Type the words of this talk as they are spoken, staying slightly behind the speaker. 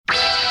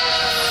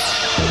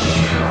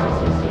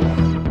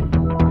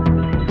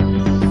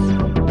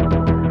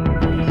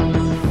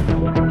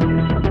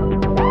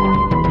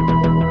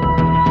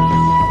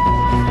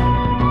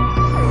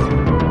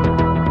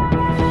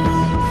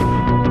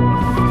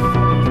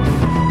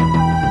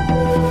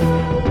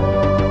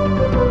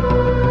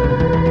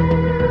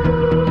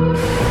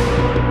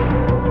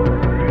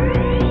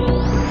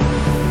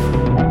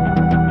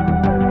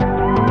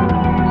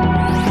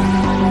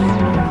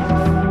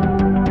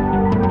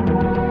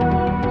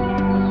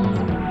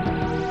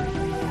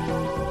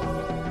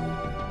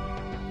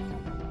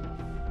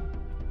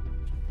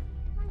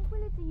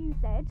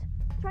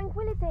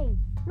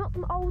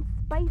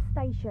space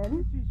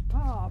station? This is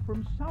far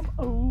from some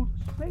old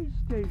space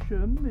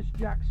station, Miss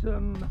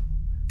Jackson.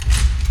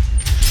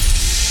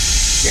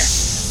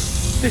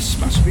 Yes, this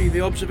must be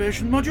the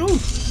observation module.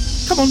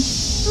 Come on.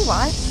 All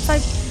right, so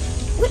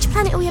which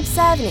planet are we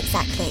observing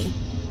exactly?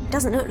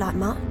 Doesn't look like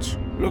much.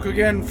 Look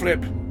again,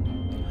 Flip.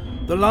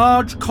 The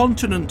large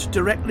continent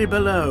directly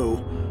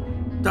below.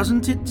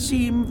 Doesn't it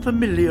seem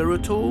familiar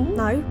at all?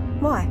 No,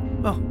 why?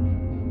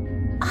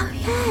 Oh,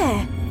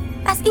 yeah.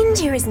 That's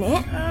India, isn't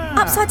it?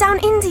 Upside down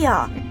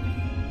India.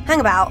 Hang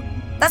about.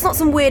 That's not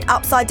some weird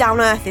upside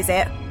down Earth, is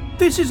it?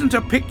 this isn't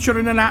a picture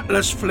in an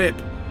atlas, Flip.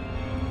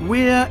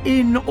 We're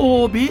in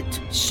orbit,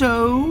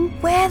 so...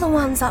 We're the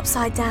ones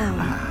upside down.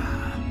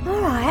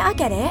 All right, I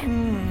get it.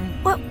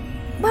 Well,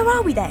 where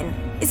are we then?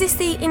 Is this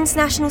the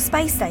International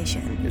Space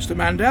Station? Mr.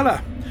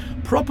 Mandela,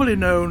 properly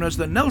known as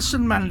the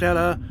Nelson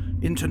Mandela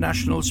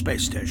International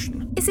Space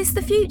Station. Is this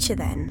the future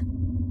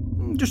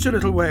then? Just a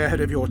little way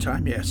ahead of your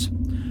time, yes.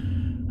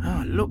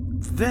 Ah, look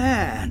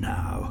there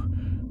now.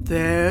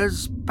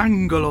 There's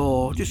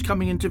Bangalore just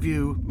coming into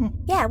view.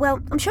 Yeah, well,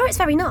 I'm sure it's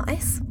very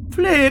nice.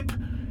 Flip,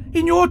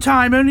 in your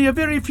time only a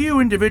very few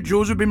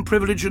individuals have been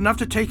privileged enough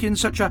to take in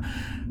such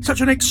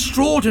an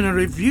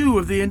extraordinary view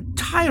of the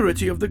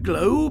entirety of the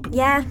globe.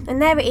 Yeah, and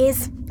there it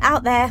is,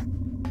 out there.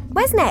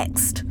 Where's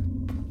next?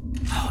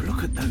 Oh,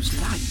 look at those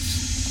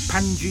lights.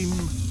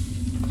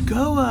 Panjim,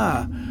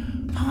 Goa.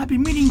 Oh, I've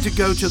been meaning to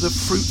go to the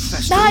fruit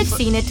festival. I've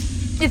seen it.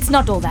 It's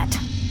not all that.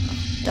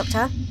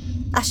 Doctor?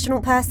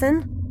 Astronaut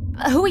person?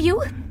 Who are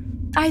you?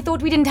 I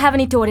thought we didn't have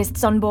any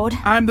tourists on board.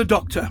 I'm the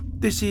doctor.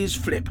 This is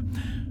Flip.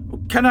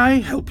 Can I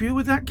help you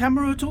with that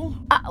camera at all?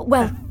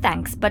 Well,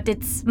 thanks, but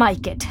it's my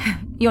kit.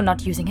 You're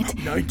not using it.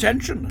 No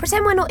intention.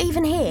 Pretend we're not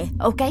even here.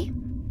 Okay.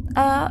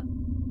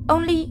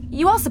 Only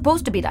you are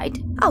supposed to be, right?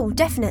 Oh,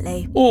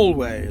 definitely.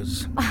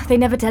 Always. They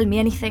never tell me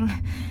anything.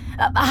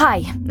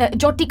 Hi,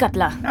 Jyoti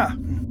Katla.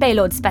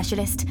 Payload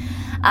specialist.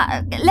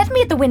 Let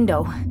me at the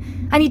window.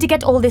 I need to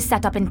get all this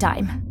set up in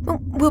time. Well,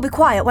 we'll be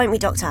quiet, won't we,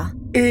 Doctor?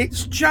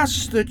 It's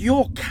just that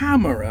your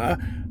camera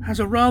has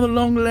a rather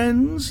long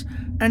lens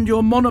and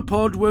your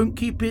monopod won't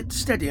keep it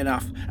steady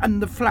enough,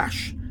 and the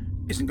flash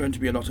isn't going to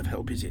be a lot of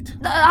help, is it?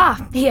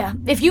 Here.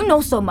 If you know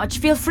so much,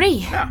 feel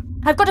free. Ah.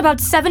 I've got about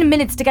 7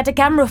 minutes to get a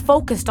camera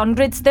focused on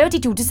grids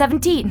 32 to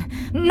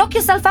 17. Knock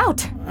yourself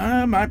out.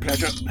 My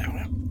pleasure.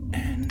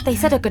 They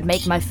said I could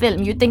make my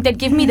film. You'd think they'd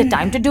give me the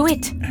time to do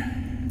it.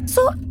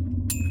 So,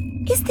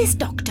 is this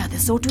doctor the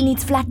sort who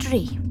needs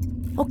flattery?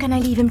 Or can I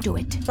leave him to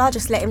it? I'll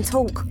just let him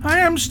talk. I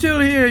am still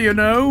here, you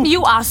know.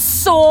 You are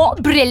so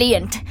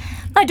brilliant.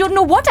 I don't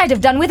know what I'd have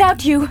done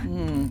without you.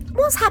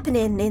 What's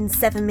happening in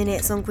 7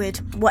 minutes on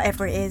grid,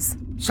 whatever it is?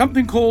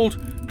 Something called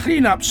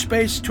Cleanup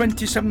Space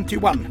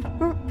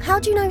 2071. How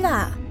do you know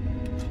that?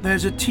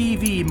 There's a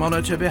TV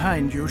monitor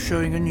behind you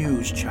showing a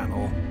news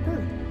channel.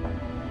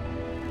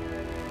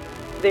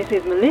 This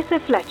is Melissa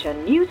Fletcher,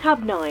 News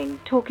Hub 9,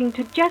 talking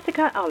to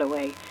Jessica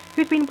Alloway,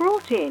 who's been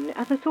brought in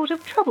as a sort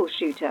of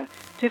troubleshooter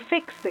to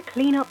fix the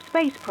Clean-Up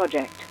Space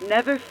project.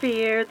 Never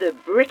fear, the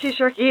British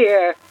are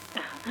here.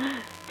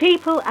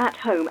 People at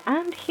home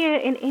and here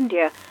in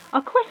India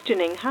are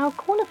questioning how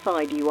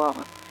qualified you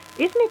are.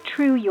 Isn't it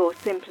true you're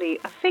simply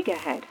a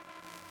figurehead?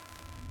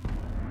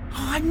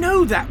 I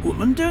know that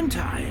woman, don't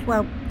I?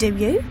 Well, do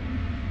you?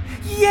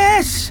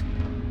 Yes!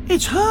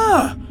 It's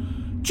her!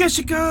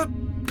 Jessica...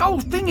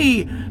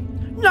 thingy!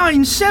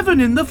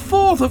 9-7 in the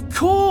 4th, of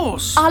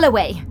course!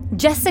 Alloway.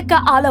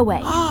 Jessica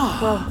Alloway.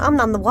 Well, I'm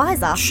none the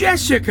wiser.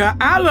 Jessica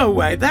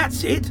Alloway,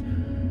 that's it!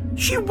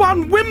 She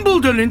won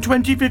Wimbledon in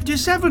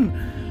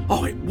 2057.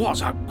 Oh, it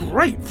was a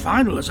great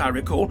final, as I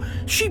recall.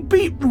 She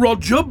beat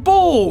Roger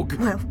Borg.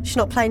 Well, she's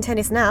not playing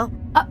tennis now.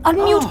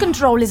 Unmute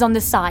control is on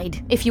the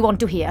side, if you want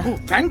to hear. Oh,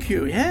 thank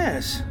you,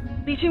 yes.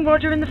 Beating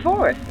Roger in the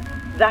 4th.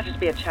 That'd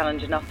be a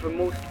challenge enough for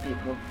most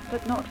people,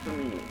 but not for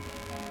me.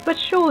 But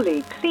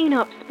surely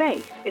Clean-Up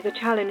Space is a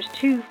challenge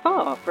too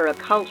far for a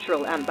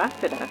cultural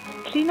ambassador.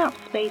 Clean-Up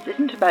Space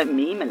isn't about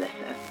me,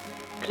 Melissa.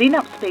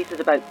 Clean-Up Space is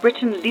about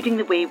Britain leading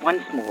the way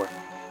once more.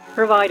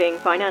 Providing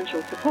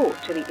financial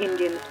support to the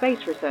Indian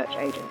Space Research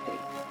Agency.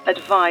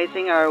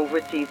 Advising our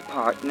overseas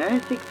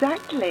partners,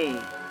 exactly.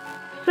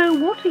 So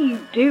what are you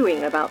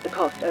doing about the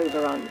cost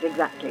overruns,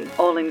 exactly?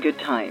 All in good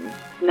time.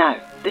 Now,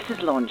 this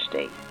is launch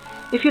day.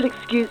 If you'll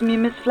excuse me,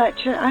 Miss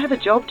Fletcher, I have a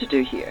job to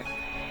do here.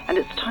 And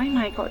it's time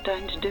I got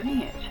down to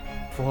doing it.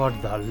 For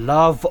the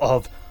love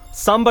of...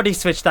 Somebody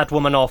switch that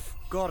woman off.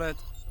 Got it.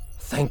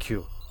 Thank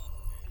you.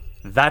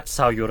 That's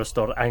how you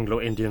restore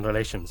Anglo-Indian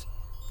relations.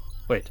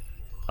 Wait,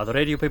 are the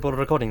radio people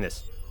recording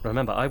this?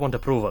 Remember, I want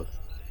approval.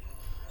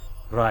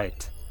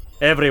 Right.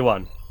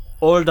 Everyone,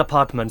 all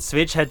departments,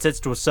 switch headsets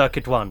to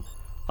Circuit 1.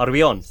 Are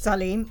we on?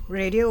 Salim,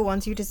 radio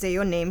wants you to say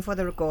your name for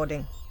the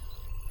recording.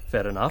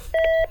 Fair enough.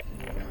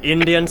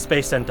 Indian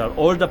Space Center,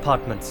 all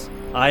departments.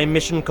 I'm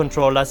Mission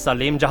Controller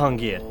Salim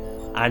Jahangir,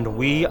 and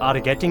we are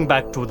getting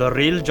back to the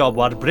real job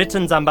where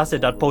Britain's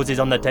ambassador poses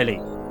on the telly.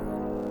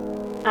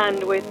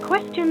 And with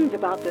questions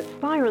about the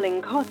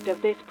spiralling cost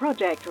of this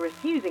project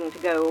refusing to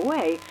go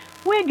away,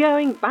 we're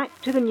going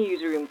back to the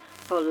newsroom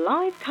for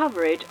live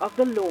coverage of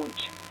the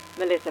launch.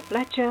 Melissa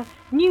Fletcher,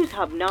 News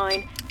Hub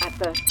 9 at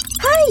the...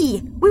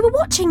 Hey! We were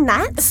watching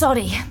that!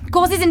 Sorry,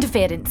 causes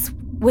interference.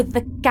 With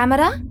the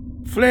camera?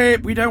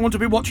 Flip, we don't want to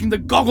be watching the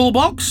goggle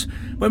box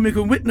when we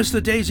can witness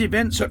the day's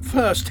events at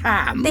first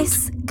hand.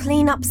 This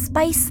clean up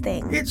space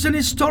thing. It's an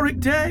historic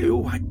day.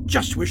 Oh, I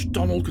just wish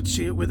Donald could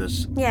see it with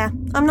us. Yeah,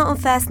 I'm not on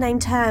first name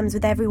terms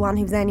with everyone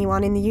who's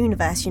anyone in the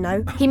universe, you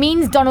know. He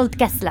means Donald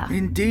Kessler.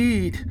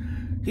 Indeed.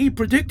 He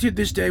predicted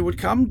this day would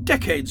come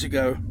decades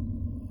ago.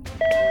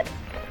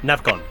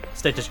 Navcon,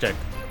 status check.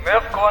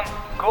 Navcon,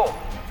 go.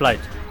 Flight.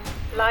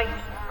 Light,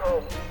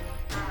 go.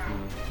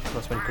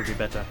 Crosswind could be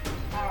better.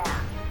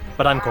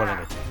 But I'm calling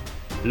it.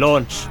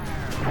 Launch.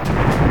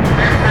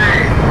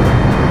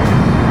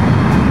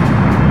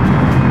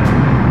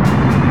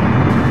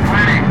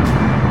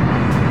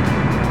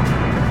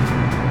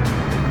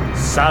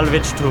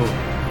 Salvage 2.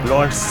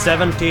 Launch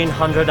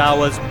 1700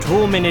 hours,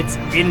 2 minutes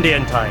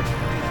Indian time.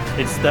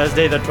 It's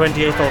Thursday the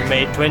 28th of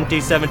May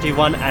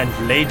 2071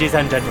 and ladies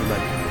and gentlemen,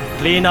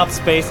 clean-up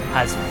space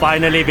has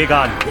finally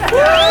begun.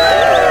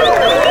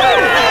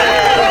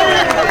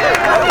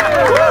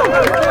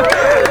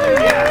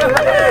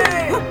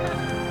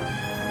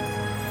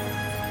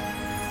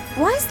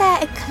 Why is there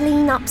a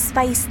clean up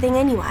space thing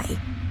anyway?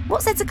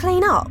 What's there to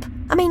clean up?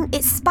 I mean,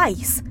 it's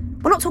space.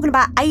 We're not talking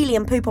about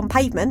alien poop on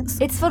pavements.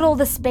 It's for all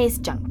the space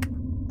junk.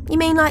 You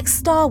mean like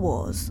Star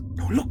Wars?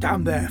 Oh, look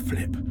down there,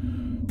 Flip.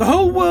 The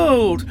whole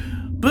world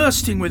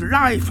bursting with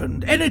life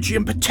and energy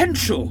and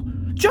potential.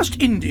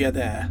 Just India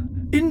there.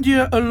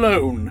 India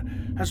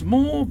alone has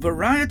more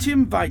variety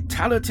and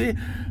vitality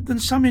than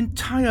some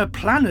entire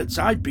planets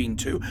I've been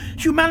to.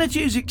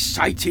 Humanity is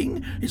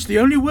exciting. It's the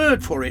only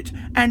word for it.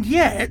 And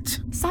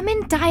yet... Some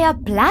entire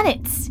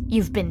planets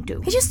you've been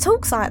to. He just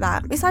talks like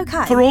that. It's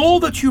okay. For all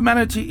that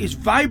humanity is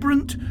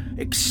vibrant,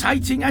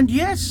 exciting, and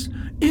yes,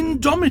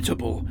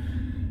 indomitable,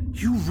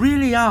 you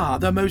really are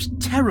the most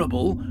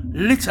terrible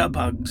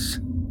litterbugs.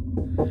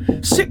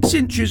 6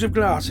 inches of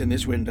glass in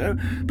this window,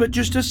 but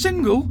just a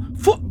single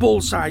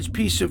football-sized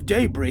piece of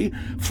debris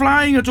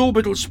flying at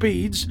orbital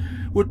speeds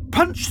would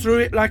punch through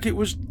it like it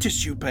was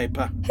tissue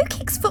paper. Who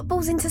kicks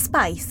footballs into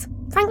space?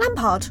 Frank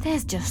Lampard?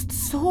 There's just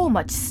so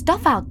much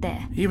stuff out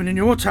there. Even in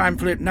your time,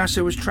 Flip,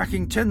 NASA was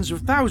tracking tens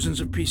of thousands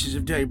of pieces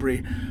of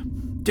debris.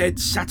 Dead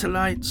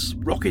satellites,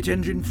 rocket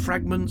engine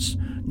fragments,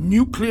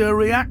 nuclear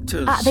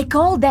reactors. They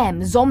call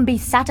them zombie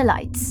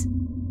satellites.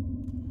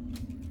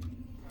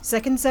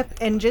 Second SEP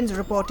engines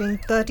reporting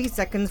 30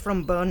 seconds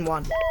from burn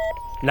 1.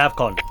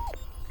 Navcon,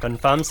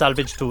 confirm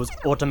Salvage 2's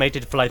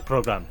automated flight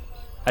program.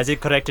 Has it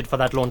corrected for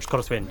that launch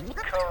crosswind?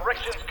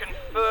 Corrections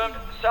confirmed.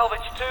 Salvage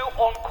 2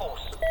 on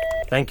course.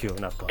 Thank you,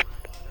 Navcon.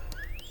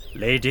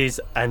 Ladies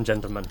and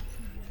gentlemen,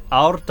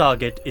 our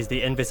target is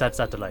the Envisat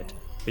satellite,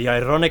 the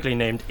ironically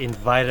named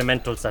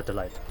environmental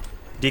satellite.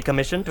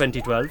 Decommissioned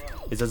 2012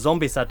 is a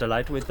zombie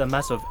satellite with a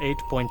mass of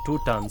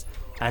 8.2 tons,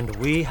 and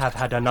we have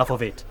had enough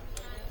of it.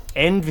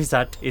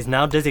 Envisat is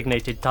now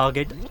designated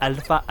target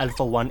Alpha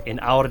Alpha 1 in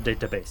our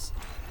database.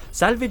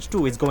 Salvage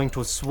 2 is going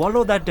to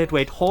swallow that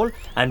deadweight whole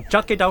and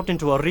chuck it out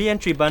into a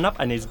re-entry burn-up,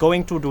 and is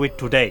going to do it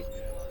today.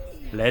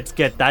 Let's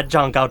get that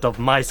junk out of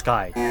my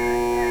sky.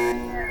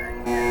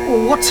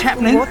 What's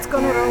happening? What's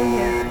gone wrong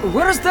here?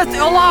 Where is that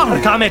alarm?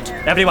 Calm it!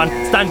 Everyone,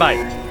 stand by.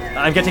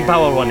 I'm getting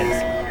power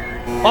warnings.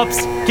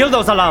 Ops, kill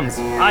those alarms.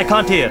 I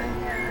can't hear.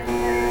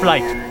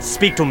 Flight,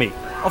 speak to me.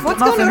 I've What's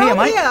got nothing going here,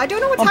 wrong mate. here? I don't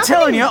know what's I'm happening.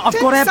 telling you, I've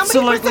got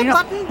absolutely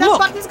nothing. That Look,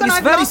 button's gone. it's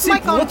I've very lost my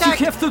simple. What you contact.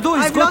 have to do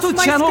is I've go lost to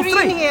my channel screen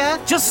 3. here.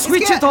 Just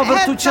switch it over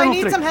to channel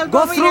 3.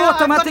 Go through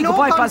automatic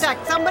bypass.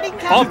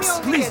 Ops,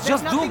 please,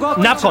 just do go.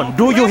 Navcon,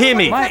 do you hear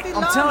me? Mate,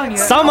 I'm telling you.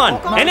 Someone,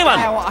 anyone,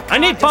 I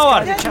need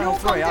power. Channel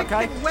 3,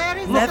 okay?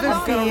 Never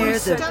fear,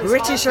 the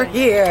British are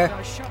here.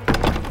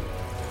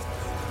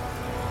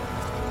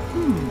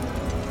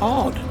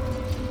 Odd.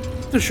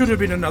 There should have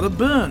been another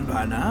burn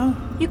by now.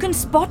 You can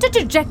spot a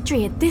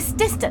trajectory at this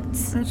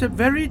distance. It's a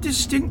very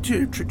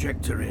distinctive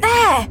trajectory.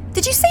 There!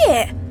 Did you see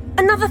it?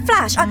 Another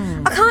flash. I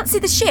can't see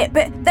the ship,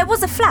 but there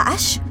was a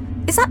flash.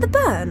 Is that the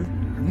burn?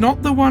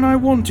 Not the one I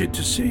wanted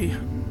to see.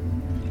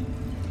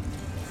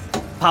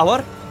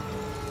 Power?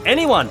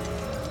 Anyone?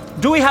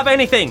 Do we have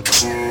anything?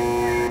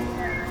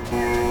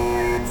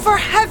 For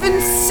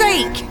heaven's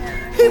sake!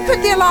 Who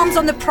put the alarms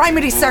on the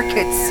primary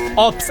circuits?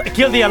 Ops,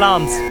 kill the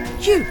alarms.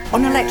 You,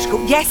 on electrical.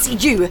 Yes,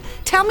 you.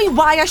 Tell me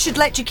why I should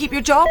let you keep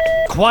your job?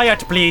 Quiet,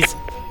 please.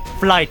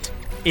 Flight,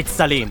 it's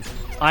Salim.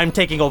 I'm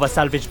taking over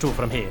Salvage 2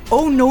 from here.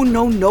 Oh,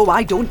 no,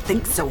 I don't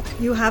think so.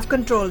 You have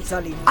control,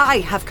 Salim. I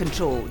have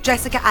control.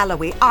 Jessica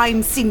Alloway,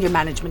 I'm senior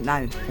management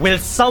now. Will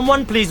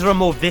someone please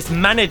remove this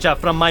manager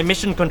from my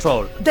mission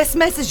control? This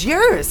mess is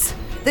yours.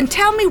 Then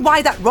tell me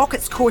why that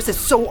rocket's course is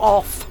so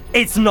off.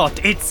 It's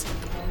not, it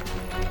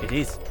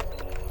is.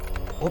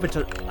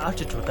 Orbital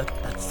altitude,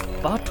 that's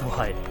far too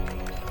high.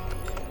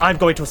 I'm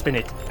going to spin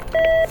it.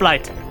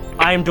 Flight,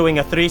 I am doing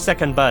a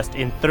 3-second burst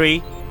in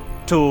 3,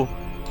 2,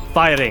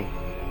 firing.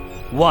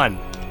 1,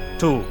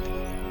 2,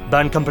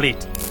 burn complete.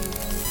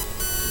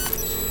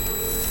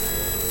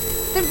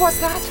 Then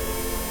what's that?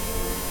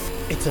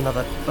 It's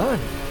another burn.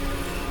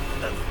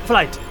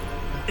 Flight,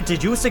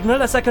 did you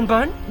signal a second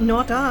burn?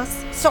 Not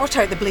us. Sort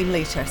out the blame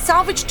later.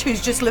 Salvage 2's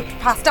just looked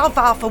past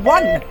Alpha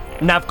 1.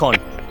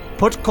 Navcon,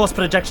 put course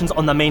projections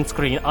on the main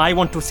screen. I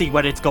want to see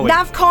where it's going.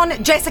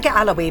 Navcon, Jessica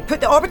Alloway, put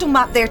the orbital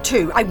map there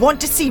too. I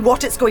want to see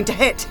what it's going to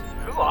hit.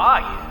 Who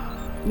are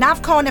you?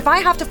 Navcon, if I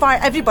have to fire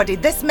everybody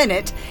this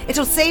minute,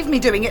 it'll save me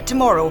doing it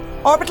tomorrow.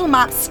 Orbital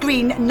map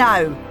screen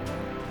now.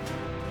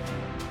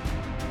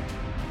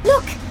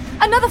 Look!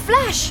 Another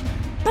flash!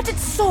 But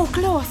it's so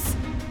close.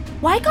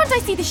 Why can't I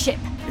see the ship?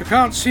 You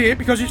can't see it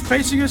because it's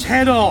facing us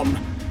head on.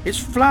 It's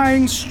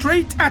flying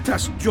straight at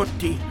us,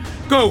 Jyoti.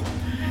 Go.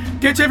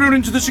 Get everyone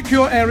into the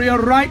secure area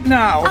right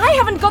now. I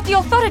haven't got the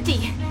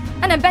authority.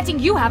 And I'm betting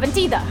you haven't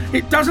either.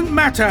 It doesn't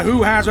matter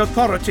who has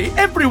authority.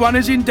 Everyone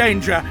is in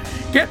danger.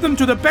 Get them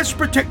to the best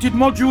protected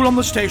module on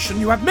the station.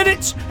 You have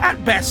minutes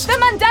at best. The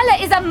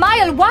Mandela is a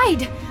mile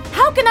wide.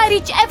 How can I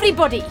reach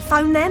everybody?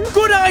 Phone them?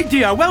 Good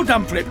idea. Well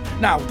done, Flip.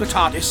 Now, the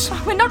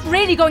TARDIS. We're not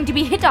really going to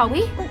be hit, are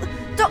we?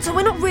 Doctor,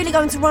 we're not really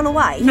going to run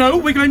away. No,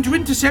 we're going to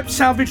intercept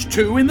Salvage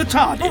 2 in the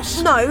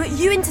TARDIS. No,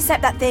 you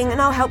intercept that thing and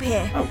I'll help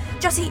here. Oh.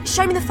 Jussie,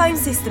 show me the phone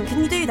system.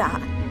 Can you do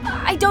that?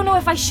 I don't know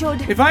if I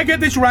should. If I get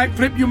this right,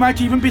 Flip, you might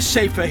even be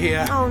safer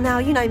here. Oh, now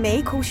you know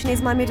me. Caution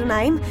is my middle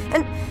name.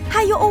 And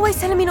hey, you're always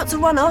telling me not to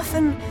run off,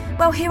 and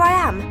well, here I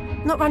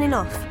am, not running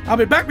off. I'll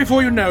be back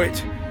before you know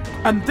it.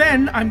 And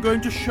then I'm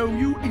going to show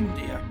you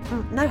India.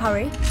 No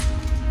hurry.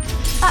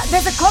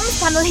 There's a comms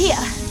panel here.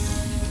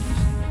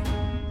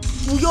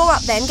 Well, you're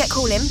up then. Get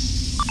calling.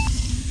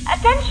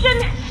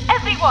 Attention,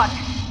 everyone.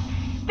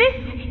 This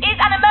is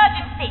an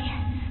emergency.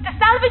 The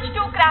Salvage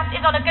 2 craft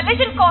is on a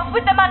collision course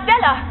with the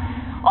Mandela.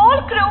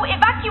 All crew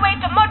evacuate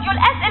to Module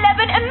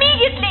S11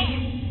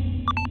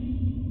 immediately!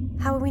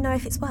 How will we know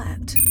if it's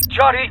worked?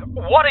 Jyoti,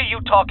 what are you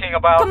talking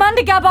about?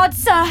 Commander Gabbard,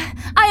 sir,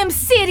 I am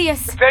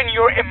serious. Then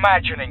you're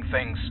imagining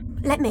things.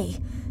 Let me.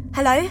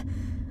 Hello?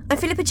 I'm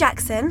Philippa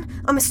Jackson.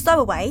 I'm a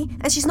stowaway,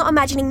 and she's not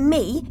imagining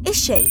me, is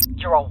she?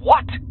 You're a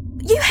what?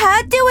 You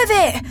heard? Deal with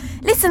it!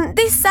 Listen,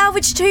 this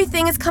Salvage 2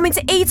 thing is coming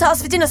to eat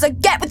us for dinner, so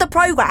get with the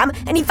programme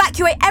and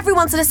evacuate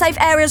everyone to the safe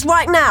areas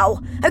right now,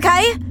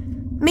 okay?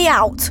 Me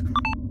out.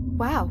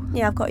 Wow.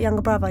 Yeah, I've got a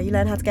younger brother. You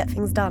learn how to get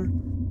things done.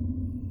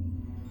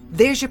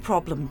 There's your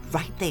problem,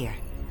 right there.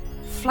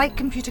 Flight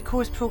computer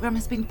course program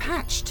has been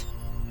patched.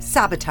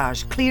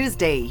 Sabotage, clear as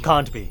day.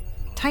 Can't be.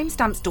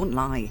 Timestamps don't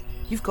lie.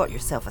 You've got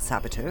yourself a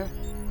saboteur.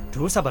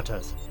 2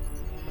 saboteurs.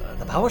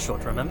 The power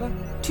short, remember?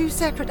 2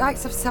 separate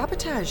acts of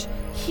sabotage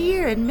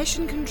here in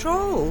mission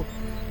control.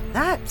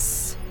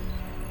 That's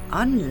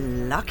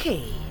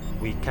unlucky.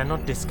 We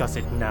cannot discuss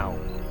it now.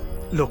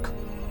 Look,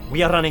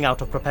 we are running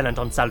out of propellant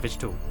on Salvage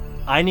 2.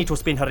 I need to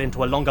spin her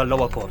into a longer,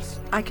 lower course.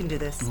 I can do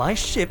this. My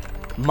ship,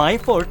 my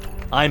fault.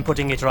 I'm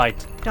putting it right.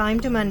 Time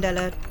to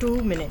Mandela,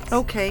 2 minutes.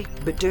 Okay,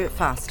 but do it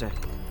faster.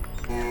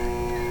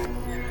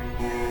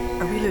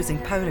 Are we losing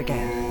power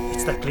again?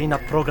 It's the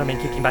cleanup programming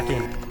kicking back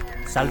in.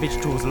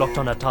 Salvage 2 is locked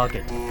on a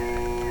target.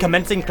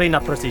 Commencing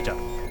cleanup procedure.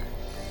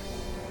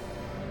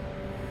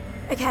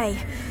 Okay,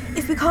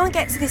 if we can't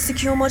get to this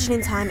secure module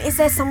in time, is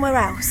there somewhere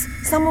else?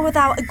 Somewhere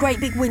without a great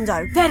big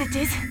window? There it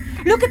is.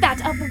 Look at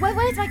that.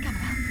 Where's my camera?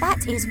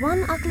 That is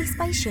one ugly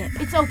spaceship.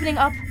 It's opening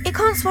up. It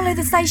can't swallow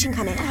the station,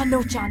 can it? Oh,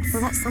 no chance.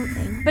 Well, that's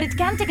something. But it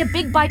can take a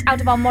big bite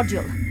out of our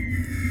module.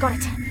 Got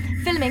it.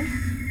 Filming.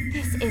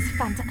 This is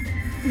fantastic.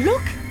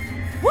 Look!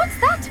 What's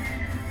that?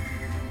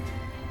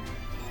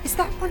 Is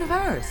that one of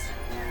ours?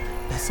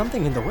 There's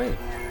something in the way.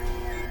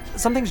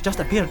 Something's just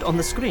appeared on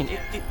the screen.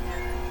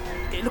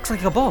 It looks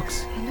like a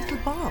box. A little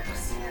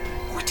box?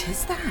 What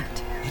is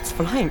that? It's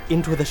flying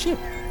into the ship.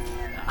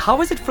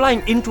 How is it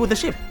flying into the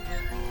ship?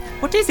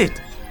 What is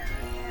it?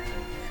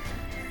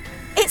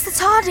 It's the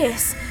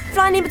TARDIS,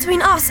 flying in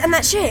between us and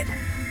that ship.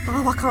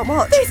 Oh, I can't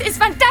watch. This is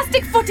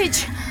fantastic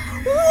footage.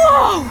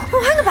 Whoa!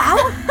 Oh, hang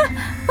about.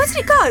 Where did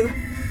it go?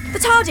 The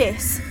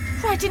TARDIS.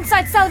 Right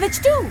inside Salvage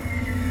 2.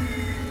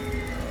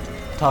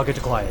 Target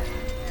acquired.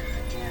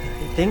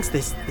 It thinks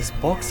this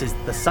box is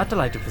the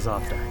satellite it was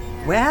after.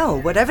 Well,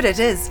 whatever it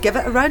is, give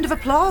it a round of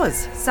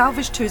applause.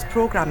 Salvage 2's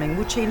programming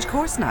will change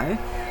course now.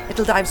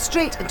 It'll dive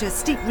straight into a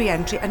steep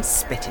re-entry and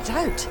spit it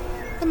out.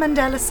 The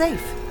Mandela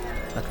safe.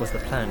 That was the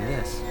plan,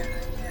 yes.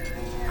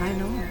 I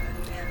know.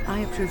 I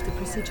approved the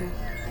procedure.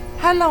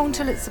 How long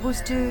till it's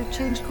supposed to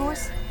change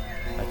course?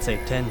 I'd say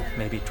 10,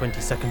 maybe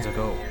 20 seconds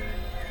ago.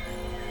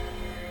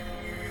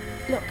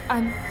 Look,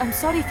 I'm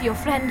sorry for your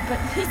friend, but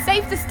he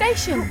saved the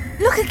station.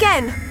 Look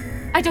again.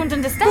 I don't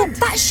understand.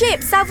 That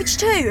ship, Salvage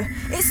 2,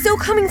 it's still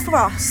coming for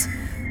us.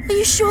 Are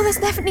you sure there's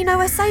definitely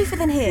nowhere safer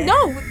than here?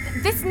 No,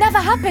 this never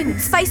happened.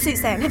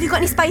 Spacesuits then. Have you got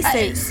any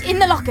spacesuits? In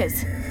the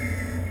lockers.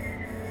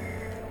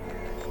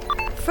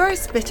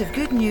 First bit of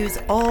good news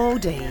all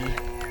day.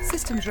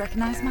 Systems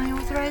recognise my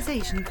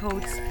authorization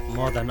codes.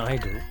 More than I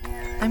do.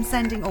 I'm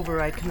sending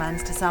override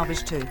commands to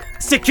Salvage 2.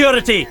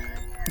 Security!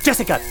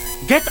 Jessica,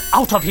 get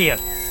out of here!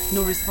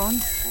 No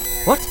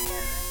response? What?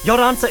 Your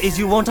answer is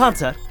you won't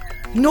answer?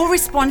 No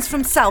response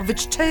from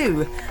Salvage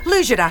 2.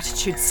 Lose your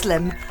attitude,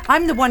 Slim.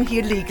 I'm the one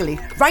here legally.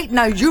 Right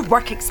now, your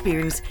work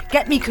experience.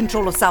 Get me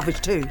control of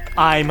Salvage 2.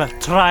 I'm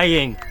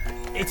trying.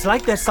 It's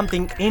like there's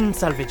something in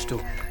Salvage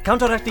 2,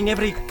 counteracting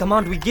every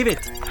command we give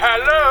it.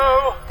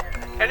 Hello?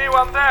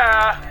 Anyone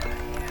there?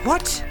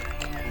 What?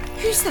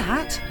 Who's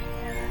that?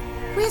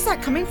 Where's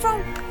that coming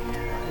from?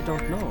 I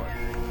don't know.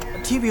 A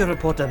TV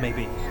reporter,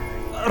 maybe.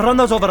 Run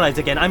those overrides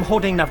again. I'm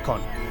holding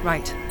Navcon.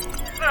 Right.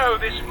 No,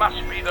 this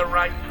must be the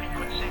right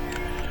frequency.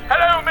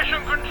 Hello,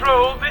 Mission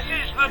Control. This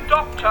is the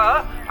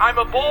Doctor. I'm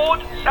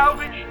aboard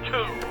Salvage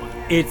 2.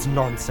 It's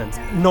nonsense.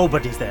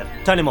 Nobody's there.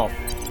 Turn him off.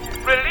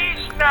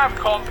 Release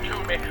Navcon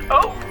to me.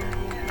 Oh,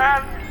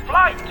 and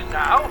flight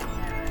now.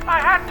 I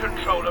had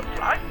control of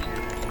flight.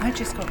 I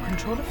just got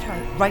control of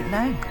flight right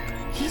now.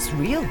 He's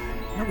real.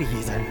 No, he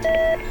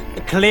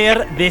isn't.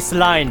 Clear this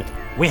line.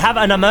 We have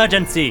an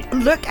emergency.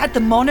 Look at the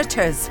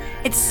monitors.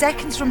 It's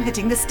seconds from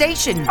hitting the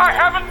station. I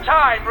haven't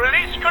time.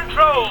 Release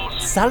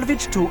controls.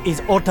 Salvage 2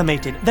 is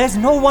automated. There's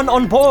no one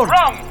on board.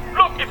 Wrong.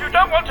 Look, if you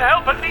don't want to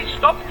help, at least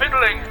stop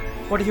fiddling.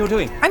 What are you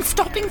doing? I'm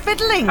stopping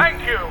fiddling.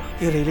 Thank you.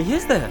 He really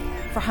is there.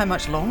 For how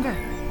much longer?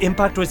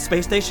 Impact with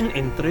space station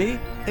in 3.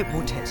 It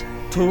won't hit.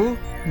 2.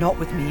 Not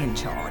with me in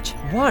charge.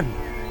 1.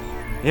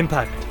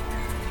 Impact.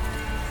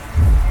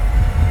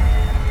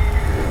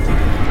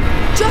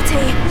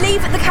 Jotty,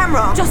 leave the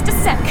camera. Just a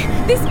sec.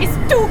 This is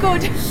too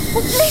good.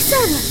 Well,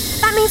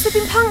 listen. That means we've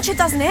been punctured,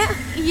 doesn't it?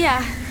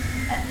 Yeah.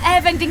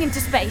 Air venting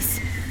into space.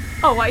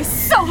 Oh, I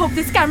so hope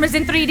this camera's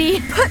in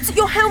 3D. Put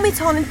your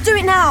helmet on and do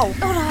it now.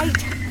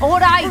 All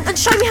right. And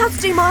show me how to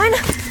do mine.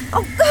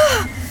 Oh,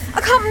 I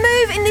can't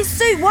move in this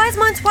suit. Why is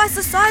mine twice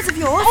the size of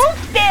yours? Hold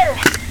still.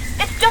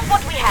 It's just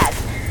what we had.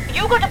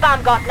 You got a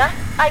Baumgartner,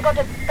 I got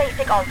a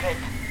basic Aldrin.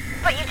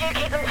 But you do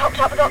keep them topped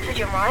up with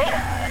oxygen, right?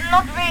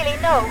 Not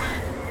really, no.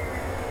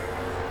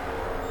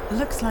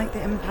 Looks like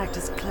the impact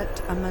has clipped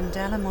a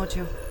Mandela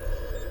module.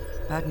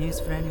 Bad news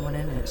for anyone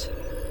in it.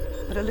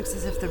 But it looks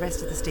as if the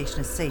rest of the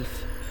station is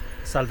safe.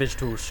 Salvage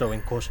 2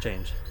 showing course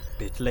change.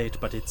 Bit late,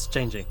 but it's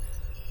changing.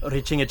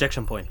 Reaching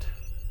ejection point.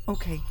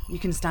 Okay, you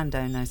can stand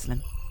down now,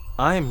 Slim.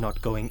 I'm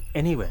not going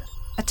anywhere.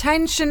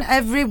 Attention,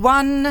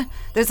 everyone.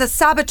 There's a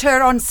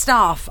saboteur on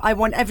staff. I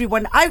want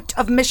everyone out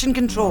of mission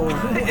control.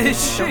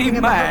 Is she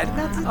mad?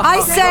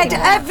 I said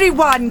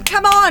everyone.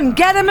 Come on,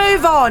 get a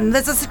move on.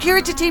 There's a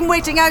security team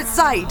waiting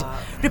outside.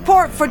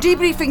 Report for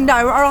debriefing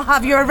now or I'll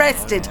have you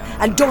arrested.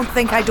 And don't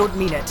think I don't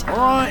mean it.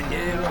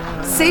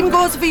 Right. Same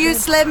goes for you,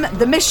 Slim.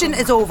 The mission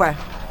is over.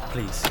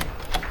 Please,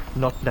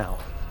 not now.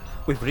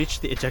 We've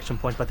reached the ejection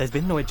point, but there's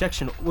been no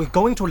ejection. We're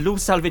going to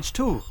lose Salvage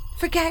 2.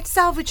 Forget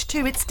Salvage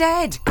 2. It's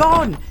dead.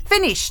 Gone.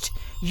 Finished.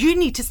 You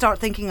need to start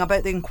thinking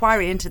about the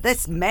inquiry into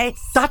this mess.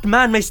 That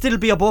man may still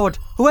be aboard,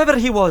 whoever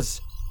he was.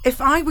 If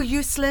I were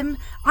you, Slim,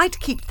 I'd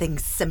keep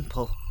things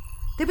simple.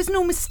 There was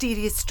no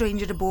mysterious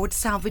stranger aboard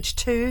Salvage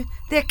 2.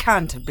 There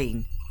can't have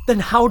been. Then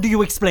how do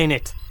you explain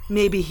it?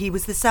 Maybe he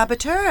was the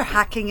saboteur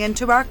hacking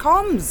into our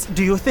comms.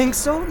 Do you think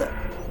so?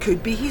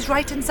 Could be he's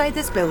right inside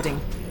this building.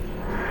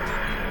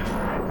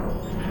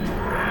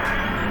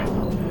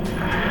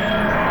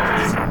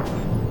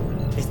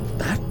 Is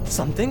that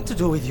something to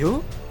do with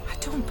you? I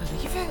don't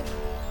believe it.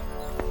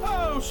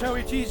 Oh, so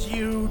it is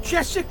you,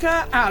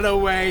 Jessica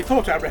Alloway.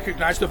 Thought I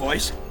recognised the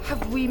voice.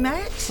 Have we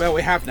met? Well,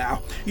 we have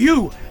now.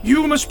 You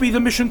must be the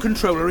mission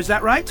controller, is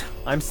that right?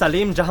 I'm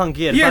Salim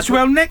Jahangir. Yes,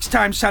 well, next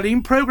time,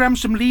 Salim, program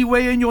some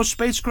leeway in your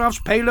spacecraft's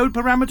payload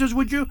parameters,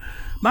 would you?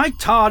 My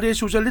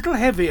TARDIS was a little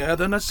heavier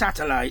than a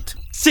satellite.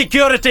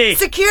 Security!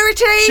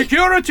 Security!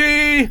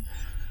 Security!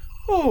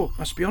 Oh,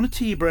 must be on a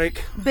tea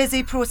break.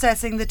 Busy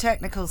processing the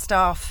technical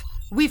staff.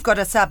 We've got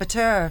a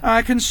saboteur.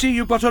 I can see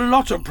you've got a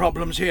lot of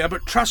problems here,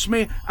 but trust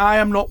me, I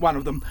am not one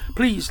of them.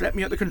 Please let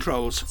me at the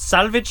controls.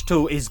 Salvage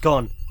 2 is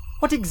gone.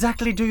 What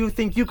exactly do you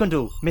think you can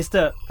do,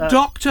 Mr.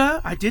 Doctor,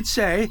 I did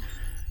say.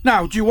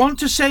 Now, do you want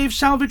to save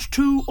Salvage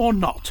 2 or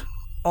not?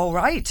 All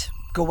right,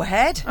 go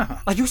ahead.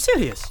 Are you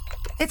serious?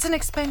 It's an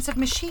expensive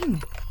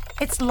machine.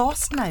 It's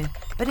lost now,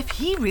 but if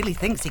he really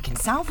thinks he can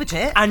salvage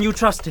it... And you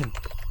trust him?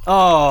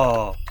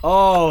 Oh,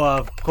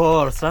 of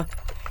course, huh?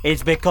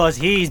 It's because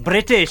he's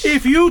British.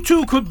 If you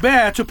two could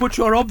bear to put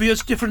your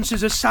obvious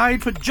differences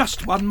aside for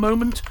just one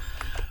moment,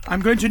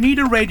 I'm going to need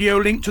a radio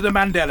link to the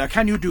Mandela.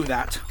 Can you do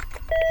that?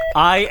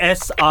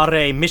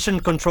 ISRA Mission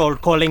Control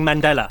calling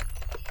Mandela.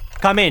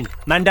 Come in,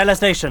 Mandela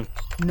Station.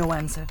 No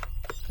answer.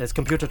 There's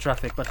computer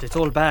traffic, but it's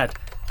all bad.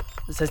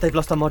 It says they've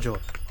lost a module.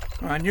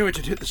 I knew it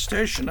had hit the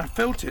station. I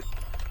felt it.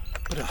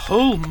 But a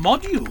whole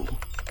module?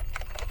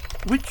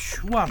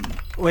 Which one?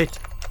 Wait.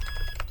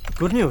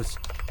 Good news.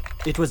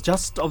 It was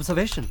just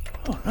observation.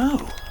 Oh, no.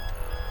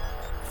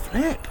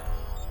 Flip.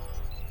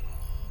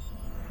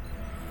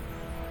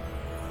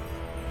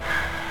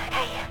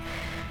 Hey,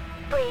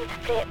 breathe,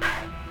 Flip.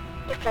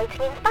 You're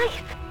floating in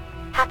space.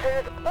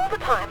 Happens all the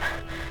time.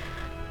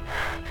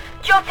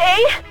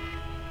 Jotty!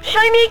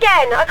 Show me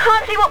again. I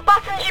can't see what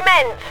buttons you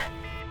meant.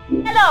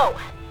 Hello.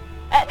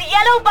 The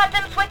yellow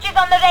button switches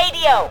on the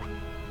radio.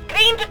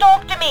 Green to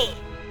talk to me.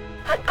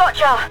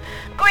 Gotcha.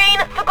 Green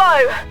for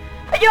go.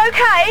 Are you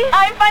okay?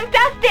 I'm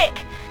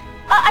fantastic.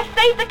 I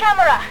saved the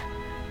camera.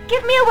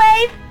 Give me a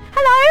wave.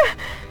 Hello?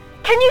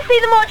 Can you see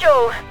the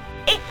module?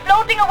 It's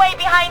floating away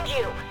behind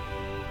you.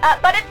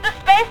 But it's the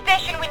space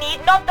station we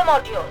need, not the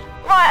module.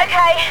 Right,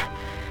 okay.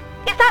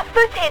 Is that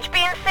footage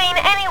being seen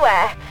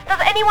anywhere? Does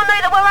anyone know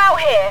that we're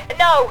out here?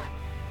 No.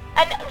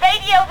 And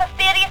radios are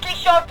seriously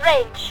short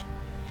range.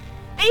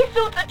 These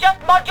suits are just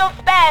module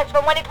spares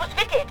from when it was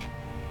fitted.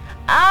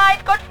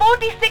 I've got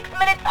 46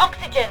 minutes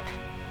oxygen.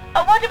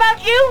 What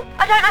about you?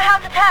 I don't know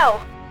how to tell.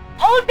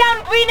 Hold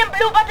down green and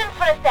blue buttons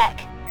for a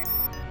sec.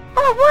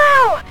 Oh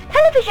wow!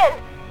 Television!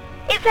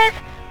 It says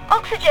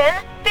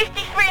oxygen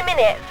 53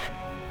 minutes.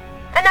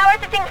 And now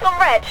everything's gone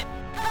red.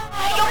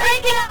 You're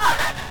breaking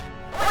up!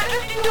 We're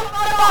drifting too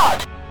far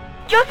apart.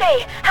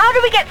 Jyoti, how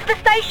do we get to the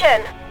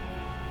station?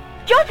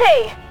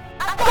 Jyoti!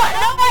 I've got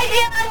no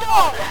idea at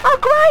all! Oh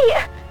great!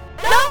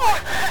 No!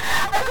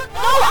 I've got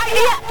no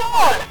idea at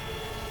all!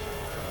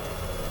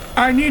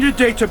 I need a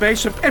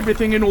database of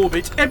everything in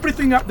orbit,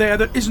 everything up there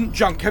that isn't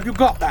junk. Have you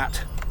got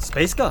that?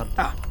 Space Guard?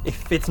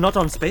 If it's not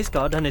on Space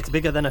Guard and it's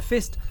bigger than a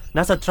fist,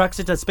 NASA tracks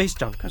it as space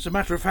junk. As a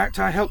matter of fact,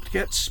 I helped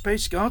get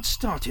Space Guard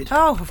started.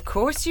 Oh, of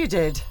course you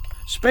did.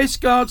 Space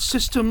Guard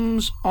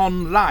systems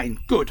online.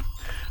 Good.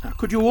 Now,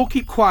 could you all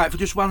keep quiet for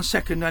just 1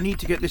 second? I need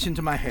to get this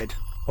into my head.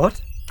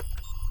 What?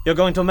 You're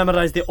going to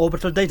memorize the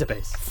orbital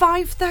database?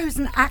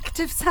 5,000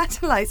 active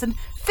satellites and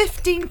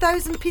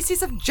 15,000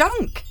 pieces of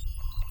junk.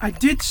 I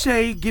did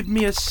say give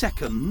me a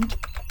second.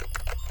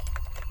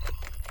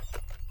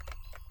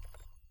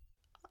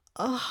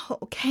 Oh,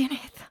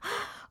 Kenneth.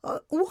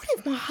 What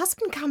if my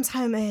husband comes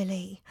home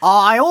early?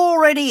 I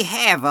already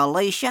have,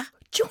 Alicia.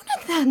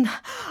 Jonathan,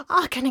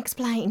 I can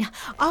explain.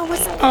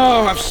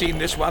 Oh, I've seen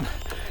this one.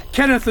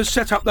 Kenneth has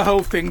set up the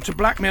whole thing to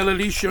blackmail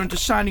Alicia into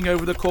signing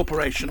over the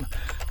corporation.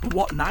 But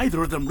what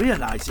neither of them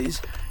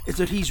realises is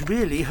that he's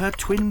really her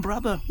twin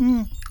brother.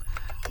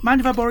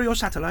 Mind if I borrow your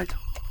satellite?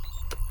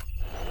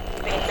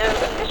 Been no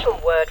official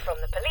word from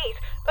the police,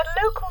 but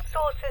local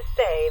sources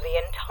say the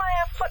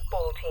entire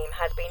football team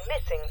has been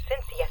missing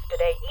since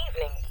yesterday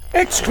evening.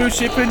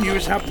 Exclusive for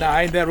News Hub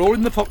 9. They're all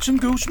in the Fox and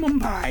Goose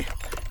Mumbai.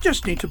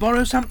 Just need to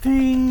borrow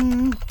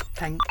something.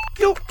 Thank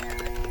you.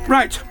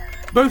 Right.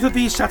 Both of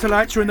these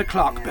satellites are in the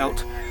Clark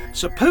Belt.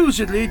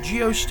 Supposedly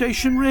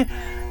geostationary,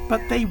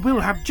 but they will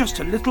have just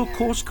a little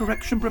course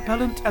correction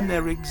propellant, and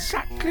they're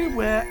exactly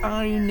where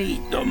I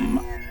need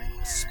them.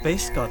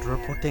 Space Guard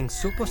reporting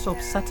Super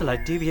Soap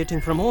satellite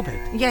deviating from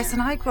orbit. Yes,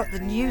 and I got the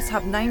News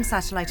Hub 9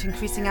 satellite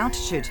increasing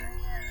altitude.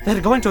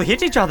 They're going to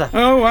hit each other.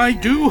 Oh, I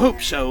do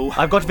hope so.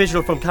 I've got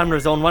visual from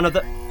cameras on one of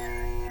the...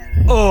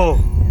 Oh!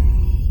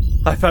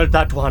 I felt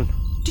that one.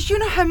 Do you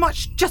know how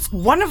much just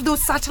one of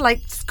those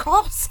satellites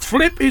cost?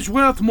 Flip is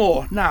worth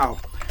more. Now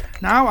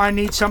I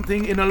need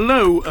something in a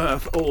low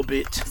Earth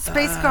orbit.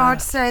 Space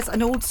Guard says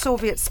an old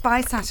Soviet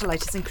spy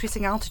satellite is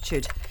increasing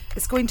altitude.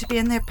 It's going to be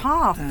in their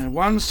path.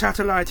 One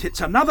satellite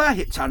hits another,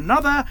 hits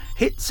another,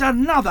 hits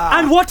another.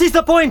 And what is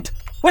the point?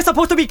 We're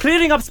supposed to be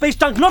clearing up space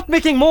junk, not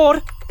making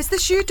more. Is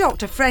this you,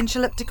 Doctor? French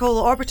elliptical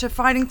orbiter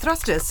firing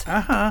thrusters?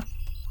 Uh-huh.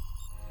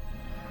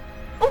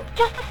 Oh,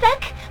 just a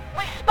sec.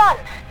 We've spun.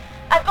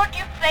 I've got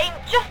you framed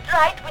just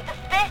right with the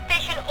space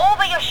station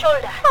over your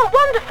shoulder. Oh,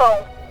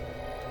 wonderful.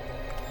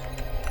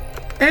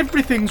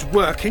 Everything's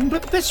working,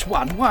 but this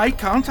one, why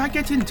can't I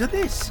get into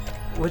this?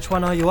 Which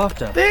one are you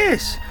after?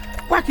 This!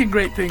 Whacking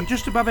great thing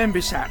just above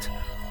Embisat.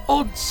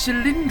 Odd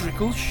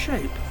cylindrical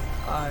shape.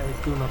 I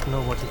do not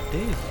know what it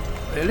is.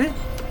 Really?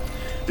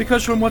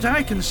 Because from what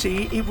I can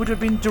see, it would have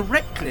been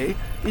directly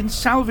in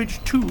Salvage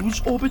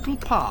 2's orbital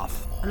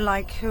path.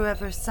 Like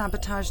whoever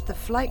sabotaged the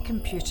flight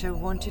computer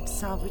wanted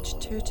Salvage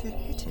 2 to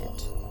hit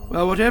it.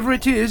 Well, whatever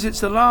it is,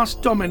 it's the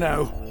last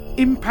domino.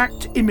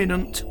 Impact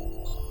imminent.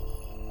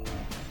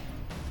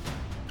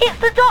 It's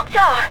the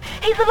Doctor!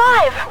 He's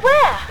alive!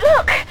 Where?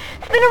 Look!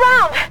 Spin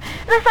around!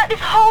 There's like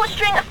this whole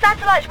string of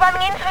satellites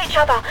ramming into each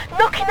other,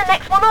 knocking the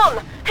next one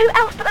on. Who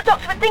else but the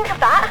Doctor would think of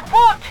that?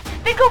 What?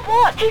 Think of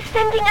what? He's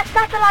sending a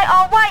satellite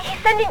our way.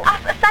 He's sending us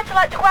a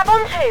satellite to grab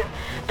onto.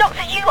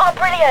 Doctor, you are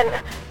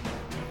brilliant.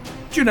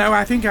 Do you know,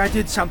 I think I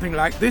did something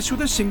like this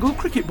with a single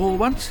cricket ball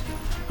once.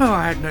 Oh,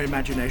 I had no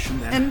imagination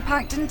then.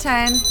 Impact in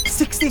 10.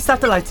 60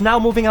 satellites now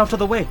moving out of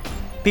the way.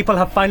 People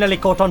have finally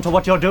caught on to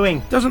what you're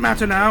doing. Doesn't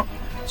matter now,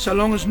 so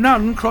long as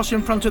none cross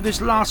in front of this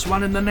last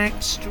one in the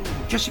next...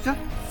 Jessica?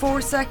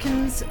 4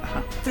 seconds.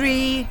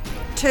 3,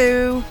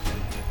 2...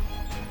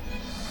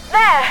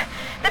 There!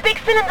 The big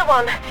cylinder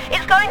one.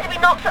 It's going to be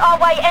knocked our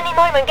way any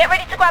moment. Get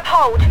ready to grab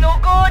hold. No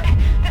good.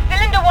 The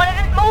cylinder one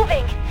isn't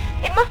moving.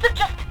 It must have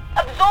just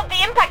absorbed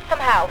the impact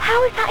somehow.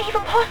 How is that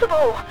even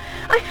possible?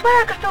 I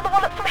swear I could feel the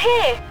wallop from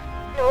here.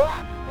 No.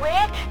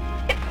 Wait.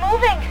 It's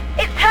moving.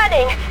 It's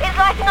turning. It's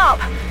lighting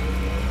up.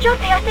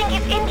 Jyoti, I think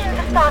its engines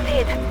have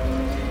started.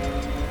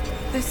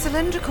 The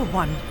cylindrical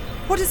one.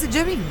 What is it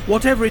doing?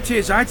 Whatever it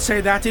is, I'd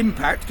say that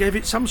impact gave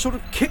it some sort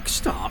of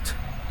kickstart.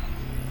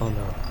 Oh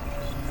no.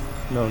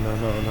 No.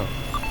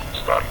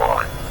 Stand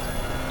by.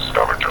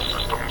 Scavenger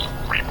systems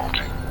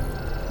rebooting.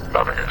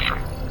 Navigation,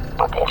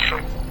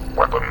 propulsion,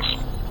 weapons,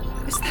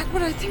 Is that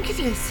what I think it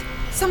is?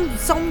 Some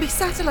zombie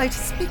satellite is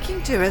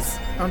speaking to us.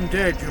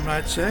 Undead, you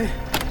might say.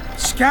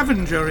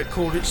 Scavenger, it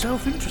called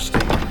itself.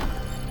 Interesting.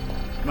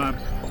 Ma'am,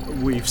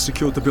 we've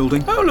secured the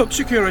building. Oh, look,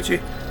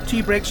 security.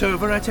 Tea break's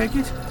over, I take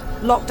it?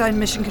 Lockdown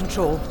mission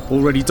control.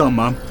 Already done,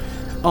 ma'am.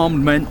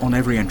 Armed men on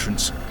every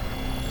entrance.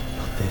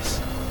 Not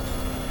this.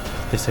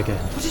 This again.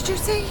 What did you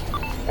say?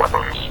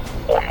 Weapons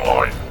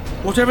online.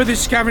 Whatever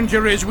this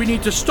scavenger is, we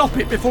need to stop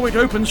it before it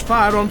opens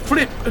fire on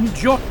Flip and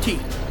Jotty.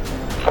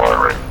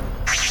 Firing.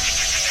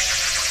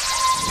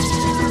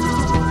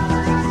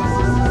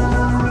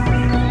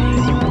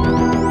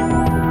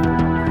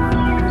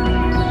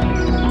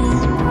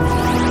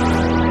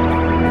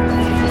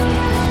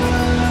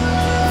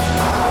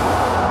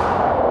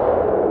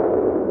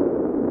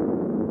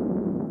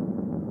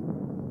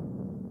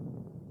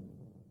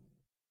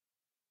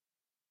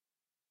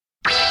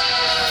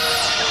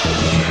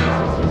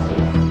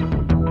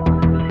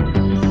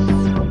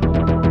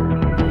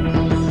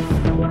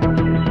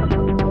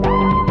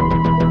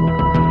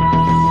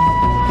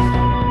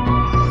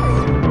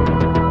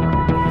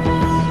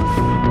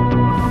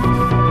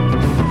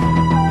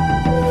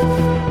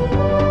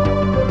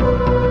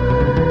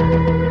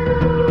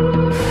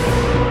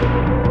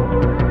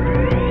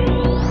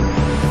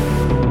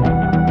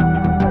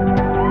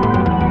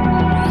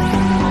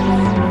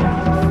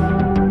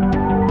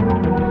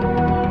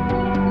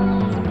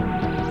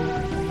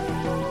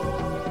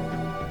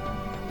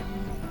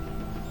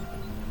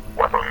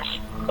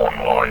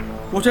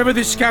 Whatever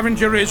this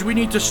scavenger is, we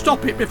need to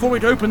stop it before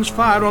it opens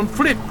fire on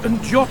Flip and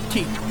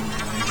Jotty.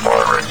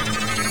 Firing.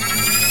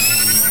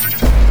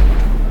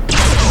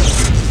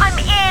 I'm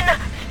in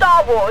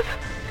Star Wars.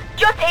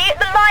 Jotty,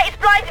 the light is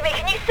blinding me,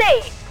 can you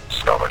see?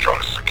 Scavenger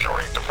is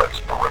securing defense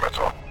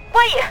perimeter.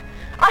 Wait,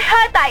 I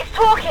heard that, it's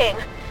talking.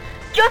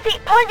 Jotty,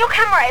 point your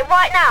camera in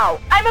right now.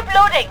 I'm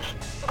uploading.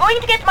 I'm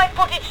going to get my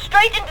footage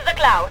straight into the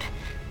cloud.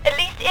 At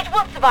least it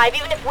will survive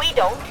even if we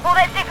don't. Well,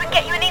 let's see if we can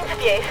get you an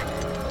interview.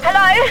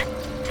 Hello?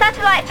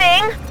 Satellite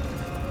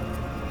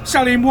thing?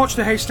 Salim, watch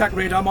the haystack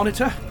radar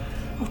monitor.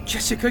 Oh,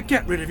 Jessica,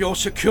 get rid of your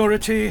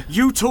security.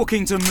 You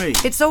talking to me?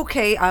 It's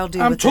okay, I'll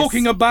deal with I'm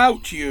talking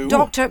about you.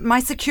 Doctor,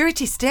 my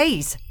security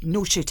stays.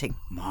 No shooting.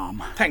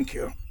 Mom, thank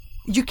you.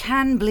 You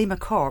can blame a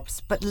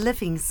corpse, but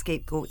living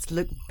scapegoats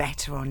look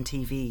better on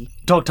TV.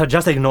 Doctor,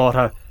 just ignore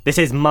her. This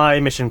is my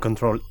mission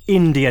control.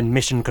 Indian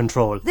mission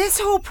control. This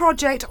whole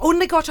project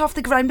only got off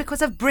the ground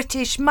because of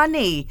British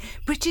money,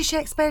 British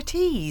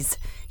expertise.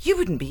 You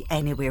wouldn't be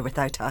anywhere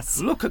without us.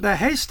 Look at the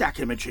haystack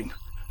imaging.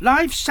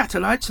 Live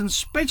satellites and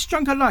space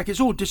junk alike is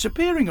all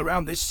disappearing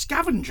around this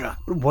scavenger.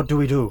 What do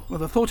we do? Well,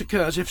 the thought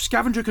occurs, if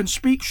scavenger can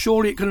speak,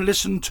 surely it can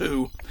listen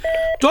too.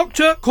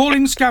 Doctor,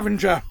 calling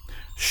scavenger.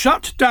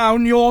 Shut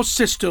down your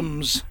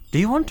systems. Do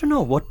you want to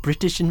know what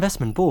British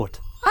investment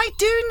bought? I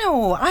do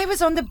know. I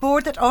was on the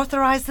board that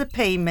authorised the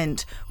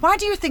payment. Why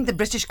do you think the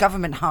British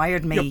government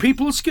hired me? Your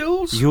people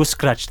skills? You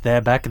scratched their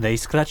back, they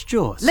scratched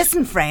yours.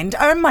 Listen, friend,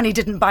 our money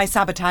didn't buy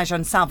sabotage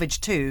on Salvage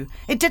 2.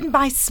 It didn't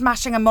buy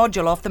smashing a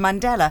module off the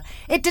Mandela.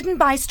 It didn't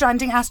buy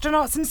stranding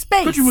astronauts in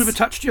space. Could you move a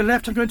touch to your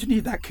left? I'm going to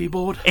need that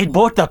keyboard. It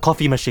bought the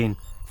coffee machine.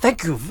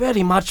 Thank you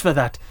very much for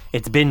that.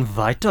 It's been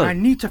vital. I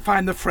need to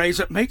find the phrase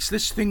that makes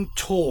this thing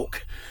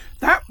talk.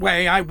 That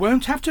way I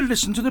won't have to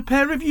listen to the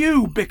pair of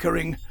you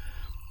bickering.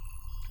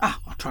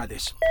 I'll try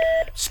this.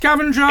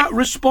 Scavenger,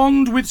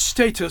 respond with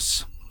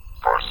status.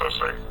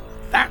 Processing.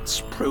 That's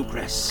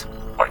progress.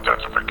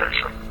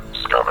 Identification.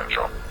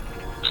 Scavenger.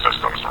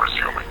 Systems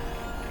resuming.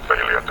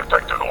 Failure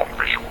detected on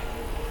visual.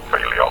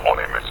 Failure on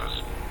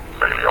emitters.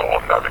 Failure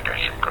on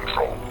navigation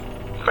control.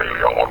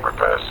 Failure on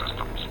repair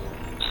systems.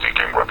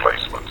 Seeking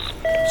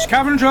replacements.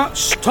 Scavenger,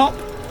 stop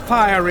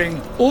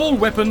firing. All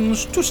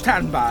weapons to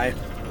standby.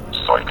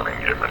 Cycling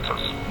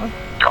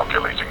emitters.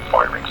 Calculating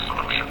firing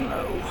solution.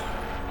 No.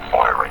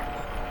 Firing.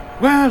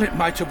 Well, it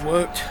might have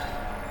worked.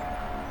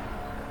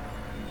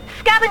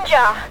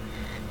 Scavenger!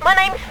 My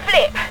name's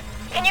Flip.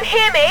 Can you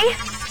hear me?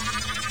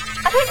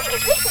 I don't think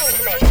it's listening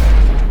to me.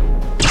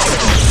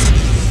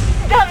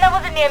 Damn, that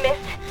was a near miss.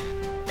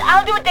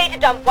 I'll do a data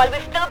dump while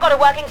we've still got a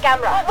working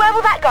camera. Where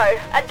will that go?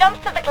 A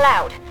dump to the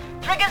cloud.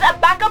 Triggers a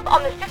backup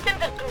on the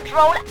systems that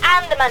control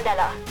and the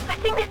Mandela. I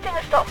think this thing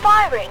has stopped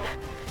firing.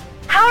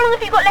 How long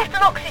have you got left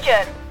on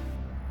oxygen?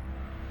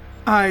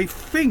 I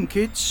think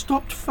it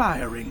stopped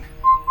firing.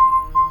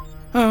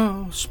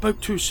 Oh, spoke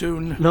too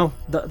soon. No,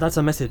 that's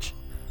a message.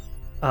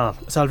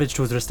 Salvage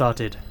 2's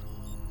restarted.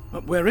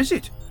 Where is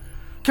it?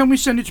 Can we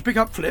send it to pick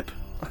up Flip?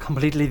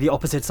 Completely the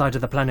opposite side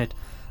of the planet.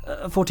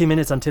 40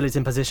 minutes until it's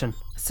in position.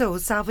 So,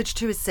 Salvage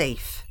 2 is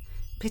safe.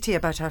 Pity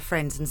about our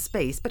friends in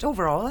space, but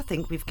overall I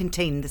think we've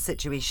contained the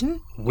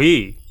situation.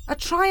 We? A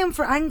triumph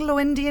for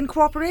Anglo-Indian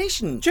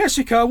cooperation.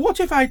 Jessica, what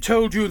if I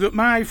told you that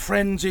my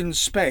friends in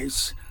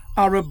space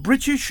are a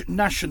British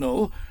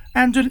national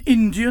and an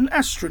Indian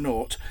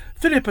astronaut,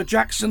 Philippa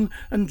Jackson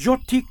and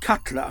Jyoti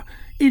Cutler,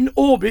 in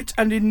orbit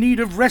and in need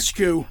of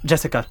rescue?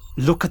 Jessica,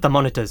 look at the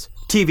monitors.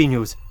 TV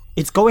news.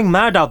 It's going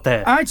mad out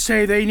there. I'd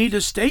say they need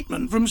a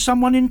statement from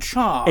someone in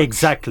charge.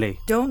 Exactly.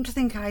 Don't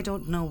think I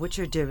don't know what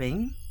you're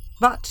doing.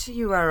 But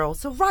you are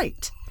also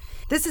right.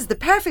 This is the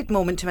perfect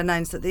moment to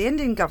announce that the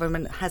Indian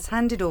government has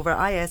handed over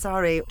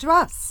ISRA to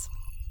us.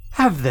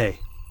 Have they?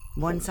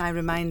 Once I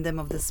remind them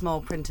of the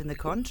small print in the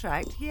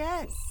contract,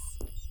 yes.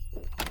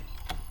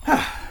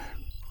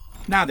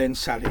 Now then,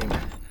 Salim,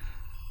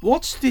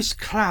 what's this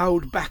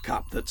cloud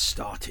backup that's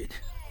started?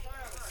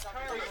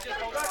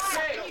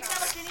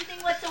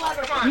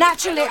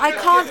 Naturally, I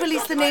can't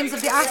release the names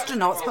of the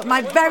astronauts, but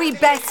my very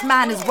best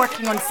man is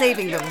working on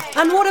saving them.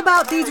 And what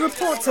about these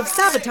reports of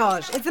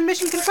sabotage? Is the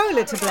mission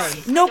controller to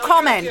blame? No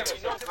comment.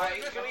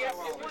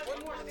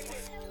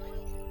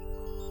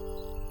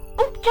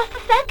 Oh, just a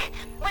sec.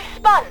 We've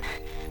spun.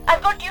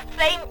 I've got you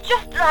framed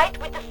just right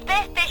with the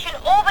space station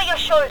over your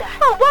shoulder.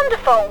 Oh,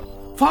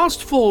 wonderful.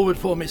 Fast forward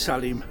for me,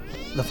 Salim.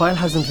 The file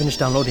hasn't finished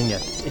downloading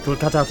yet. It will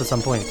cut out at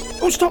some point.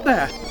 Oh, stop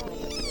there.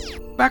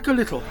 Back a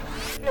little.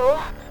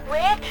 No,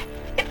 wait.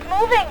 It's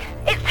moving.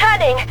 It's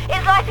turning.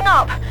 It's lighting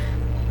up.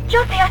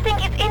 Jyoti, I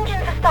think its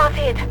engines have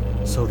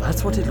started. So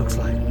that's what it looks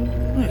like.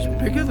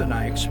 It's bigger than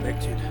I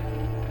expected.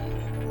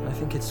 I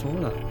think it's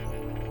smaller.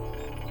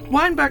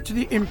 Wind back to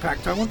the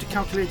impact. I want to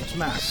calculate its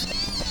mass.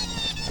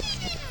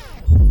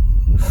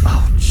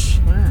 Ouch.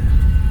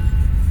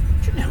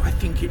 Do you know, I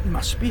think it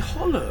must be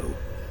hollow.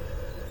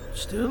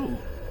 Still,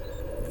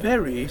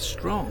 very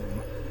strong.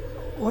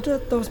 What are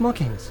those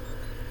markings?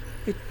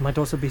 It might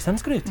also be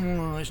Sanskrit.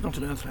 It's not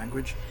an Earth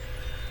language.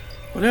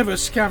 Whatever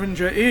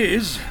Scavenger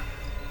is,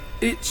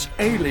 it's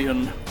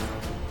alien.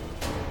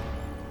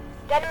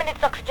 10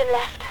 minutes oxygen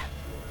left.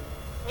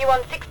 You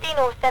on 16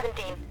 or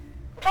 17?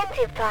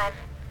 Plenty of time.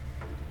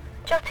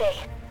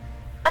 Jyoti,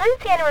 I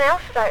don't see anyone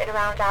else floating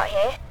around out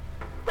here.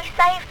 We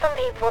saved some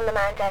people on the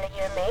Mandela,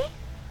 you and me.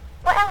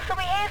 What else are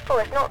we here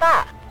for if not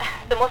that?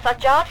 The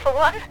Mossad Yard for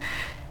one.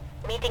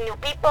 Meeting new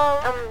people,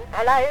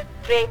 hello.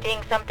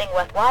 Creating something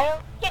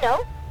worthwhile, you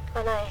know.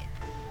 And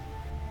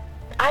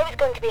I was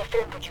going to be a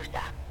film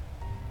producer.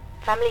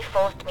 Family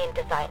forced me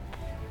into science.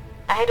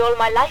 I had all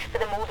my life for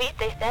the movies,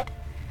 they said.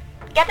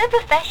 Get a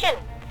profession,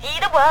 see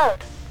the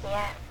world.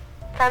 Yeah,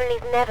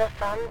 family's never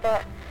fun,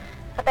 but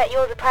I bet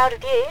yours are proud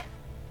of you.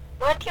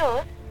 Weren't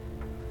yours?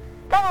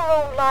 They were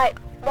all like,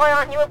 why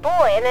aren't you a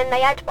boy? And then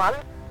they had one.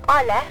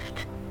 I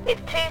left.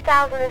 It's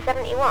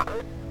 2071.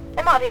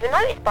 They might have even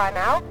noticed by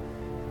now.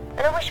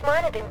 And I wish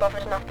mine had been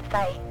bothered enough to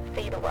say,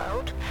 see the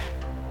world.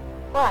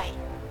 Why?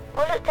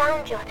 Well, look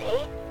down,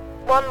 Jyoti.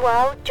 One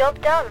world, job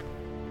done.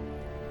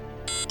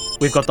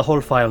 We've got the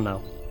whole file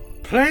now.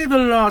 Play the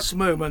last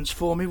moments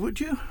for me, would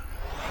you?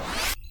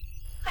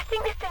 I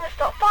think this thing has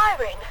stopped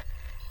firing.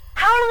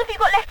 How long have you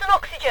got left on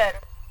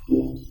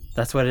oxygen?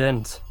 That's where it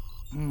ends.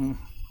 And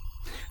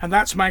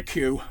that's my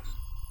cue.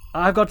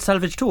 I've got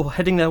Salvage 2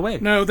 heading their way.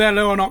 No, they're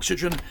low on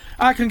oxygen.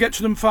 I can get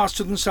to them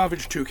faster than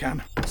Salvage 2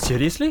 can.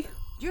 Seriously?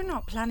 You're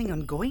not planning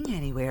on going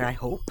anywhere, I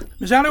hope.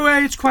 Miss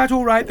Alloway, it's quite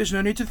all right. There's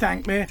no need to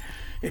thank me.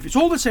 If it's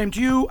all the same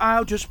to you,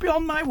 I'll just be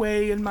on my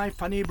way in my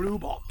funny blue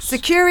box.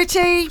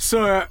 Security!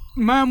 Sir,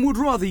 Ma'am would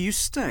rather you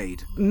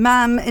stayed.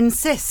 Ma'am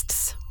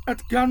insists.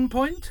 At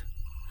gunpoint?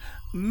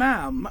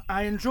 Ma'am,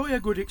 I enjoy a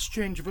good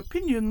exchange of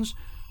opinions,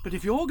 but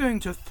if you're going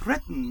to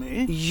threaten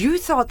me... You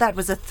thought that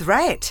was a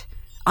threat.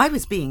 I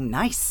was being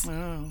nice.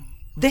 Oh.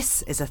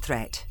 This is a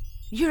threat.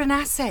 You're an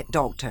asset,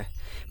 Doctor,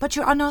 but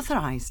you're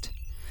unauthorised.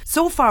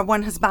 So far,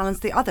 one has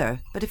balanced the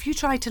other, but if you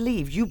try to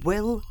leave, you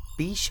will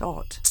be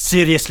shot.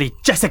 Seriously,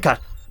 Jessica,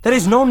 there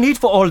is no need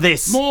for all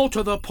this. More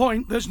to the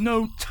point, there's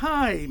no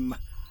time.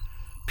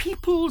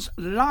 People's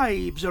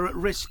lives are at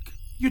risk.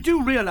 You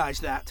do realise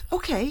that?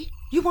 OK,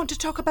 you want to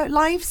talk about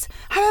lives?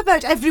 How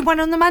about everyone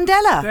on the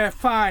Mandela? They're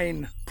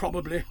fine,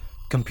 probably.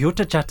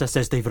 Computer chatter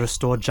says they've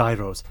restored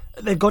gyros.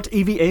 They've got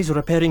EVAs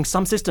repairing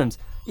some systems.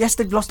 Yes,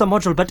 they've lost a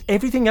module, but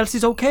everything else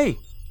is okay.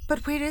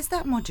 But where is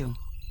that module?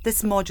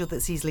 This module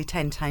that's easily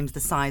 10 times the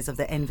size of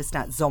the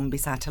Envistat zombie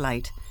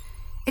satellite.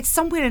 It's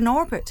somewhere in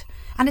orbit,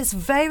 and it's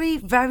very,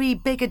 very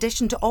big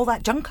addition to all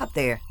that junk up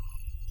there.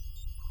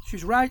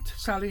 She's right,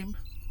 Salim.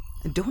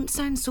 Don't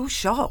sound so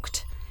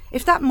shocked.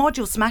 If that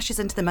module smashes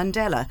into the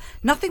Mandela,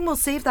 nothing will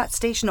save that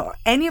station or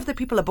any of the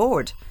people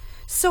aboard.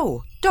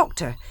 So,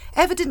 Doctor,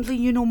 evidently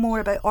you know more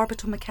about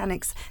orbital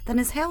mechanics than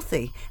is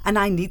healthy, and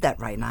I need that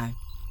right now.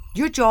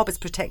 Your job is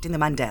protecting the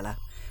Mandela,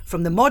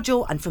 from the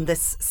module and from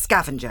this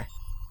scavenger.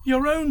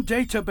 Your own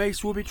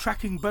database will be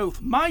tracking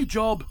both. My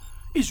job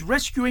is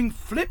rescuing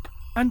Flip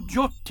and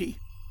Jyoti.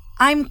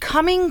 I'm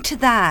coming to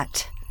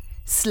that.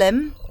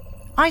 Slim,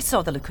 I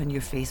saw the look on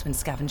your face when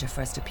Scavenger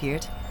first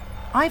appeared.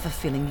 I've a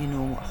feeling you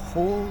know a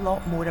whole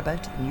lot more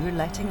about it than you're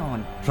letting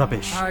on.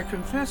 Rubbish. I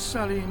confess,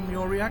 Salim,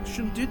 your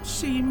reaction did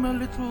seem a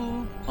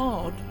little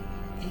odd.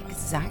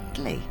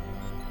 Exactly.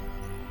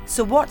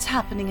 So what's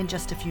happening in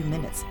just a few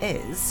minutes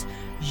is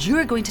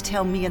you're going to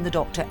tell me and the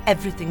Doctor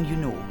everything you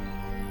know.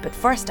 But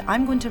first,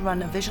 I'm going to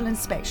run a visual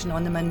inspection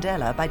on the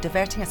Mandela by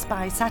diverting a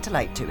spy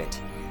satellite to it.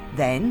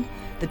 Then,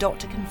 the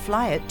Doctor can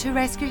fly it to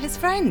rescue his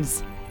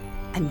friends.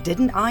 And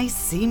didn't I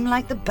seem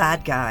like the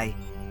bad guy?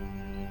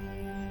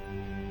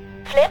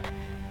 Flip,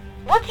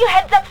 what's your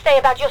heads-up say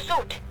about your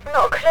suit?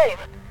 Not a clue.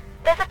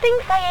 There's a thing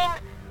saying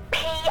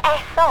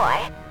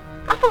PSI?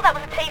 I thought that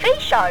was a TV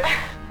show.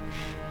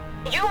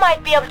 You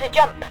might be able to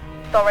jump.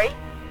 Sorry,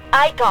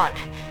 I can't.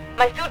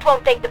 My suit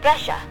won't take the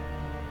pressure.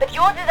 But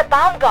yours is a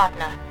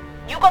Baumgartner.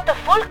 You got the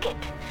full kit.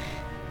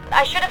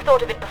 I should have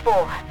thought of it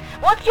before.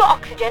 What's your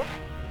oxygen?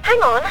 Hang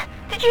on,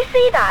 did you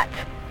see that?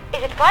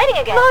 Is it fighting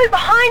again? No,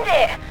 behind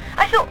it.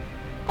 I thought...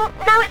 Well,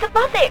 now it's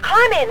above it,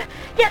 climbing.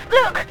 Yes,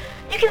 look.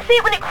 You can see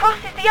it when it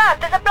crosses the Earth.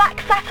 There's a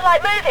black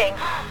satellite moving.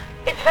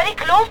 It's very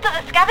close to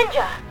the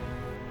Scavenger.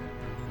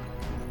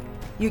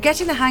 You're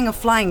getting the hang of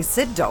flying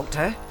Sid,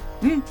 Doctor.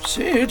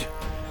 Sid?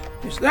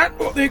 Is that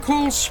what they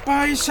call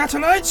spy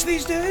satellites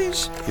these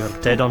days? You're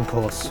dead on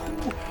course.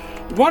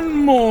 One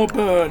more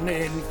burn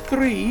in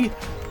 3,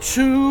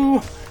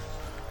 2...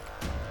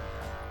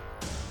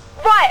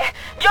 Right,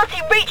 Jotty,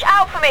 reach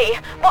out for me.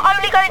 We're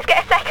only going to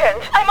get a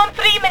second. I'm on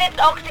 3 minutes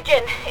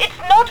oxygen. It's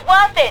not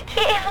worth it.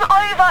 It isn't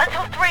over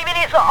until 3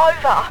 minutes are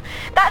over.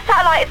 That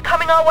satellite is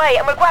coming our way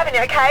and we're grabbing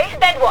it, okay?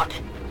 Then what?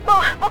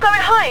 Well, we're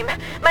going home.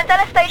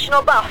 Mandela Station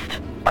or bust.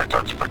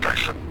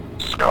 Identification.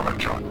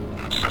 Scavenger.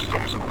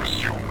 Systems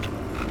resumed.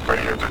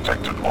 Failure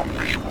detected on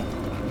visual.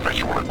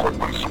 Visual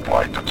equipment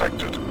supply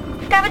detected.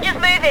 Scavenger's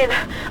moving.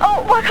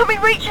 Oh, why can't we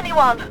reach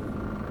anyone?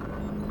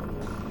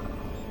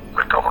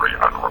 Recovery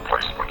and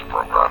replacement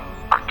program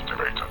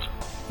activated.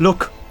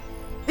 Look!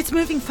 It's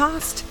moving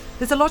fast.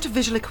 There's a lot of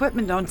visual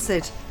equipment on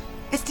Sid.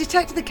 It's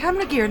detected the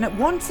camera gear and it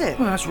wants it.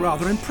 Well, that's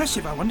rather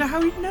impressive. I wonder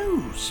how it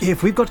knows.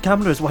 If we've got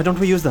cameras, why don't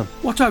we use them?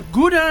 What a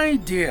good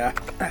idea.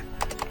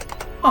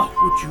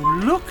 Would you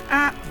look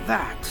at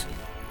that?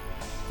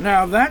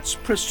 Now that's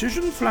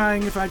precision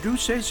flying, if I do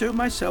say so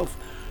myself.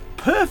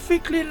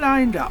 Perfectly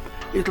lined up.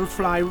 It'll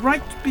fly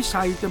right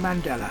beside the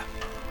Mandela.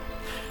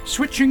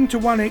 Switching to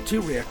 180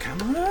 rear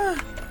camera.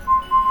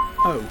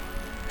 Oh.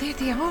 There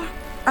they are.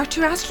 Our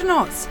 2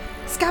 astronauts.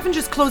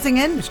 Scavenger's closing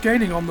in. It's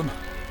gaining on them.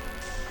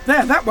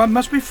 There, that one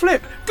must be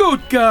Flip.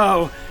 Good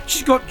girl.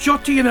 She's got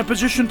Jotty in a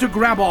position to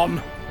grab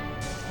on.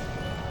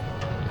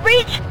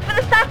 Reach for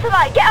the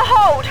satellite. Get a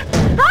hold.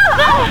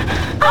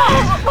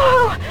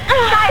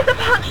 That is a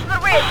punch to the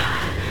wrist.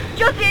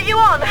 Jotty, are you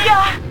on?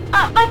 Yeah.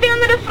 I think I'm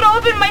going to throw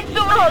up in my suit.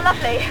 Oh,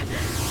 lovely.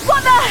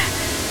 What the?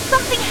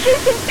 Something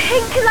shooting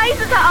pink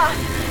lasers at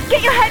us.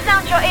 Get your head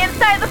down, Jotty, and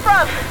stay at the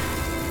front.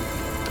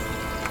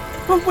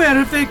 Well, where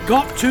have they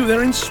got to?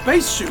 They're in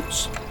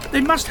spacesuits.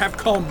 They must have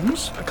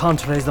comms. I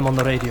can't raise them on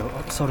the radio.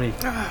 Oh, sorry.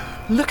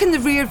 Look in the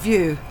rear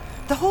view.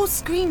 The whole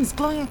screen's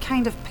glowing a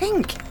kind of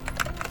pink.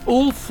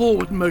 All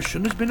forward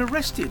motion has been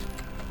arrested.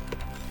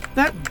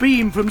 That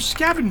beam from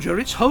Scavenger,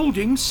 it's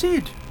holding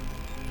Sid.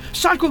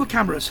 Cycle the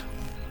cameras.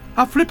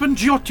 Are Flip and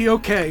Jotty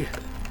okay?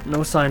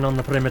 No sign on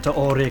the perimeter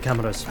or rear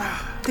cameras.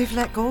 They've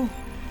let go.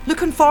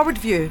 Look in forward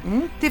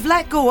view. They've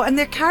let go and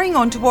they're carrying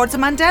on towards the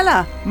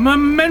Mandela.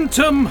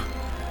 Momentum!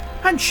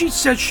 And she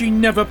says she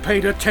never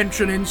paid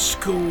attention in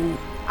school.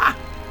 I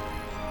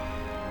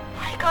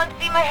can't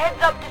see my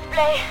heads-up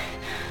display.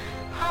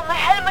 Oh, my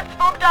helmet's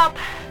fogged up.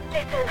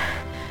 Listen,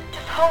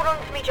 just hold on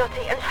to me,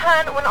 Jotty, and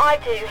turn when I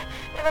do.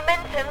 The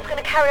momentum's going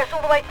to carry us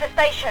all the way to the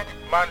station.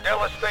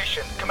 Mandela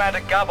Station,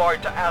 Commander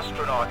Gabbard to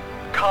astronaut.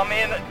 Come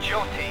in,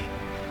 Jotty.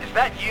 Is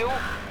that you?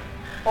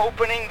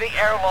 Opening the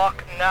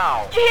airlock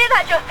now. Did you hear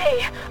that,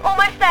 Jotty?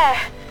 Almost there.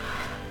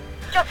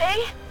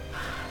 Jotty?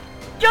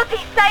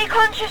 Jotty, stay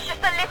conscious just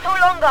a little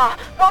longer.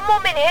 1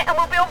 more minute and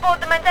we'll be on board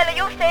the Mandela,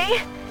 you'll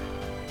see.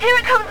 Here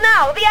it comes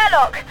now, the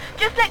airlock.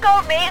 Just let go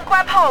of me and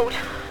grab hold.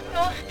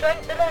 No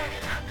strength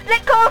left.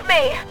 Let go of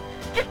me.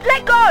 Just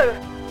let go.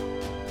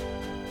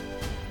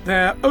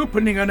 They're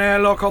opening an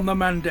airlock on the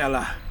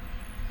Mandela.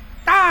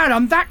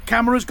 And that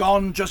camera's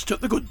gone, just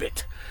took the good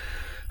bit.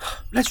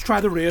 Let's try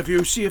the rear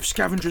view, see if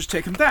Scavenger's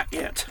taken that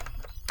yet.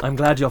 I'm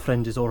glad your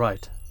friend is all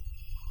right.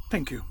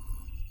 Thank you.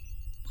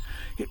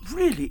 It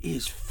really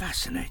is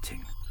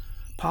fascinating.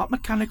 Part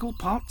mechanical,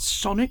 part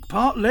sonic,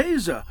 part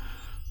laser.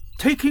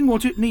 Taking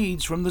what it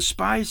needs from the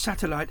spy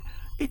satellite,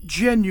 it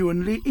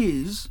genuinely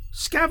is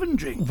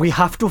scavenging. We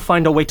have to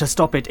find a way to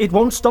stop it. It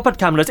won't stop at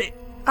cameras.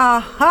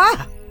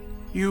 Aha!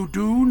 You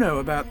do know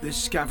about this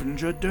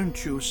Scavenger,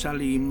 don't you,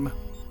 Salim?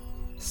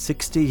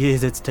 60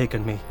 years it's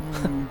taken me.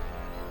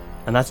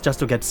 And that's just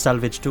to get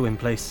Salvage 2 in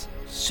place.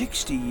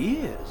 60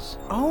 years?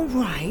 All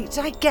right,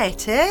 I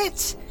get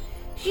it.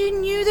 You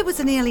knew there was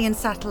an alien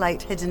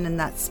satellite hidden in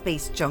that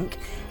space junk,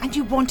 and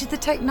you wanted the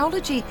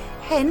technology,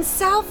 hence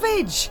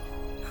Salvage.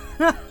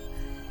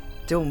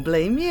 Don't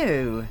blame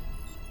you.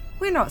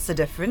 We're not so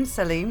different,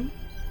 Salim.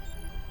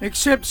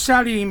 Except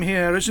Salim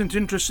here isn't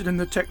interested in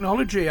the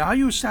technology, are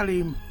you,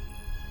 Salim?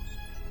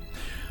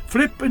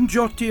 Flip and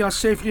Jotty are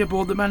safely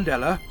aboard the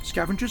Mandela.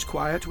 Scavenger's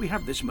quiet. We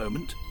have this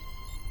moment.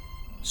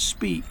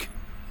 Speak.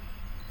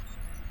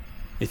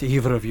 If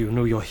either of you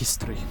knew your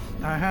history.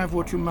 I have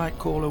what you might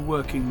call a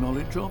working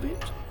knowledge of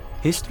it.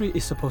 History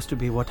is supposed to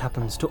be what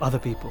happens to other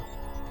people.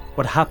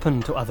 What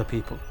happened to other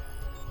people.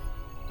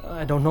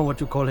 I don't know what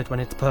you call it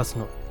when it's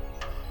personal.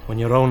 When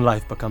your own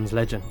life becomes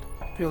legend.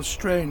 Feels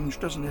strange,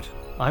 doesn't it?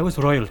 I was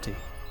royalty.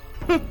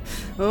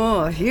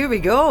 Oh, here we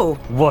go.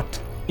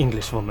 What,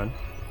 Englishwoman?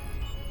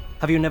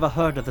 Have you never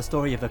heard of the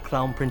story of the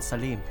Crown Prince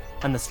Salim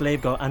and the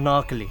slave girl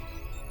Anarkali?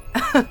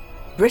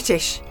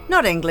 British,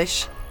 not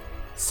English.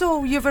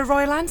 So you've a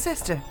royal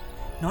ancestor.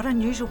 Not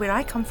unusual where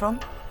I come from.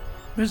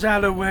 Miss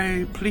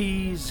Alloway,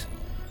 please.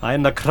 I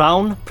am the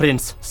Crown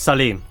Prince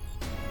Salim.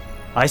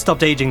 I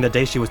stopped aging the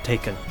day she was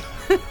taken.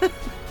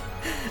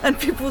 And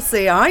people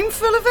say I'm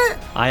full of it?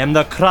 I am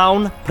the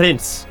Crown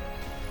Prince.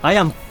 I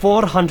am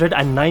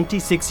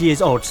 496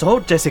 years old, so,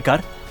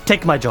 Jessica,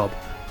 take my job.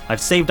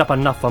 I've saved up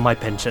enough for my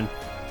pension.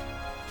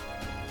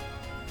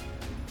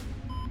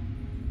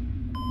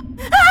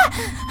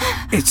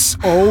 It's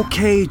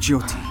okay,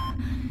 Jyoti.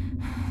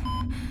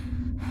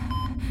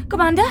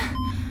 Commander?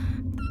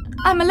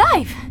 I'm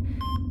alive.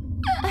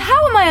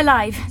 How am I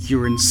alive?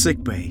 You're in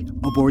sickbay,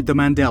 aboard the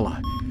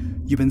Mandela.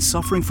 You've been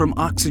suffering from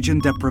oxygen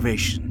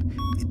deprivation.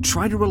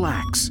 Try to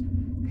relax.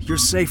 You're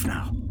safe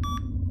now.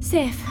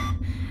 Safe.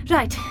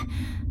 Right.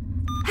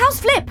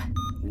 How's Flip?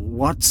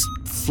 What's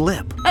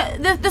Flip?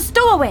 The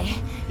stowaway.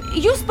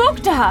 You spoke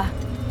to her.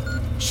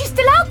 She's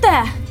still out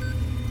there.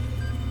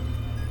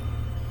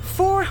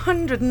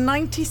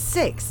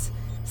 496?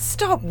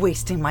 Stop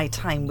wasting my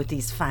time with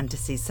these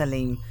fantasies,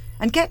 Salim,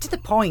 and get to the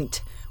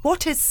point.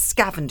 What is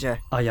Scavenger?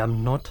 I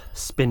am not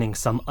spinning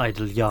some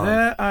idle yarn.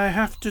 There I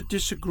have to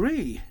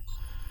disagree.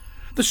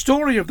 The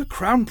story of the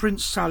Crown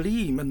Prince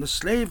Salim and the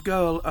slave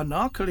girl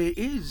Anarkali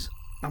is,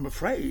 I'm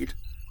afraid,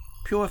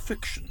 pure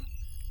fiction.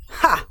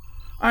 Ha!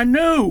 I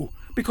know,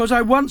 because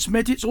I once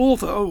met its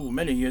author,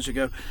 many years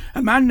ago,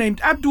 a man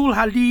named Abdul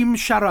Halim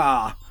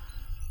Sharar.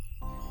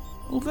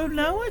 Although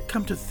now I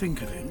come to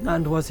think of him...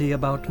 And was he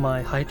about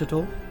my height at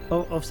all?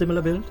 Of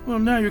similar build? Well,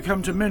 now you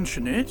come to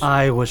mention it...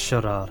 I was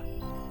Sharar.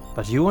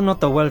 But you were not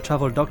the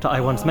well-travelled doctor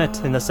I once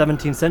met in the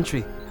 17th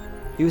century.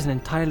 He was an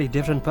entirely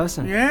different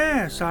person.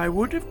 Yes, I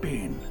would have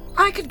been.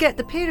 I could get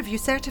the pair of you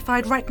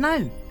certified right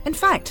now. In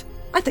fact,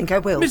 I think I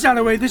will. Miss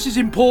Alloway, this is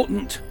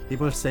important.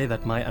 People say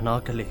that my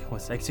Anarkali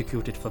was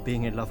executed for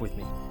being in love with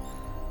me.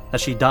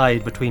 That she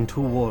died between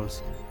two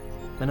walls.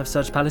 Men have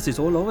searched palaces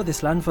all over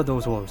this land for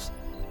those walls.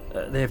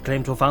 They have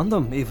claimed to have found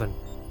them, even.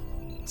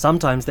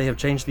 Sometimes they have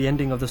changed the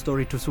ending of the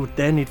story to suit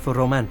their need for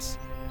romance.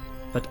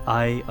 But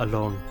I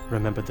alone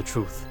remember the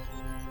truth.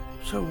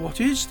 So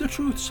what is the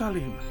truth,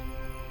 Salim?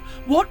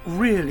 What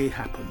really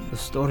happened? The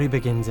story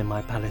begins in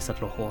my palace at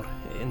Lahore,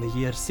 in the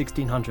year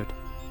 1600,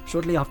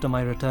 shortly after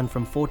my return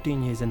from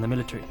 14 years in the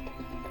military,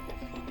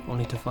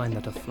 only to find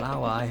that a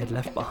flower I had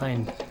left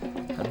behind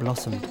had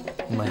blossomed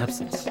in my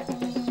absence.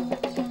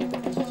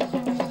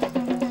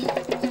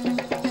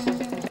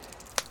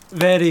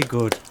 Very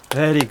good,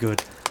 very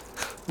good.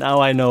 Now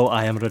I know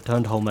I am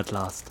returned home at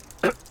last.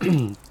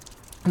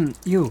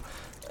 You,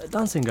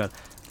 dancing girl,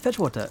 fetch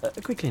water,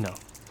 quickly now.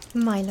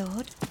 My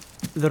lord.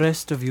 The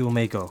rest of you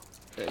may go.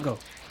 Go.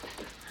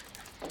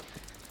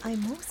 I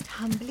most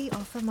humbly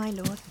offer my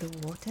lord the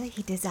water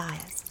he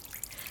desires.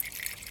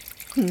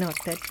 Not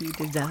that he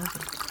deserves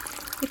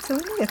it. It's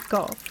only a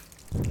cough.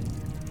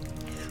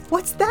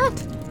 What's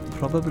that?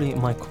 Probably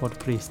my court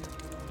priest,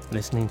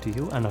 listening to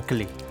you,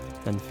 Anarkali,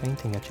 and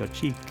fainting at your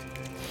cheek.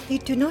 You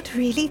do not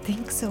really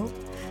think so,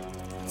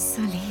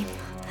 Salim,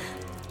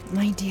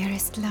 my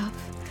dearest love.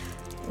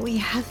 We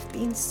have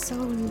been so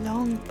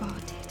long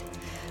parted.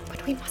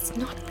 But we must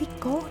not be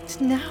caught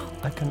now.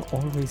 I can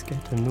always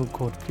get a new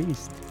court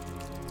priest.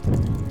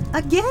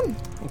 Again?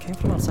 He came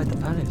from outside the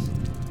palace.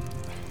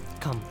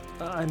 Come,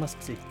 I must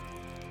see.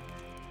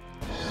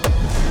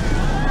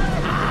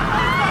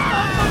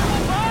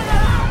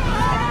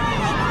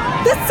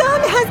 The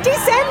sun has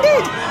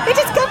descended! It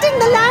is cutting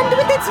the land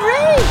with its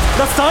rays!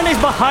 The sun is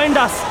behind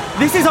us!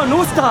 This is a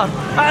new star!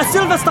 A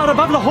silver star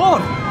above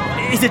Lahore!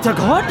 Is it a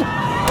god?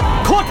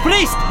 Court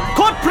priest!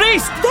 Court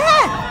priest!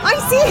 There! I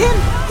see him!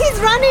 He's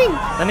running!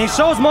 And he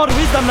shows more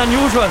wisdom than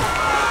usual.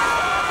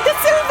 The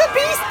silver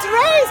beast's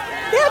rays!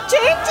 They're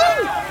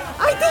changing!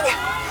 I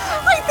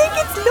think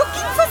it's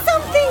looking for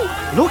something!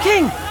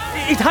 Looking?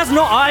 It has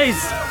no eyes!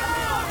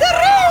 The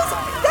rays!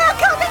 They're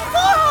coming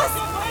for us!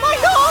 My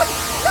lord!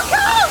 Look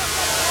out!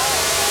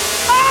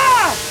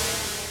 Ah!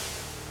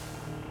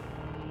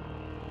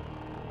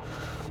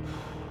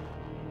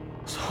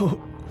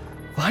 So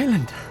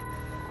violent,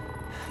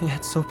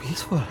 yet so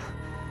peaceful.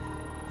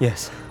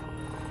 Yes,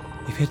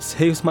 if it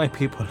saves my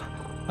people,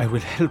 I will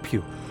help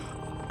you.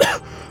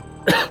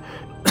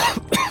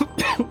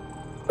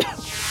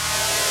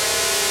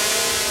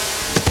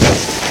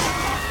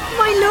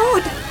 My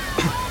lord!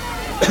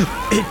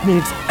 It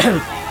needs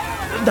help.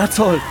 That's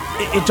all.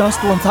 It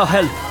just wants our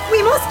help.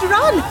 We must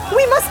run!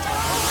 We must...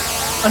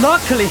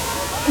 Anarkali!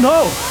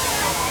 No!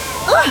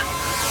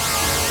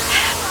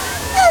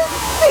 Help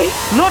me!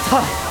 Not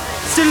her!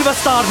 Silver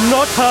Star,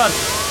 not her!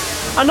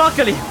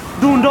 Anarkali!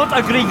 Do not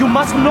agree! You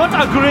must not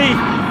agree!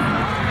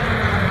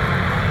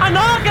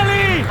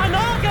 Anarkali!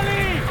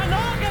 Anarkali!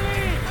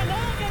 Anarkali!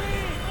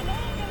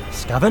 Anarkali!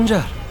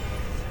 Scavenger!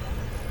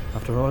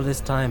 After all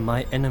this time,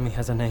 my enemy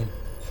has a name.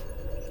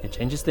 It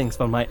changes things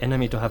for my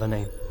enemy to have a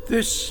name.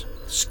 This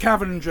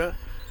Scavenger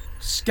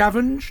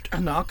scavenged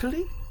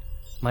Anarkali?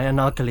 My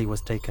Anarkali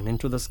was taken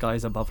into the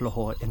skies above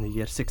Lahore in the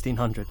year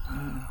 1600.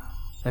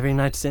 Every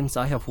night since,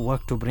 I have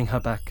worked to bring her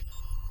back.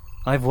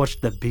 I've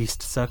watched the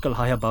beast circle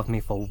high above me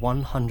for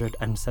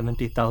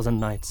 170,000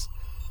 nights.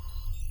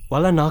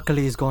 While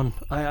Anarkali is gone,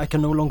 I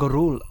can no longer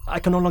rule. I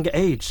can no longer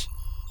age.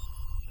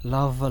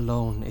 Love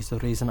alone is the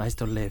reason I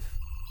still live.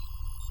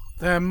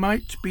 There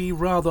might be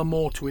rather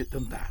more to it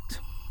than that.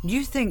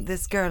 You think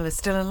this girl is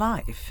still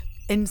alive?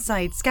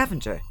 Inside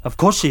Scavenger? Of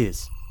course she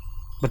is.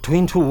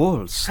 Between two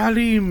walls.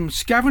 Salim,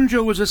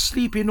 Scavenger was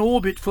asleep in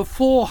orbit for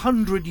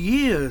 400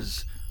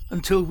 years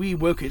until we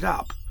woke it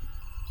up.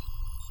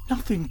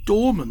 Nothing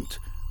dormant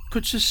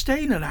could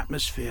sustain an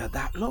atmosphere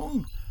that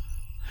long.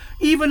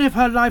 Even if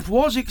her life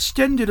was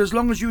extended as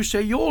long as you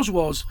say yours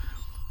was,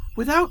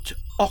 without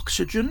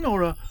oxygen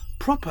or a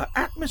proper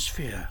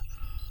atmosphere,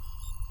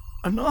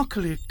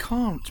 Anarkali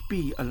can't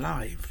be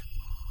alive.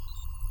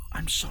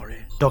 I'm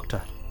sorry.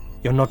 Doctor,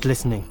 you're not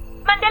listening.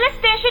 Mandela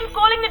Station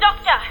calling the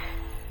doctor.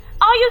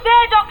 Are you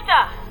there,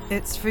 doctor?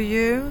 It's for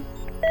you?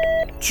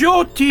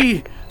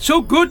 Jyoti,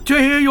 so good to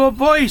hear your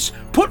voice.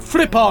 Put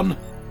Flip on.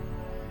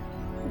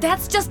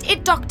 That's just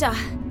it, Doctor.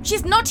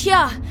 She's not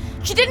here.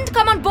 She didn't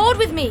come on board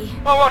with me.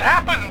 Well, what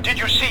happened? Did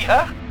you see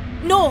her?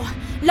 No.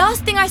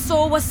 Last thing I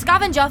saw was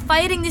Scavenger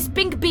firing this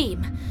pink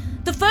beam.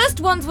 The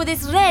first ones were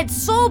this red,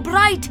 so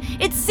bright,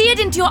 it seared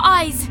into your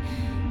eyes.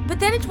 But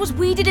then it was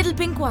weedy little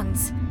pink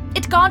ones.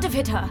 It can't have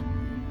hit her.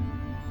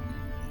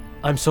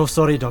 I'm so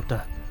sorry,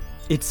 Doctor.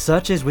 It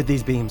searches with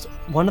these beams.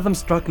 One of them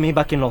struck me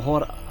back in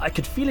Lahore. I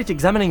could feel it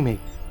examining me.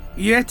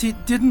 Yet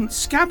it didn't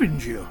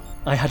scavenge you.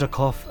 I had a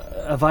cough,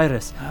 a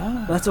virus.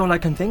 That's all I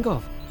can think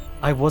of.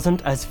 I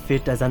wasn't as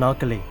fit as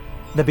Anarkali.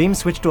 The beam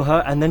switched to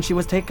her and then she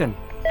was taken.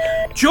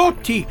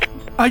 Jyoti,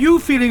 are you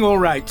feeling all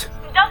right?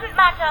 Doesn't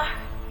matter.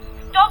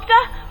 Doctor,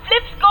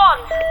 Flip's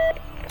gone.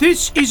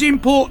 This is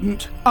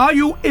important. Are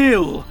you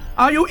ill?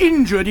 Are you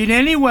injured in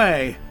any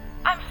way?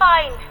 I'm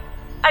fine.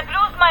 I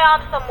bruised my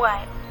arm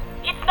somewhere.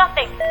 It's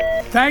nothing.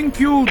 Thank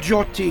you,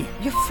 Jyoti.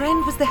 Your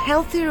friend was the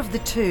healthier of the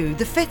two,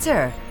 the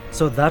fitter.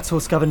 So that's who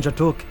Scavenger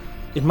took.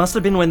 It must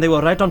have been when they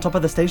were right on top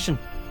of the station.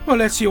 Well,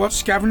 let's see what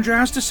Scavenger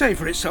has to say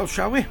for itself,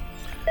 shall we?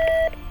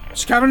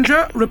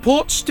 Scavenger,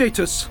 report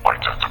status.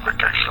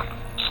 Identification.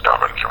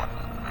 Scavenger.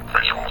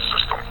 Visual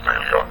system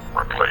failure.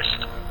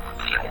 Replaced.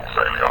 Fuel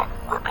failure.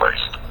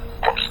 Replaced.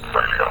 Host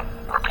failure.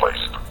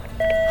 Replaced.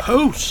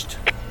 Host.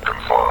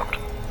 Confirmed.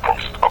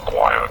 Host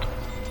acquired.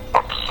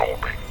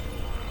 Absorbing.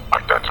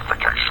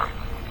 Identification.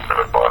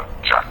 Philippa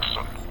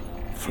Jackson.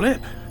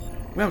 Flip?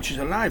 Well, she's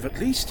alive at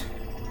least.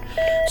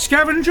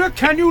 Scavenger,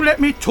 can you let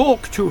me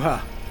talk to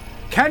her?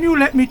 Can you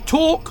let me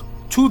talk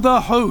to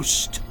the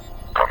host?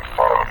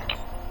 Confirmed.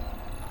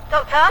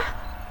 Doctor?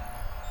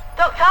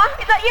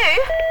 Doctor, is that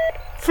you?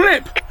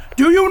 Flip,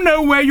 do you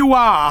know where you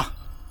are?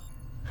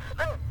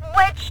 I'm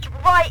wedged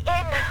right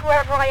in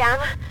wherever I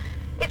am.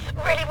 It's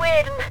really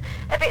weird and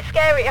a bit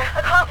scary.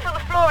 I can't feel the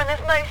floor and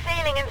there's no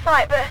ceiling in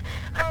sight, but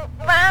I'm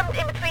rammed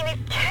in between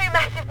these two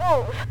massive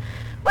walls.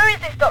 Where is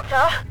this,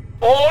 Doctor?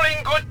 All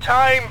in good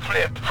time,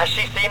 Flip. Has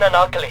she seen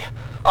Anarkali?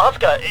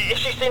 Ask her if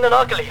she's seen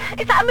Anarkali.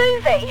 Is that a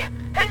movie?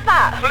 Who's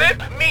that?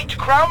 Flip, meet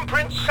Crown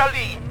Prince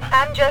Salim.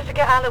 I'm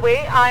Jessica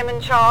Alloway. I'm in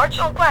charge.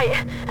 Oh, great.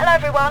 Hello,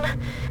 everyone.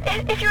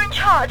 If you're in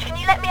charge, can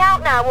you let me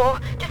out now or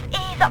just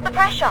ease up the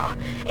pressure?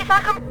 It's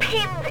like I'm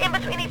pinned in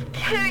between these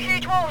two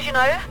huge walls, you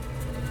know?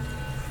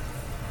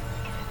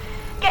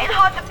 It's getting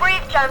hard to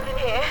breathe, jams in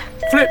here.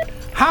 Flip,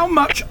 how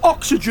much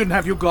oxygen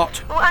have you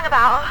got? Oh, hang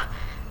about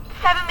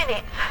 7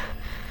 minutes.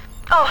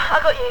 Oh, I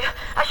got you.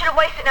 I should have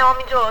wasted now.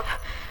 I'm indoors.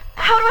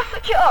 How do I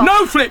switch it off?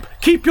 No, Flip!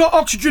 Keep your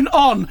oxygen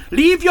on.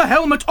 Leave your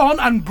helmet on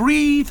and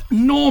breathe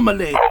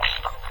normally.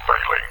 Host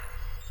failing.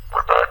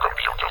 Repair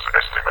computers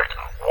estimate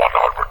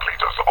 100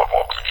 litres of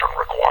oxygen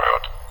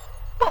required.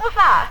 What was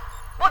that?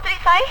 What did he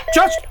say?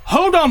 Just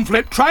hold on,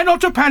 Flip. Try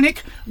not to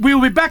panic. We'll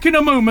be back in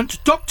a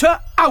moment. Doctor,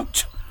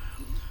 out.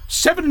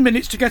 7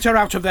 minutes to get her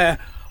out of there.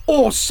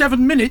 Or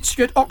 7 minutes to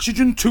get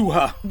oxygen to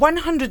her.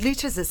 100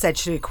 litres it said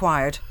she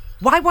required.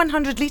 Why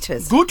 100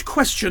 litres? Good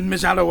question,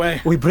 Miss Alloway.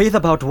 We breathe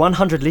about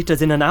 100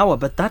 litres in an hour,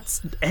 but that's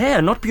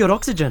air, not pure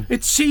oxygen.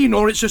 It's seen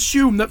or it's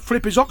assumed that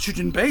Flip is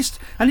oxygen-based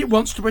and it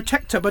wants to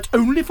protect her, but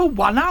only for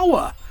 1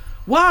 hour.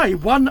 Why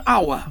 1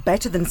 hour?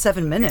 Better than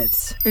 7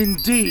 minutes.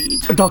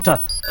 Indeed. Doctor,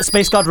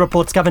 Space Guard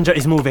reports Scavenger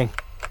is moving.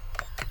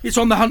 It's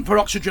on the hunt for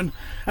oxygen,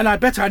 and I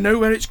bet I know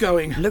where it's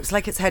going. Looks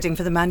like it's heading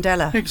for the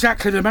Mandela.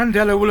 Exactly, the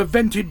Mandela will have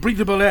vented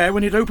breathable air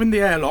when it opened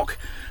the airlock.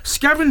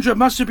 Scavenger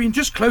must have been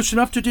just close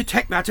enough to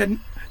detect that,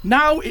 and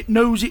now it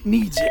knows it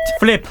needs it.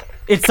 Flip,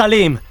 it's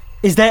Salim.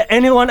 Is there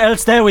anyone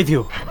else there with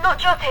you? Not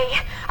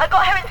Jyoti. I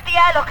got her into the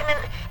airlock and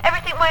then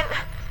everything went,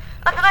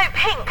 I don't know,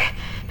 pink.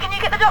 Can you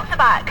get the doctor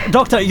back?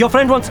 Doctor, your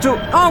friend wants to...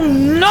 Oh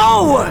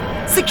no!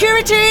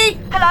 Security!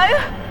 Hello?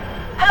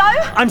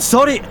 Hello? I'm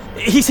sorry.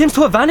 He seems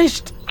to have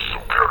vanished.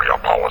 Superior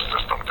power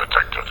system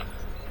detected.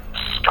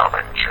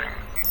 Scavenging.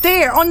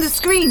 There, on the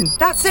screen.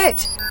 That's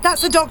it.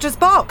 That's the doctor's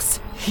box.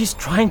 He's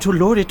trying to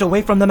lure it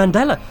away from the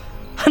Mandela.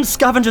 And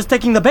Scavenger's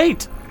taking the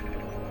bait.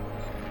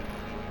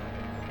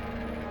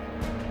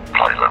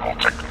 Pilot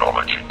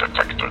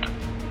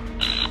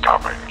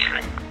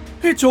salvaging.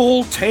 It's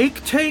all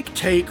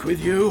take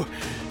with you.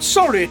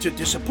 Sorry to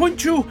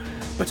disappoint you,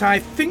 but I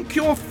think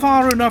you're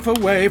far enough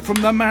away from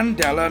the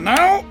Mandela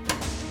now.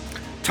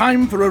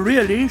 Time for a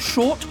really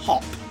short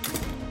hop.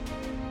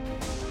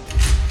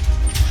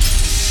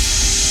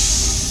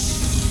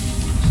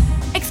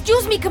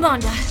 Excuse me,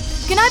 Commander.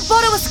 Can I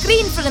borrow a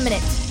screen for a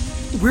minute?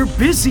 We're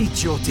busy,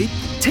 Jyoti.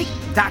 Take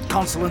that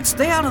console and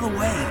stay out of the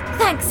way.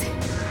 Thanks.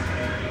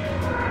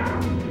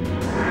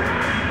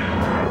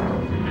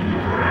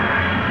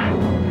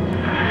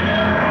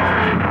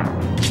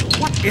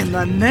 What in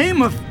the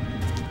name of...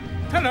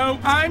 Hello,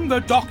 I'm the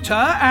Doctor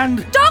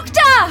and...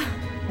 Doctor!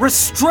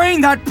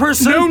 Restrain that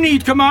person! No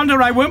need,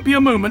 Commander, I won't be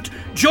a moment.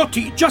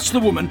 Jyoti, just the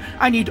woman.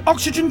 I need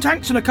oxygen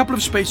tanks and a couple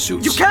of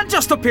spacesuits. You can't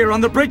just appear on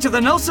the bridge of the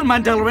Nelson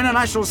Mandela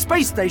International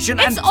Space Station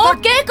and... It's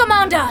okay,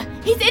 Commander!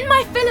 He's in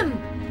my film!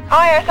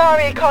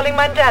 ISRE calling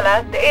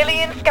Mandela. The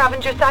alien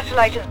Scavenger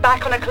satellite is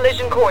back on a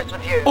collision course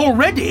with you.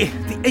 Already?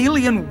 The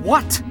alien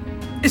what?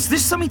 Is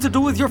this something to do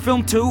with your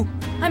film too?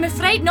 I'm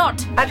afraid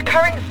not. At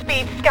current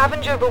speed,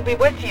 Scavenger will be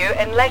with you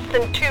in less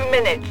than 2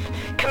 minutes.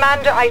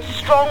 Commander, I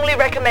strongly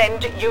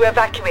recommend you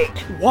evacuate.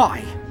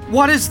 Why?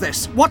 What is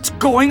this? What's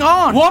going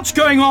on? What's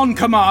going on,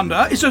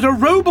 Commander, is that a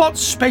robot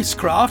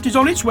spacecraft is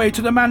on its way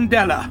to the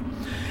Mandela.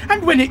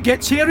 And when it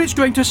gets here, it's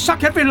going to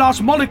suck every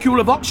last molecule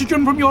of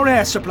oxygen from your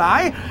air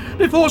supply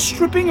before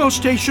stripping your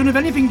station of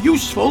anything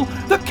useful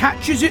that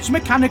catches its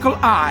mechanical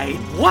eye.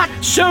 What?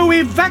 So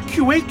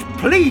evacuate,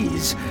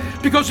 please,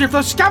 because if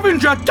the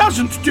Scavenger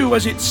doesn't do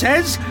as it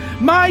says,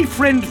 my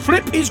friend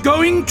Flip is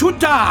going to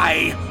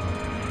die.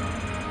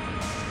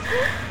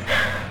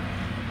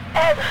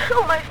 Ed,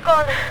 almost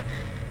gone.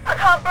 I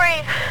can't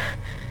breathe.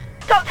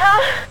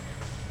 Doctor?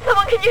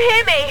 Someone, can you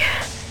hear me?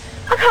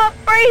 I can't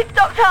breathe,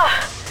 Doctor!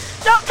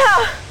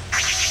 Doctor!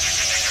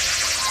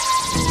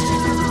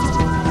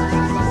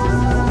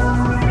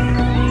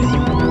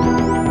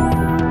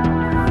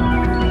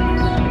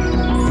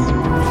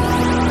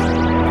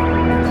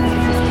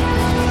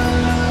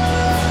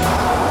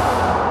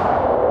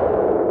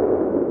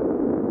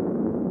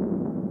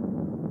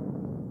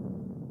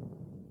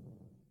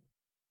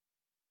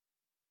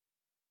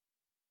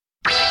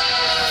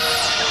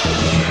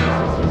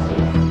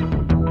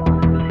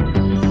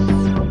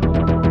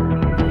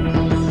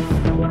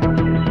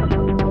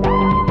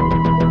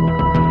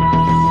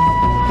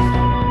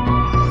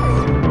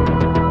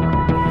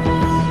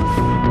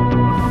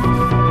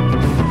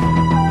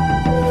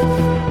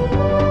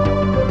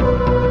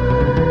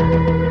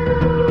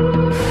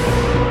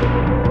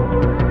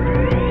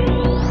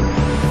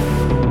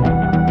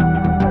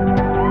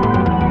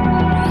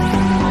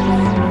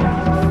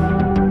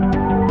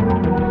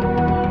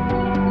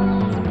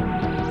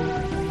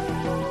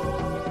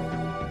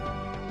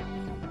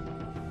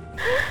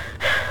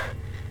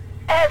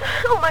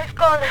 Almost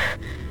gone.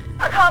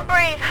 I can't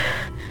breathe.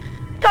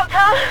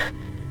 Doctor?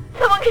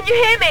 Someone, can you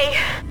hear me?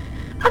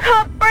 I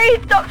can't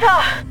breathe,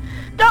 Doctor!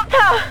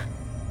 Doctor!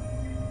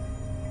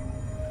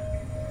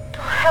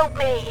 Help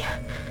me.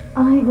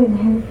 I will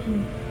help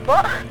you.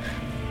 What?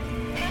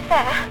 Who's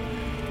there?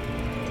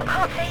 I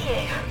can't see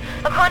you.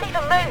 I can't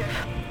even move.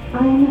 I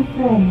am a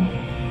friend.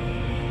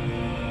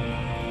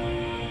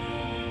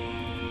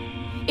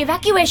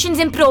 Evacuation's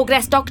in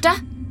progress,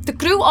 Doctor. The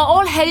crew are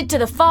all headed to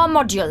the far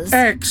modules.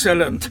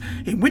 Excellent.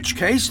 In which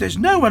case, there's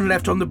no one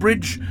left on the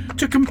bridge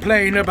to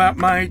complain about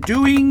my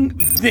doing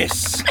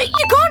this.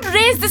 You can't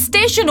raise the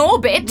station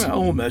orbit. Well,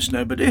 almost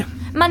nobody.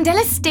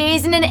 Mandela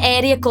stays in an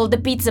area called the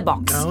pizza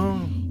box.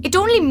 Oh. It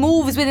only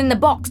moves within the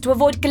box to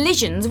avoid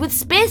collisions with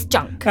space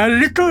junk. A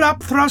little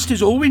upthrust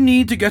is all we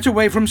need to get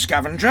away from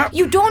Scavenger.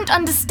 You don't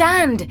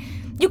understand.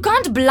 You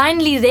can't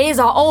blindly raise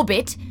our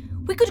orbit.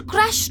 We could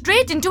crash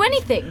straight into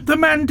anything. The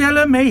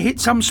Mandela may hit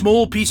some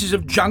small pieces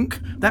of junk.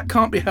 That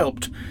can't be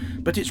helped.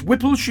 But its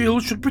Whipple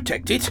shield should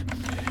protect it.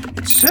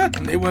 It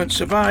certainly won't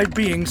survive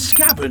being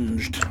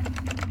scavenged.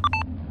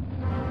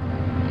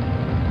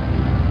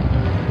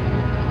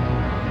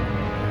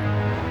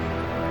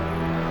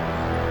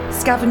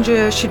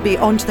 Scavenger should be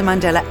onto the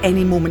Mandela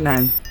any moment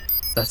now.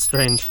 That's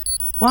strange.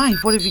 Why?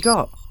 What have you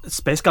got?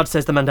 Space Guard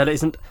says the Mandela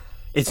isn't...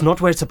 It's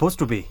not where it's supposed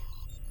to be.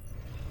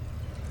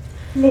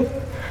 Flip.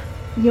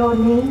 Your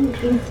name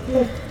is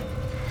Flip.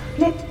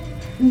 Flip,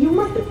 you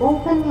must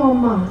open your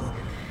mask.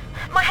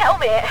 My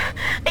helmet!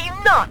 Are you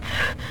nuts?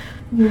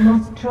 You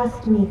must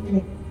trust me,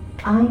 Flip.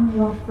 I'm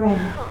your friend.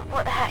 Oh,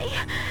 what the hey?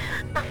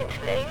 Nothing to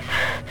lose.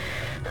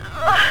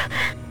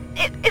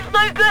 It's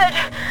no good.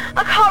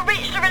 I can't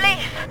reach the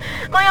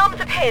release. My arms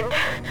are pinned.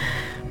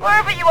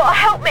 Wherever you are,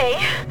 help me.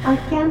 I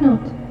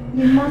cannot.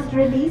 You must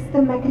release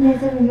the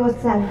mechanism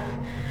yourself.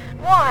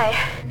 Why?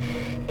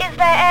 Is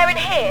there air in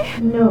here?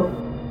 No.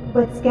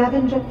 But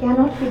Scavenger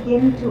cannot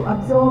begin to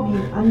absorb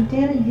you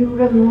until you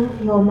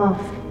remove your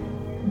mask.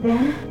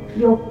 Then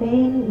your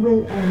pain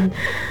will end.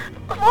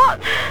 What?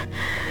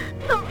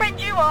 Some friend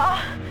you are.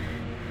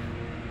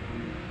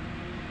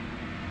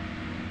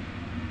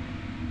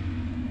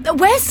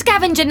 Where's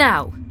Scavenger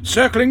now?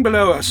 Circling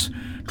below us.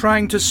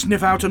 trying to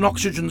sniff out an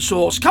oxygen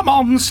source. Come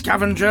on,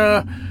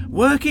 Scavenger.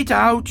 Work it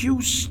out,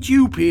 you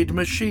stupid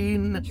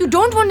machine. You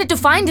don't want it to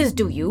find us,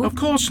 do you? Of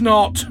course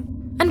not.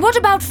 And what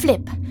about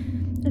Flip?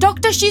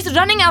 Doctor, she's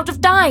running out of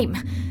time.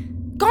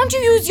 Can't you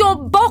use your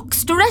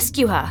box to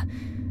rescue her?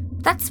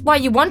 That's why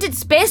you wanted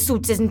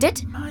spacesuits, isn't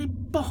it? My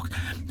box?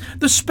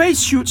 The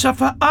spacesuits are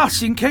for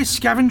us in case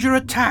Scavenger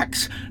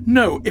attacks.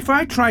 No, if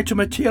I try to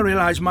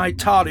materialise my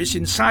TARDIS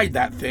inside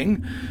that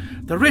thing,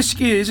 the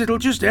risk is it'll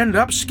just end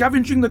up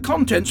scavenging the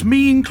contents,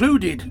 me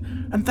included.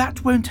 And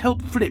that won't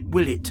help Flip,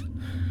 will it?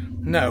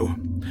 No,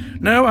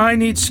 I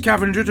need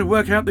Scavenger to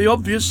work out the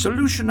obvious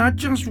solution. I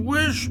just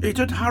wish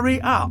it'd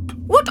hurry up.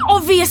 What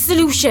obvious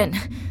solution?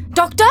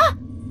 Doctor?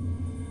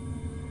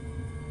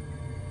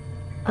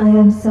 I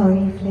am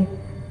sorry, Flip.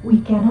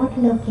 We cannot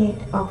locate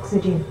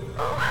oxygen.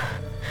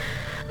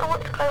 I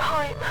want to go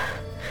home.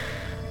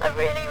 I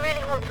really,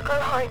 really want to go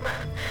home.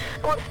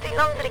 I want to see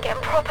London again,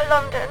 proper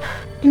London.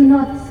 Do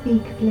not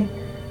speak, Flip.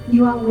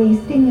 You are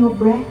wasting your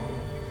breath.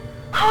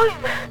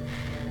 Home!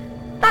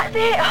 That's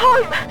it,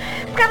 home!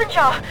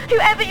 Scavenger,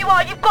 whoever you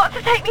are, you've got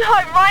to take me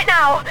home right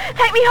now.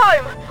 Take me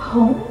home.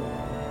 Home?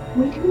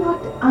 We do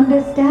not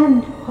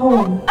understand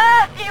home.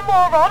 Earth, you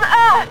moron,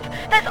 Earth!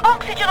 There's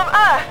oxygen on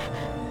Earth!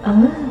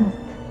 Earth?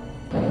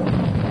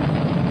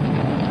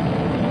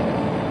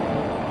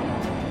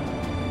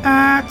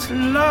 At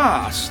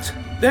last!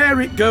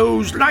 There it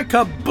goes, like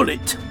a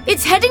bullet.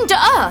 It's heading to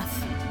Earth.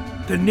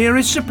 The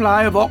nearest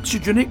supply of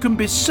oxygen it can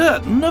be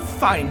certain of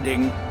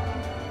finding.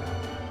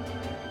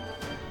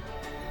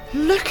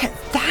 Look at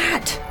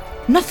that!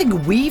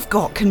 Nothing we've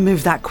got can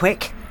move that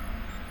quick.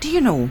 Do you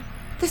know,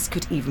 this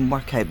could even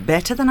work out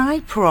better than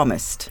I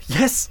promised.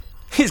 Yes,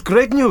 it's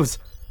great news.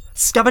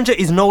 Scavenger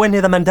is nowhere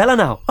near the Mandela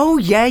now. Oh,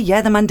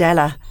 yeah, the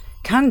Mandela.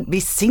 Can't be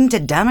seen to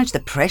damage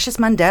the precious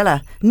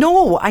Mandela.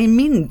 No, I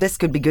mean this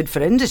could be good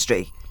for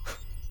industry.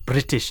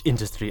 British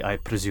industry, I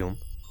presume.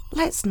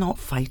 Let's not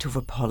fight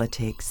over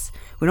politics.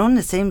 We're on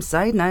the same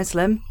side now,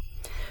 Slim.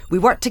 We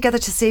worked together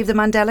to save the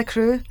Mandela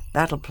crew.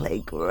 That'll play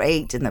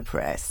great in the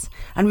press.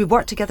 And we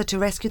worked together to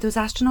rescue those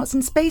astronauts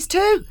in space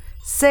too.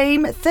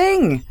 Same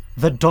thing.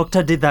 The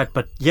doctor did that,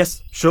 but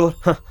yes, sure.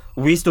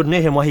 We stood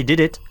near him while he did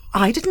it.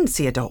 I didn't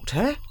see a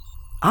doctor.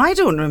 I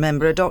don't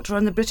remember a doctor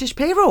on the British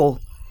payroll.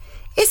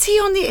 Is he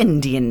on the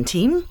Indian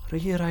team?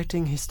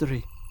 Rewriting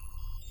history.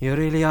 You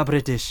really are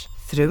British.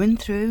 Through and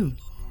through.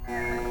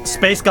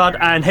 Space Guard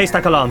and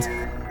haystack alarms.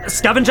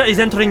 Scavenger is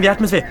entering the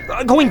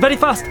atmosphere. Going very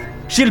fast.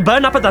 She'll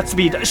burn up at that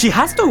speed. She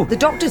has to. The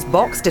doctor's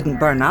box didn't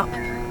burn up.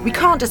 We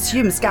can't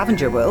assume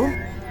Scavenger will.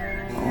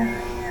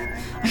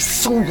 Oh, I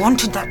so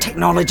wanted that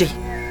technology.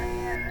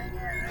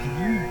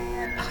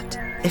 But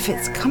if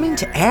it's coming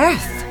to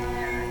Earth,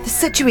 the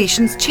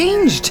situation's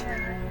changed.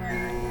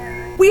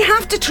 We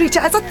have to treat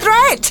it as a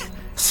threat.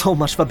 So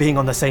much for being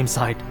on the same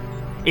side.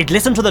 It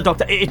listened to the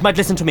doctor. It might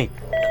listen to me.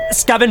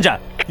 Scavenger,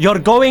 you're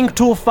going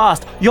too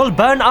fast. You'll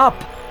burn up.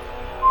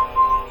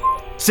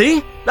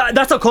 See?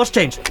 That's a course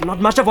change. Not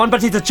much of one,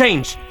 but it's a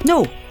change.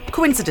 No,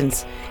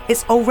 coincidence.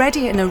 It's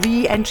already in a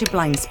re-entry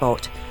blind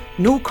spot.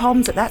 No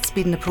comms at that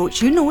speed and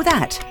approach. You know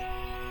that.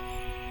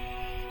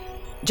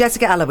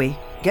 Jessica Alloway,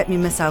 get me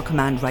missile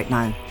command right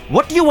now.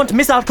 What do you want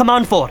missile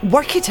command for?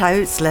 Work it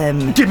out,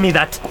 Slim. Give me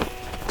that.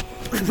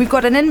 We've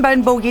got an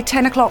inbound bogey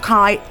 10 o'clock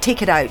high.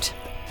 Take it out.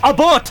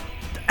 Abort!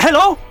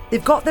 Hello?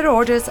 They've got their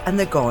orders and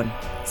they're gone.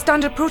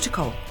 Standard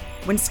protocol.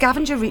 When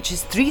Scavenger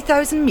reaches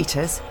 3,000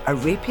 metres, a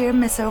Rapier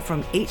missile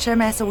from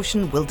HMS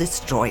Ocean will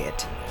destroy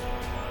it.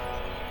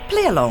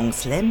 Play along,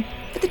 Slim,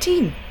 for the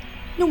team.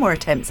 No more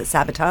attempts at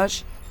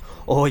sabotage.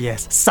 Oh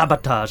yes,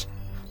 sabotage.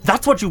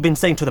 That's what you've been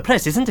saying to the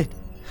press, isn't it?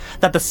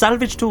 That the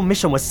Salvage 2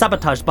 mission was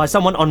sabotaged by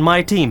someone on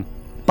my team.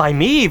 By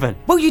me, even.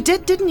 Well, you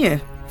did, didn't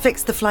you?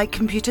 Fix the flight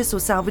computer so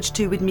Salvage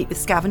 2 would meet with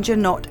Scavenger,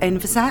 not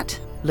Envisat.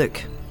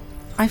 Look,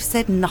 I've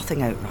said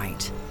nothing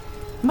outright.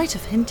 Might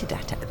have hinted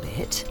at it a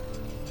bit.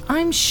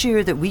 I'm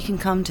sure that we can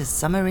come to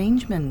some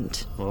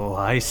arrangement. Oh,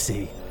 I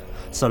see.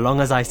 So long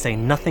as I say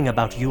nothing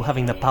about you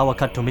having the power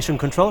cut to mission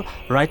control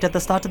right at the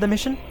start of the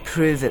mission?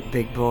 Prove it,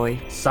 big boy.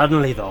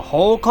 Suddenly the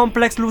whole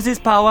complex loses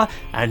power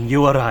and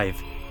you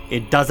arrive.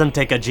 It doesn't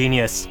take a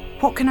genius.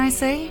 What can I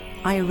say?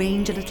 I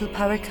arrange a little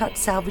power cut,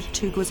 Salvage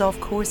 2 goes off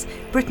course,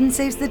 Britain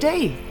saves the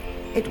day.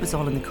 It was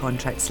all in the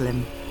contract,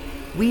 Slim.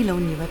 We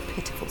loan you a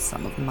pitiful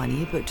sum of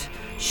money, but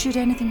should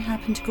anything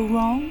happen to go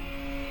wrong,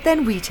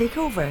 then we take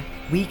over.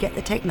 We get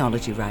the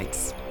technology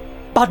rights.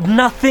 But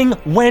nothing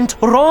went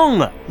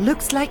wrong!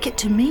 Looks like it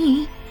to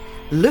me.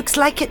 Looks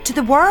like it to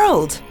the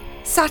world.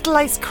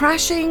 Satellites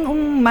crashing,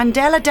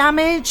 Mandela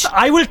damage.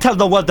 I will tell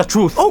the world the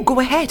truth. Oh, go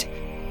ahead.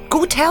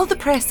 Go tell the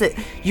press that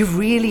you're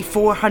really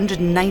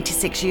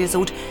 496 years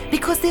old,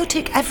 because they'll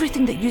take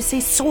everything that you say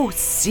so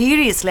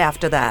seriously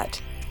after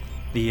that.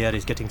 The air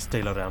is getting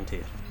stale around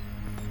here.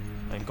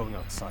 I'm going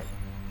outside.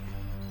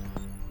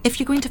 If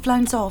you're going to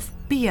flounce off,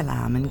 be a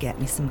lamb and get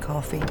me some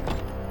coffee.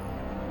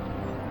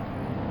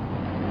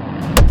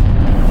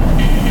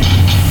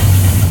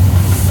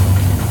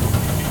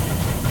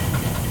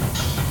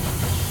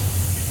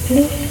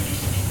 Flip,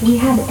 we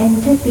had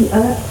entered the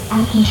Earth's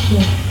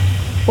atmosphere.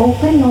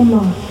 Open your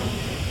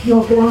mouth.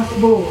 Your glass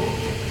bowl.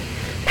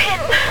 Pin!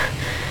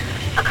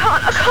 I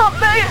can't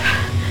move!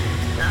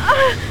 My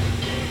arm!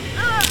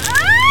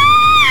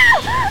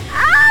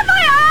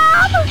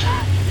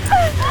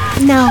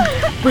 Now,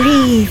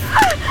 breathe.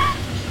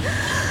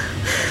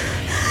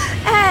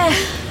 Air.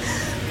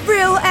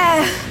 Real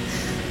air.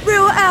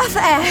 Real Earth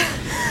air.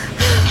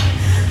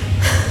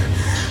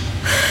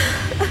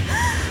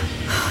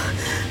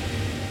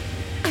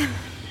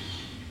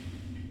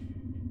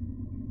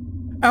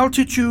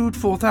 Altitude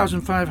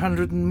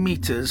 4,500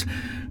 meters.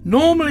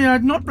 Normally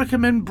I'd not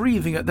recommend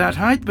breathing at that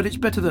height, but it's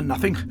better than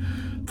nothing.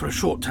 For a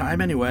short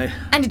time, anyway.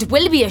 And it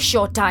will be a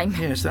short time.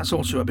 Yes, that's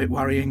also a bit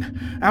worrying.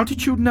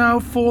 Altitude now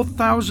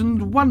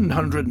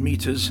 4,100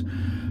 meters.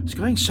 It's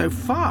going so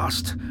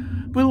fast.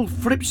 Will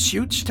Fripp's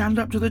suit stand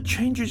up to the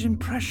changes in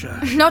pressure?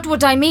 Not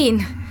what I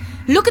mean.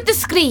 Look at the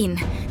screen.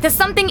 There's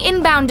something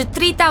inbound at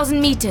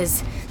 3,000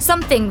 meters.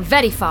 Something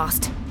very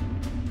fast.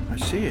 I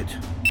see it.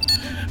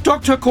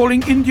 Doctor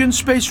calling Indian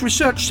Space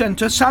Research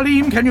Center.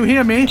 Salim, can you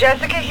hear me?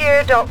 Jessica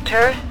here,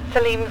 Doctor.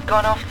 Salim's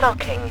gone off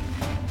sulking.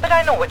 But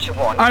I know what you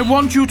want. I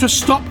want you to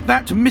stop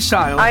that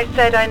missile. I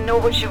said I know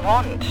what you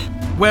want.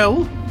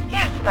 Well?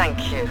 Yes,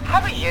 thank you.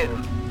 How are you?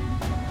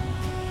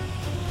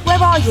 Where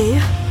are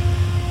you?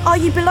 Are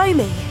you below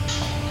me?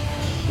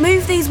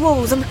 Move these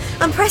walls.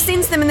 I'm pressed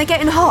into them and they're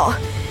getting hot.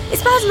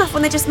 It's bad enough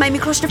when they just made me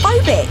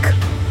claustrophobic.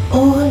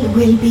 All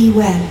will be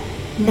well.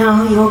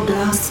 Now your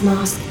glass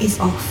mask is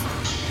off.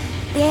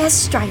 The air's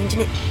strange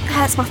and it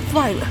hurts my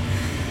throat.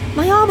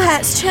 My arm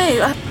hurts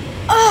too.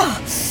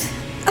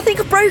 I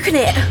think I've broken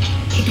it.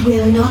 It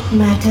will not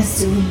matter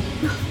soon.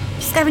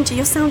 Scavenger,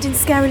 you're sounding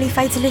scarily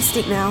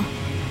fatalistic now.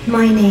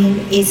 My name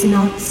is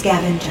not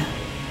Scavenger.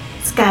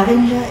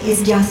 Scavenger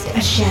is just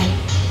a shell,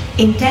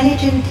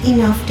 intelligent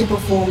enough to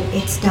perform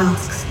its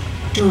tasks,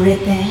 to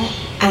repair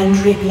and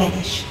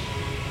replenish.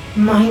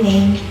 My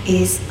name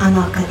is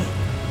Anakali.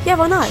 Yeah,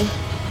 I know.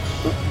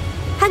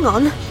 Hang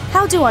on,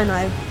 how do I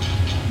know?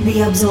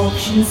 The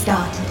absorption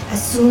started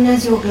as soon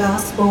as your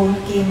glass bowl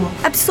came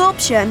off.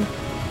 Absorption?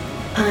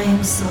 I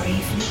am sorry,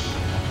 Flip.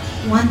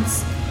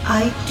 Once,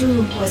 I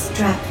too was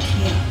trapped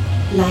here,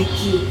 like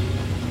you.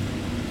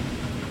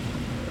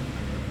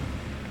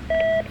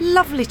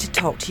 Lovely to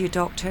talk to you,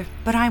 Doctor,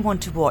 but I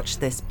want to watch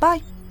this.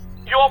 Bye.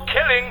 You're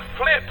killing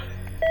Flip.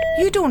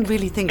 You don't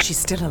really think she's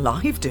still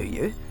alive, do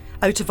you?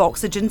 Out of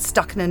oxygen,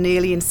 stuck in an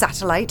alien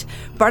satellite,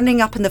 burning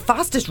up in the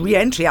fastest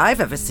re-entry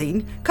I've ever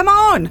seen. Come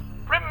on!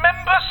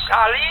 Remember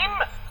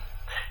Salim?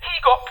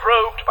 He got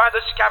probed by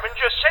the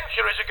Scavenger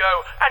centuries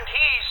ago, and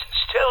he's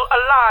still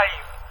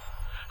alive.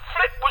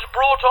 Flip was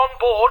brought on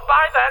board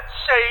by that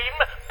same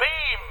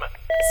beam.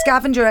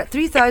 Scavenger at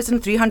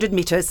 3,300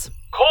 metres.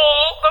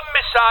 Call the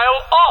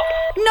missile off!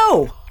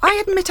 No!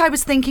 I admit I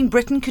was thinking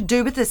Britain could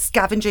do with this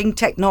scavenging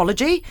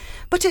technology,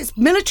 but it's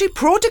military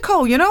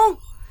protocol, you know?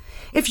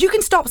 If you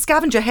can stop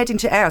Scavenger heading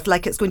to Earth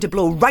like it's going to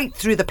blow right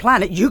through the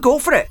planet, you go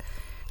for it.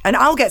 And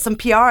I'll get some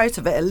PR out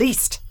of it at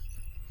least.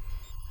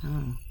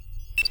 Oh.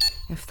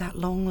 If that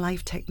long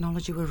life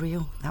technology were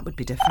real, that would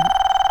be different.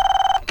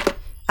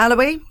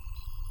 Alloway?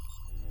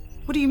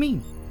 What do you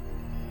mean?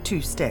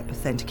 Two-step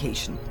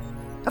authentication.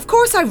 Of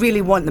course I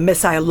really want the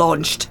missile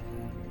launched.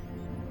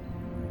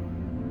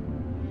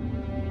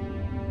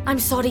 I'm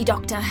sorry,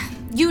 Doctor.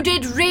 You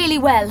did really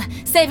well,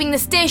 saving the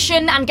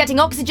station and getting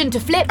oxygen to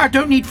Flip. I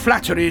don't need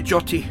flattery,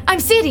 Jyoti.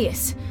 I'm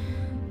serious.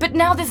 But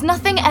now there's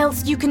nothing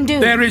else you can do.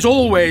 There is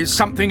always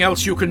something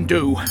else you can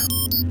do.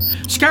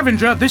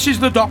 Scavenger, this is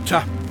the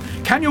Doctor.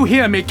 Can you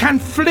hear me? Can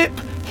Flip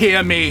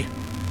hear me?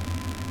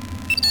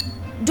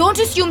 Don't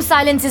assume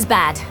silence is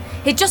bad.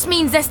 It just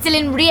means they're still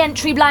in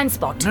re-entry blind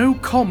spot. No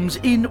comms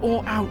in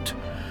or out.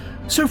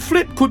 So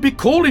Flip could be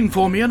calling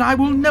for me and I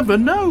will never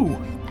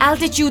know.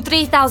 Altitude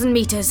 3,000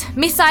 meters.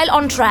 Missile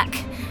on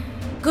track.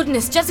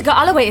 Goodness, Jessica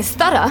Holloway is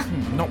thorough.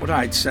 Not what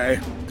I'd say.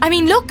 I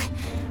mean, look.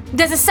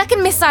 There's a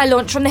second missile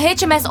launch from the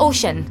HMS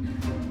Ocean.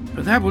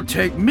 But that will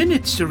take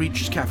minutes to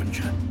reach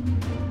Scavenger.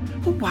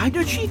 Well, why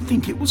does she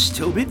think it will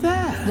still be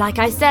there? Like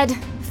I said,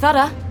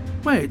 thorough.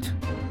 Wait,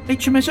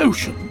 HMS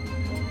Ocean?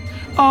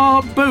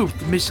 Are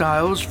both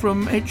missiles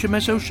from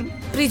HMS Ocean?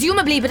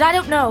 Presumably, but I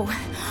don't know.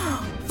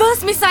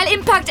 First missile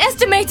impact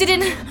estimated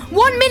in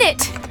 1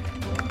 minute.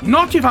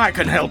 Not if I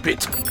can help it.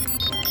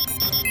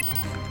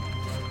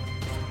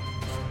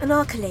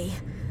 Anarkali,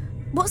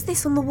 what's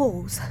this on the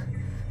walls?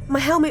 My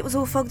helmet was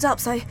all fogged up,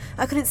 so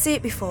I couldn't see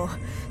it before.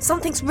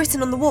 Something's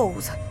written on the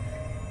walls.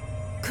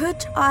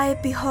 Could I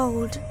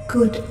behold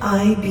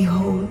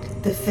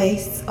the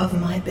face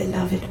of my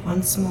beloved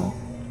once more?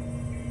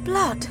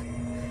 Blood?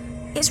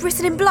 It's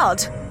written in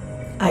blood?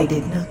 I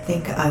did not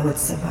think I would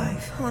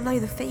survive. Oh, I know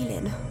the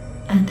feeling.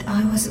 And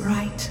I was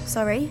right.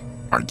 Sorry?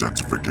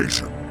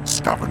 Identification,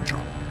 Scavenger,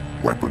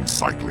 weapon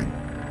cycling,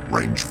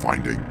 range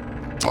finding,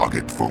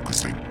 target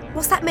focusing.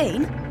 What's that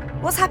mean?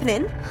 What's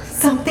happening?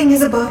 Something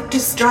is about to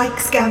strike,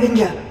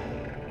 Scavenger.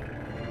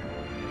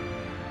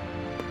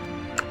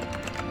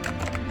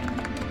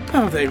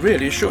 Oh, they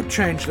really should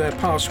change their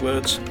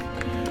passwords.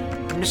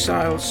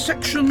 Missile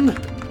section.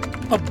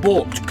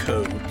 Abort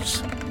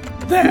codes.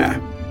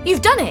 There.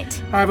 You've done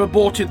it! I've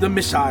aborted the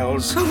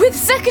missiles. With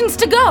seconds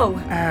to go!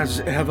 As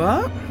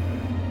ever.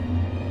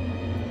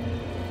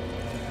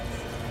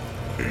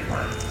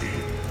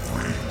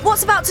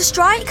 What's about to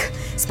strike?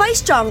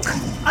 Space junk.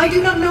 I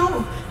do not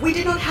know. We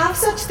do not have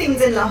such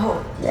things in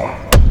Lahore.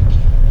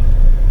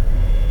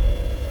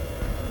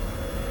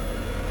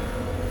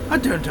 I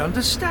don't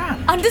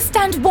understand.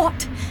 Understand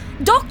what?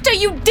 Doctor,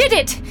 you did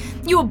it!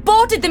 You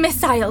aborted the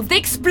missiles. They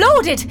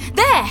exploded.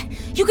 There!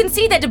 You can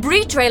see their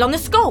debris trail on the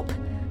scope.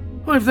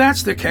 Well, if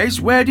that's the case,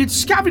 where did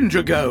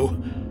Scavenger go?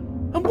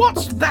 And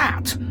what's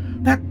that?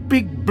 That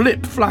big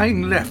blip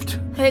flying left.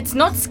 It's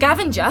not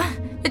Scavenger.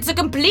 It's a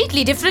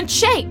completely different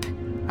shape.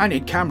 I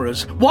need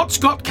cameras. What's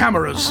got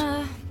cameras?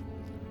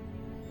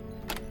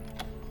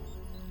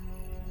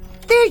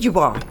 There you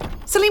are.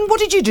 Salim, what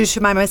did you do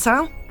to my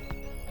missile?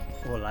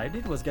 All I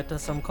did was get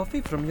us some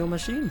coffee from your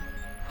machine.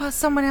 Well,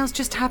 someone else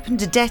just happened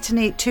to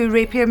detonate 2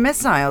 rapier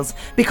missiles,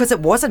 because it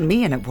wasn't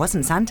me and it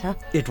wasn't Santa.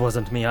 It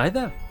wasn't me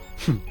either.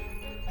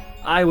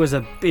 I was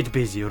a bit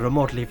busy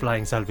remotely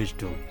flying Salvage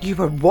 2. You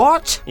were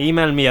what?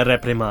 Email me a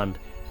reprimand.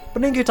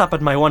 Bring it up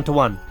at my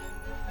 1-to-1.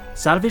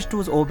 Salvage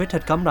 2's orbit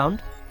had come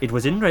round, it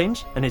was in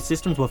range, and its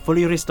systems were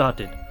fully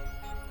restarted.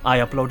 I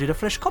uploaded a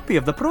fresh copy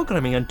of the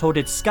programming and told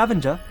it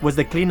Scavenger was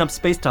the cleanup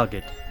space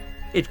target.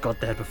 It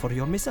got there before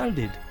your missile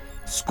did.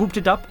 Scooped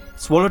it up,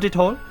 swallowed it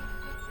whole,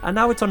 and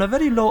now it's on a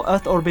very low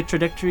Earth orbit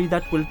trajectory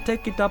that will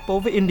take it up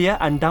over India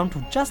and down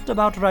to just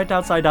about right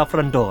outside our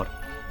front door.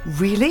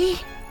 Really?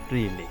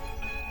 Really.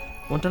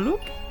 Want a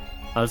look?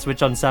 I'll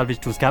switch on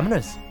Salvage 2's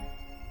cameras.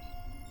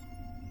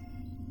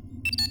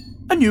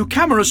 A new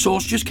camera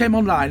source just came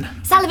online.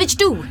 Salvage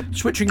 2.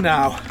 Switching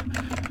now.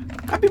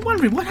 I've been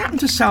wondering what happened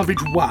to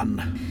Salvage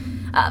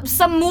 1.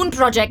 Some moon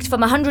project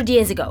from 100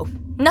 years ago.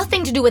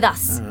 Nothing to do with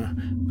us.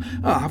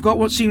 I've got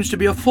what seems to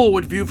be a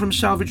forward view from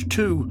Salvage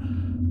 2.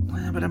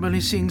 But I'm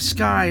only seeing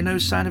sky, no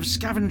sign of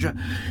Scavenger.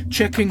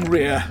 Checking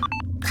rear.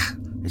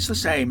 It's the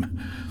same.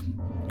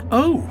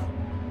 Oh.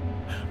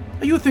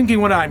 Are you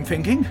thinking what I'm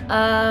thinking?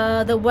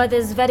 The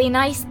weather's very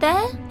nice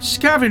there?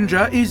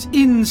 Scavenger is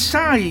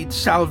inside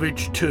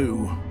Salvage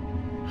 2.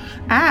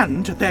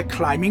 And they're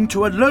climbing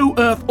to a low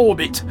Earth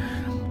orbit.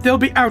 They'll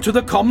be out of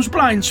the comms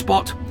blind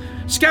spot.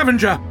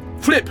 Scavenger,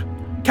 Flip,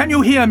 can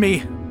you hear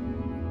me?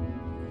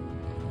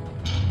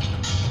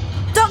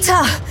 Doctor,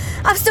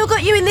 I've still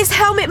got you in this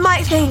helmet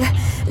mic thing.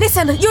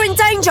 Listen, you're in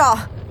danger.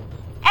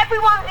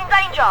 Everyone's in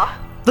danger.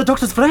 The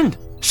doctor's friend!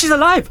 She's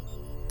alive!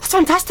 That's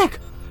fantastic!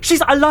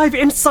 She's alive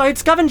inside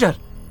Scavenger!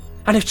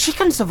 And if she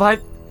can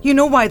survive... You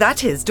know why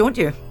that is, don't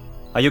you?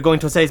 Are you going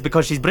to say it's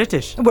because she's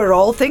British? We're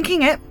all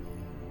thinking it.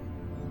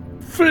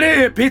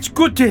 Flip, it's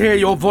good to hear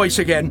your voice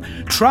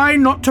again. Try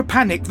not to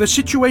panic. The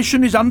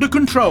situation is under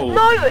control.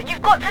 No,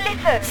 you've got to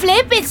listen.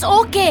 Flip, it's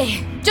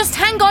okay. Just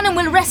hang on and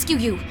we'll rescue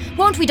you.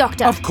 Won't we,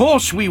 Doctor? Of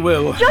course we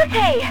will.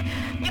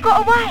 Jyoti, you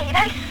got away.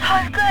 That is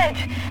so good.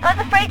 I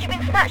was afraid you'd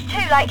been snatched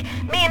too, like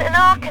me and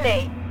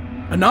Anarkali.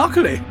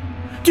 Anarkali?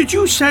 Did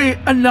you say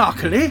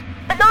Anarkali?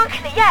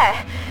 Anarkali,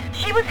 yeah.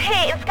 She was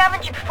here in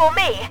Scavenger before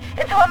me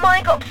until her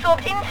mind got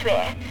absorbed into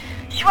it.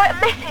 She wrote a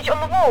message on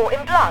the wall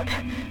in blood.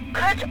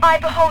 Could I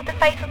behold the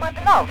face of my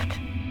beloved?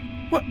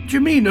 What do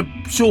you mean,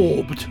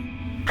 absorbed?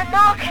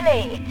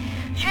 Anarkali.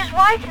 She was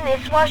writing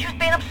this while she was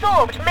being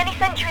absorbed many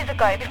centuries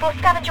ago before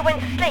Scavenger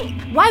went to sleep.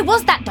 Why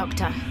was that,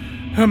 Doctor?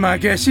 My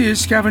guess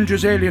is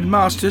Scavenger's alien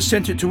masters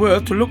sent it to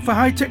Earth to look for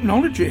high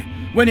technology.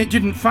 When it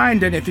didn't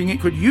find anything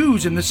it could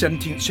use in the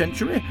 17th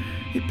century,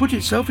 it put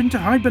itself into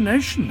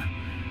hibernation,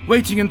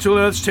 waiting until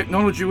Earth's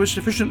technology was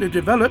sufficiently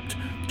developed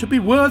to be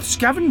worth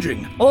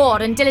scavenging.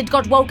 Or until it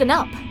got woken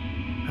up.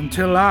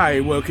 Until I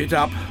woke it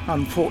up,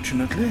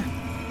 unfortunately.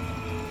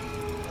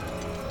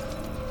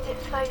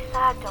 It's so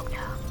sad,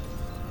 Doctor.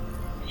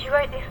 She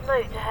wrote this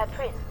note to her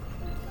prince.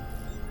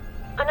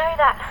 I know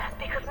that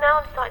because now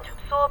I'm starting to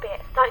absorb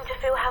it, starting to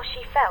feel how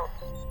she felt.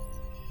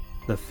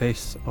 The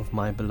face of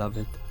my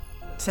beloved.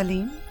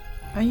 Salim,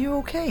 are you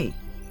okay?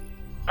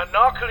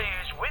 Anarkali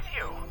is with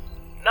you.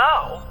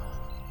 Now?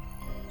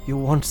 You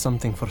want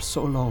something for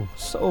so long,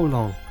 so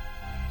long.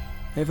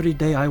 Every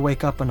day I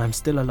wake up and I'm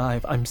still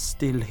alive, I'm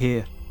still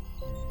here.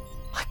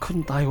 I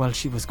couldn't die while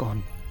she was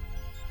gone.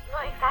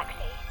 Not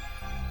exactly.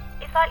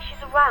 It's like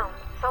she's around,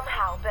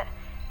 somehow, but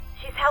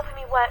she's helping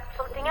me work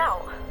something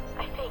out,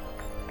 I think.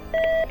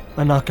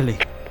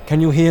 Anarkali,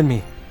 can you hear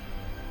me?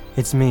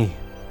 It's me.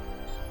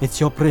 It's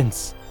your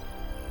prince.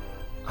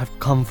 I've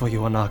come for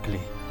you, Anarkali.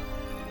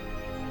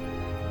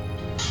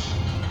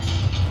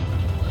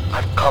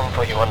 I've come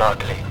for you,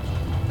 Anarkali.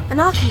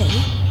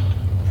 Anarkali?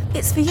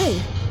 It's for you.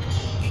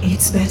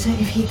 It's better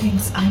if he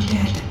thinks I'm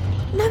dead.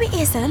 No, it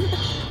isn't.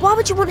 Why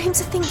would you want him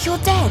to think you're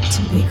dead?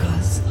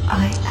 Because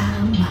I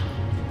am.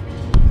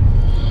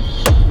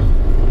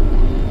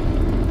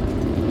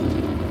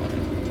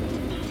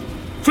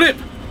 Flip!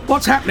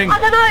 What's happening? I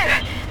don't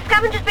know.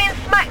 Scavenger's being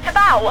smacked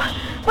about.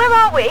 Where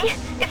are we?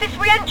 Is this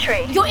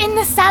re-entry? You're in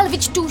the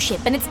Salvage 2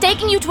 ship and it's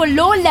taking you to a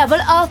lower level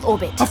Earth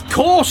orbit. Of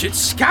course, it's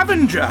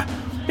Scavenger.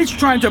 It's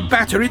trying to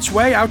batter its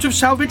way out of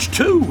Salvage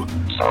 2.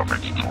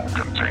 Salvage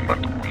 2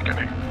 containment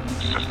weakening.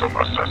 System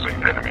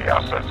assessing enemy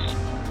assets.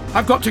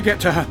 I've got to get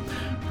to her.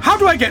 How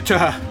do I get to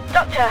her?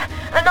 Doctor,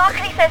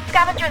 Anarchy says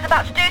Scavenger is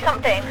about to do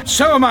something.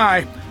 So am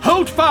I.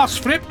 Hold fast,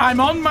 Flip. I'm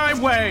on my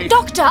way.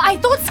 Doctor, I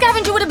thought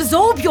Scavenger would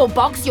absorb your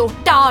box, your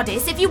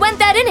TARDIS, if you went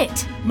there in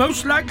it.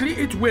 Most likely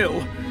it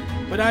will.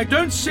 But I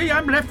don't see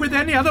I'm left with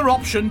any other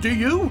option, do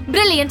you?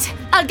 Brilliant.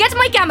 I'll get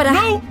my camera.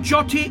 No,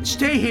 Jotty,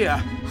 stay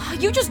here.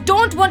 You just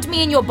don't want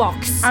me in your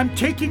box. I'm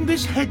taking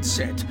this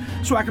headset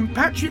so I can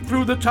patch it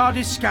through the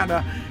TARDIS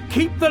scanner.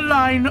 Keep the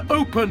line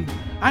open.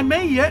 I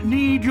may yet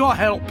need your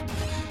help.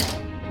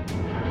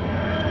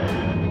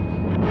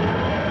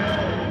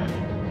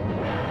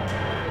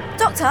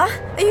 Doctor,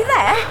 are you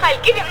there?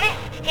 I'll give him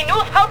this. He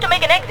knows how to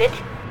make an exit.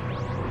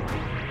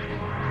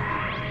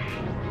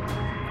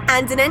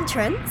 And an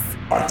entrance?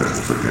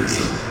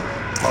 Identification.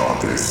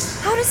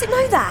 TARDIS. How does it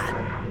know that?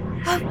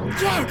 Oh,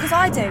 yeah, because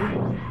I do.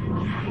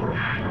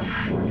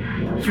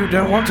 You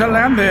don't want to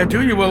land there,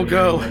 do you, old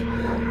girl?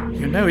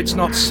 You know it's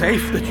not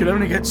safe, that you'll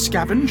only get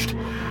scavenged.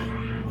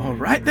 All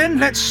right, then,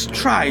 let's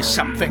try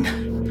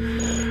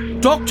something.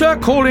 Doctor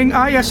calling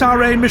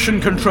ISRA mission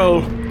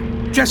control.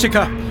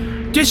 Jessica,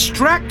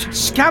 distract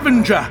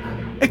Scavenger.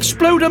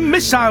 Explode a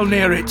missile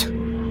near it.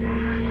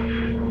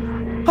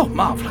 Oh,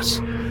 marvellous.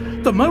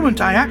 The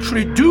moment I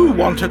actually do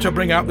want her to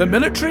bring out the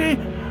military,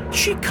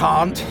 she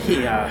can't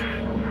hear.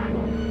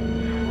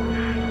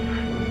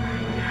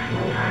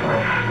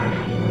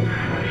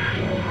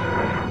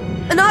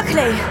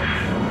 Anarchy!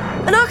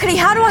 Anarchy,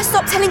 how do I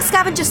stop telling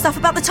Scavenger stuff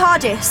about the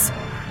TARDIS?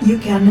 You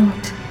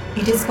cannot.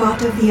 It is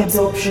part of the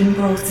absorption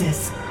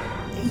process.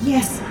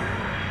 Yes,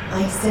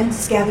 I sense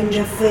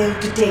Scavenger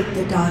failed to take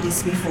the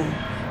TARDIS before,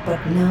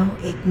 but now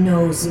it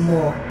knows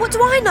more. What do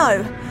I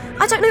know?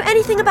 I don't know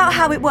anything about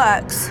how it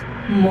works.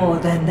 More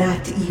than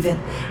that, even.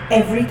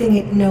 Everything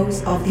it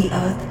knows of the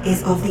Earth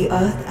is of the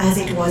Earth as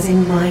it was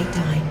in my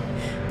time.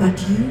 But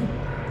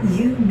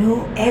you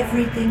know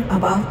everything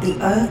about the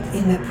Earth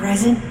in the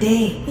present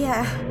day.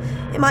 Yeah,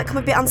 it might come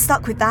a bit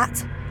unstuck with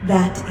that.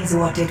 That is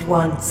what it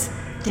wants.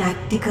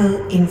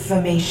 Tactical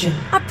information.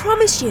 I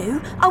promise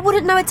you, I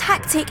wouldn't know a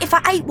tactic if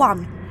I ate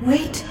one.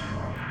 Wait,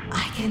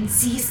 I can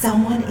see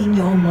someone in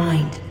your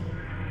mind.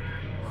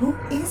 Who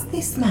is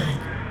this man?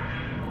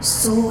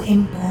 So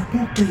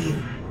important to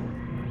you.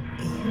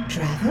 You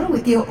travel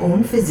with your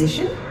own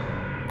physician?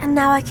 And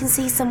now I can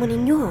see someone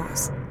in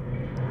yours.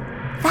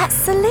 That's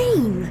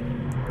Celine.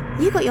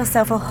 You got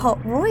yourself a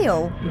hot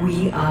royal.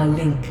 We are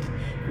linked.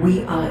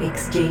 We are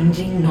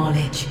exchanging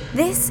knowledge.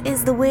 This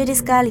is the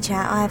weirdest girly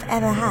chat I have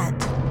ever had.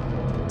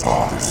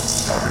 TARDIS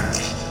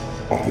scavenged.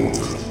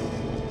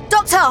 Aborted.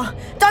 Doctor,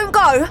 don't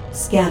go!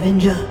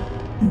 Scavenger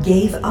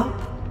gave up?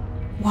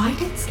 Why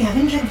did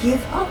Scavenger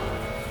give up?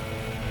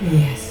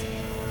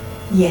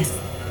 Yes,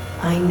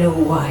 I know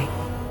why.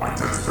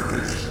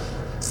 Identification.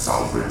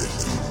 Salvage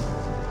 2.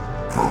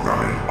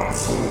 Programming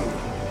absorbed.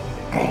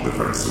 All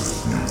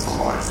defenses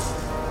neutralized.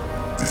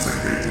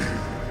 Disengaging.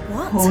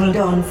 What? Hold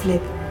on,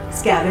 Flip.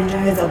 Scavenger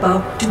is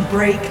about to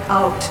break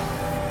out.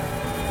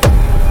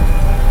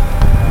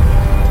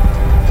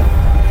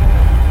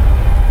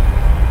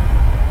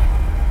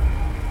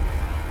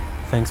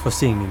 Thanks for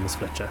seeing me, Miss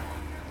Fletcher.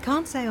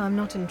 Can't say I'm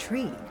not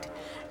intrigued.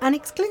 An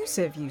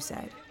exclusive, you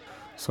said?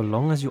 So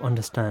long as you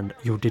understand,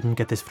 you didn't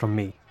get this from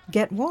me.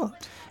 Get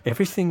what?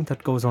 Everything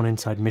that goes on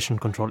inside Mission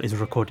Control is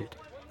recorded.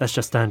 That's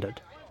just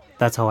standard.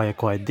 That's how I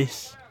acquired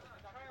this.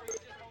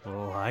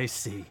 Oh, I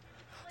see.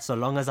 So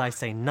long as I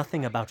say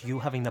nothing about you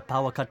having the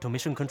power cut to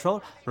Mission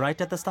Control right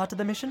at the start of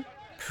the mission,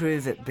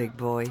 Prove it, big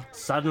boy.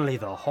 suddenly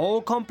the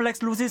whole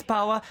complex loses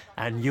power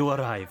and you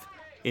arrive.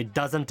 It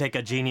doesn't take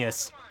a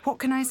genius. What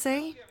can I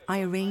say?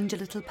 I arrange a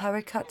little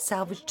power cut,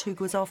 Salvage 2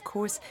 goes off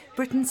course,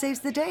 Britain saves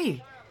the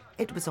day.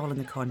 It was all in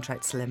the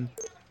contract, Slim.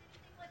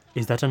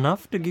 Is that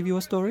enough to give you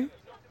a story?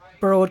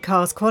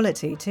 Broadcast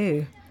quality,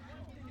 too.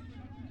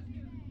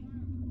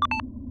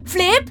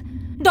 Flip?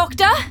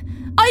 Doctor?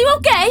 Are you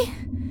okay?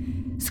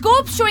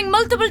 Scope's showing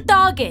multiple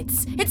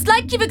targets. It's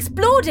like you've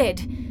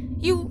exploded.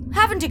 You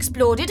haven't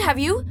exploded, have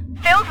you?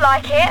 Feels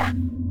like it.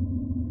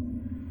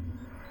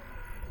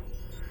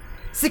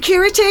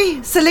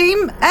 Security?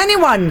 Salim?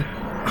 Anyone?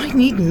 I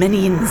need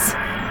minions.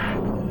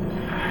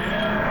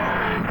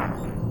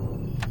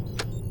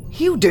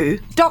 You do?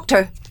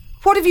 Doctor,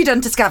 what have you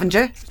done to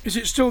Scavenger? Is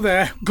it still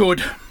there?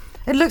 Good.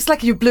 It looks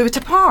like you blew it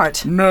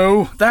apart.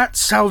 No, that's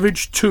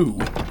Salvage 2.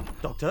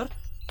 Doctor?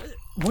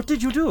 What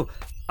did you do?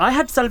 I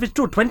had Salvage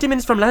 2 20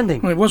 minutes from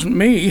landing. Well, it wasn't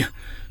me.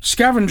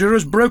 Scavenger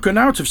has broken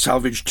out of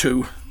Salvage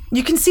 2.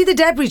 You can see the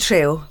debris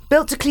trail,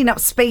 built to clean up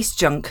space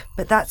junk,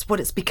 but that's what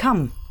it's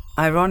become.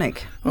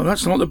 Ironic. Well,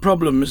 that's not the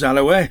problem, Miss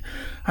Alloway.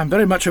 I'm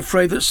very much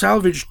afraid that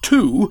Salvage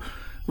 2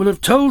 will have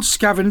told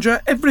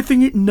Scavenger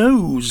everything it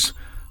knows.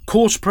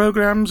 Course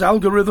programs,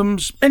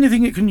 algorithms,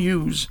 anything it can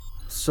use.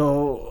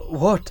 So,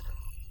 what?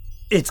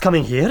 It's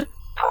coming here?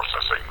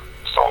 Processing.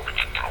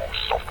 Salvage 2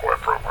 software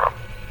program.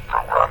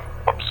 Program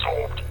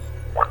absorbed.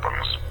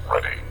 Weapons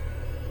ready.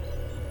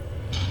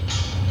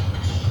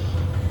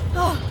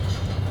 Oh,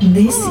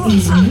 This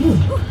is new.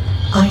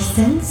 I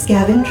sense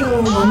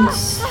Scavenger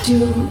wants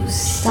to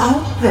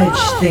salvage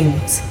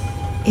things.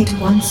 It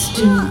wants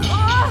to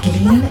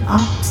clean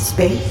up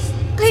space.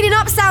 Cleaning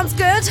up sounds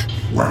good.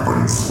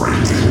 Weapons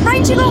ranging.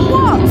 Ranging on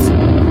what?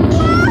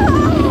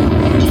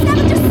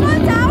 Scavenger, slow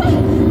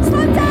down!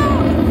 Slow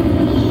down!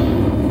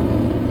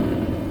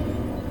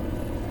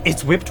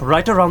 It's whipped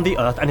right around the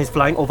Earth and is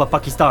flying over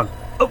Pakistan.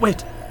 Oh,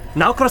 wait.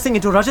 Now crossing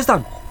into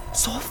Rajasthan.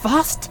 So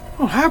fast.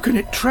 Well, how can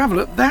it travel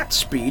at that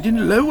speed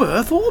in low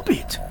Earth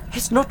orbit?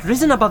 It's not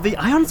risen above the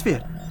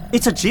ionosphere.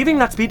 It's achieving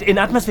that speed in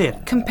atmosphere.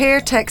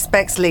 Compare tech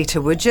specs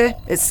later, would you?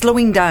 It's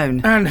slowing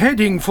down. And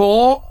heading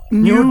for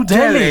New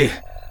Delhi.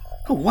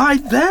 Oh, why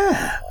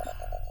there?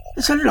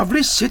 It's a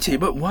lovely city,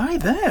 but why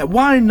there?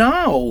 Why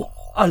now?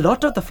 A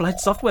lot of the flight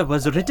software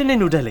was written in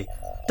New Delhi.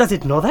 Does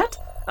it know that?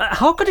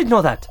 How could it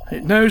know that?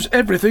 It knows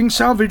everything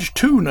Salvage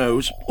 2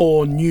 knows,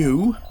 or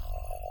knew.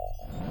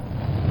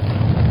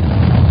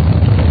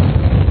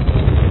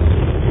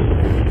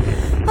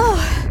 Oh,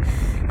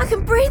 I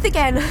can breathe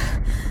again.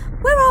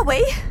 Where are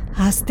we?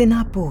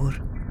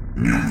 Hastinapur.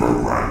 New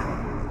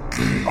program.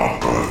 Clean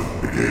up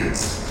Earth begins.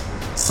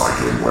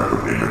 Cycling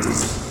weapon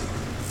images.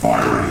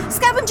 Firing.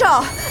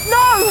 Scavenger!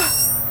 No!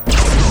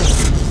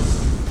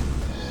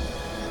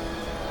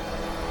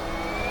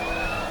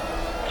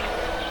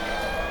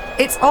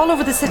 It's all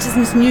over the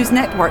Citizens News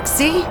Network,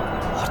 see?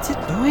 What's it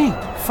doing?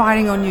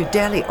 Firing on New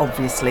Delhi,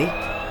 obviously.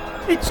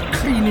 It's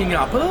cleaning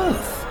up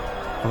Earth.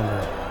 Oh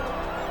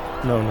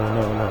no.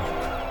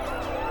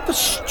 No. The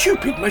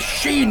stupid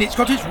machine, it's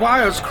got its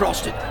wires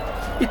crossed.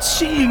 It's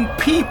seeing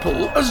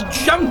people as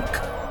junk.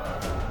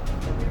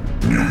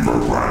 New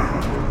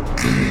program.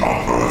 Clean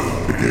up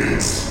Earth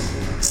begins.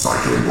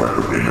 Cycling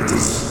weapon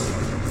images.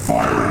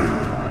 Firing.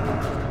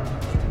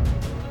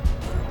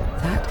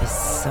 That is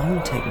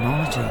some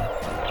technology.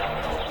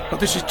 Oh,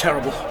 this is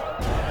terrible.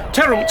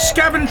 Terrible.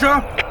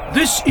 Scavenger,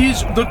 this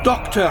is the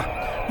Doctor.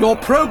 Your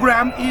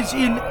program is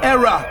in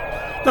error.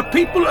 The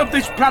people of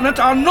this planet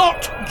are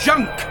not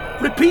junk.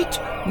 Repeat,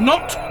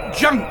 not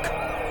junk.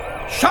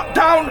 Shut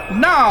down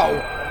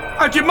now.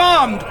 I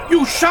demand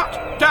you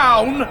shut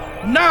down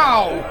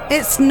now.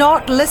 It's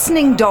not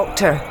listening,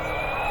 Doctor.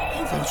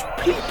 All those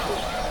people.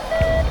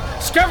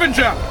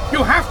 Scavenger,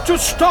 you have to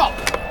stop.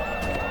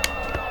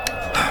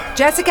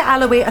 Jessica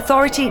Alloway,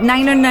 Authority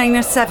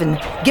 90907.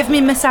 Give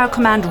me missile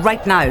command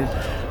right now.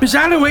 Miss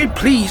Alloway,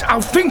 please,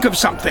 I'll think of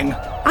something.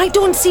 I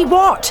don't see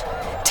what.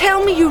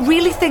 Tell me you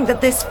really think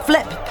that this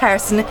flip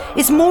person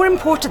is more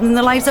important than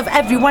the lives of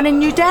everyone in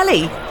New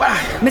Delhi.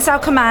 Missile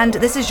command,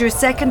 this is your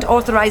second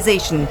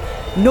authorization.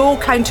 No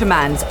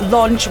countermands.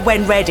 Launch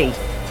when ready.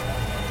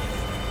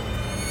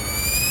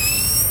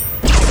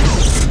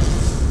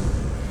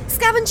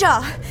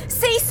 Scavenger,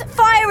 cease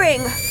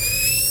firing!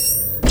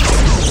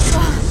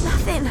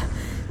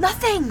 Oh,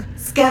 nothing.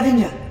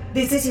 Scavenger,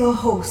 this is your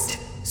host.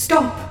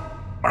 Stop.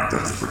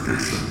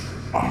 Identification.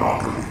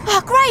 Anomaly.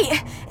 Oh,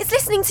 great! It's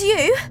listening to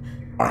you.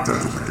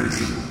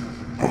 Identification.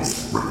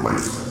 Host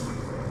replaced.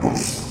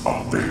 Host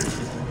updated.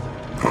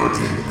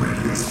 Purging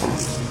previous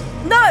host.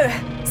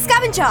 No!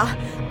 Scavenger,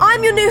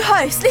 I'm your new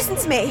host. Listen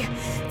to me.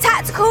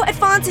 Tactical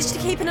advantage to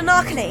keep in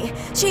Anarkali.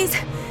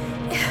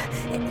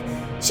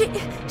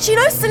 She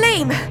knows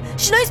Salim.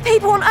 She knows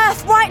people on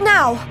Earth right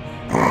now.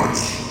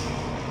 Purge.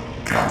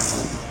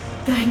 Cancel.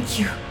 Thank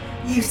you.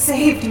 You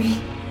saved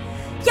me.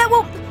 Yeah,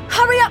 well,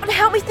 hurry up and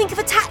help me think of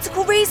a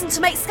tactical reason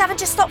to make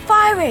Scavenger stop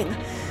firing.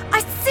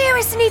 I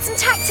seriously need some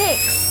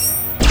tactics.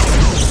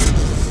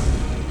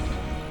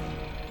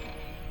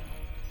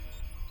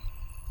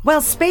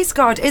 Well, Space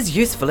Guard is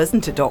useful,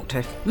 isn't it,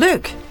 Doctor?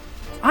 Look,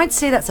 I'd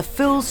say that's a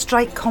full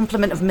strike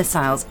complement of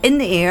missiles in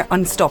the air,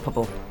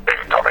 unstoppable.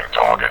 Incoming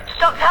targets.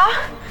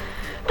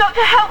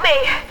 Doctor, help me.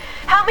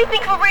 Help me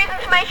think of a reason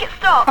to make it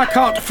stop. I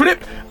can't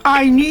flip.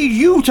 I need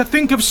you to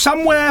think of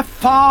somewhere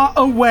far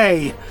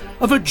away.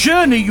 Of a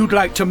journey you'd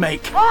like to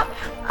make. What?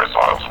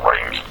 Missiles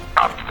ranged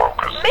and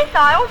focused.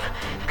 Missiles?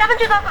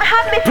 Scavenger doesn't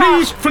have missiles.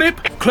 Please,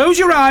 Flip, close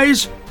your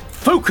eyes.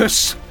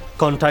 Focus.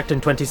 Contact in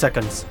 20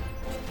 seconds.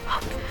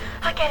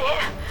 I get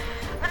it.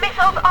 The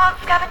missiles aren't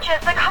Scavengers.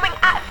 They're coming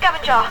at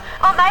Scavenger,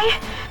 aren't they?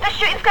 They're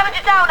shooting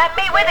Scavenger down and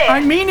me with it. I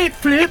mean it,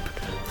 Flip.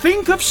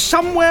 Think of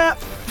somewhere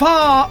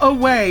far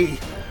away.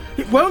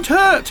 It won't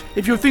hurt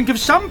if you think of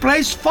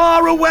someplace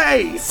far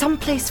away.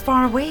 Someplace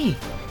far away.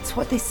 It's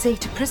what they say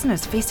to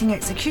prisoners facing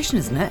execution,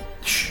 isn't it?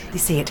 Shh. They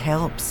say it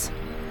helps.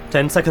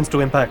 10 seconds to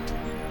impact.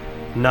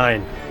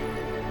 9,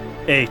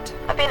 8,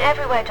 I've been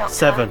everywhere, Doctor.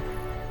 7,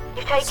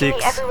 You've taken 6,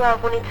 me everywhere I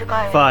wanted to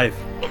go. 5,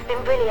 It's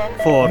been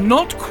brilliant. 4,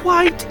 Not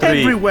quite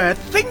 3, everywhere.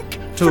 Think,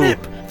 2,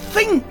 Flip.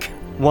 Think.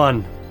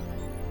 1.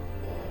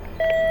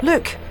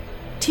 Look,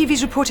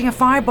 TV's reporting a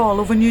fireball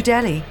over New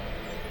Delhi.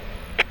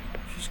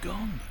 She's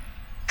gone.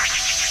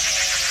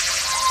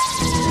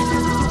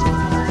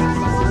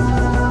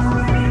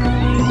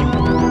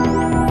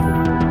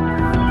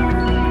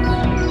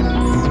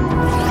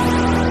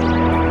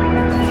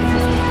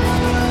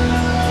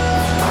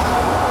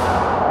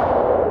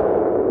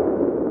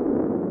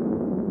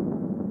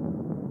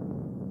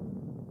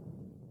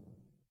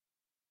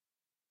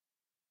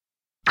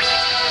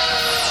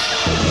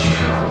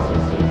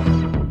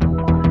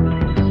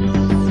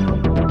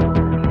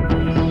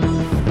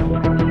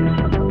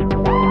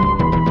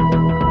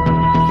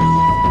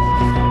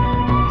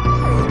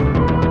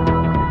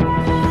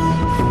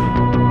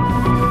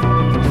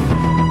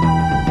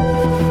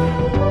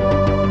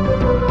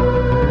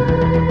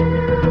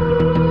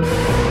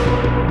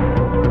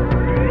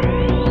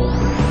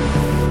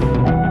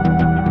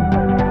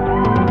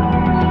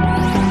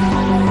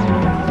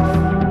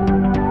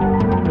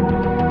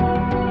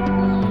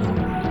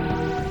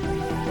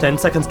 10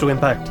 seconds to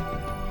impact.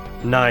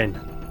 9,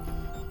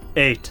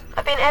 8.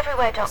 I've been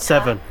everywhere, Doctor.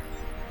 7.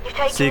 You've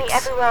taken 6, me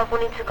everywhere I've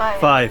wanted to go.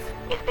 5.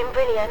 It's been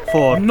brilliant.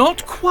 4.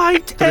 Not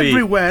quite 3,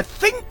 everywhere.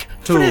 Think,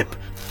 2, Flip,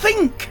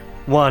 think!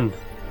 1.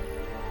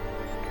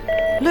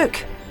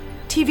 Look,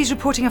 TV's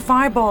reporting a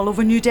fireball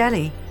over New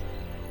Delhi.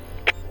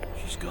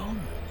 She's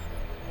gone.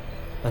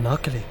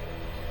 Anarkali.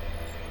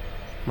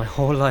 My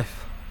whole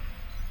life.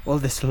 All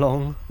this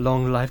long,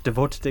 long life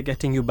devoted to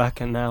getting you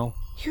back, and now...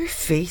 Your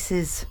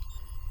faces.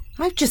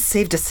 I've just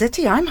saved a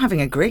city. I'm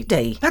having a great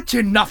day. That's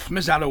enough,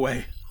 Miss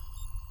Alloway.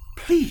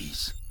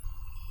 Please,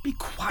 be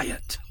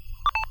quiet.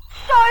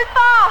 So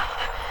fast!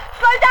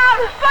 Slow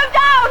down! Slow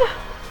down!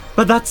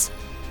 But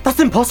that's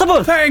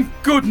impossible! Thank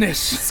goodness!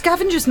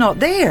 Scavenger's not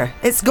there.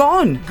 It's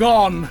gone.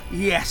 Gone,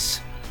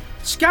 yes.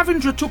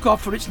 Scavenger took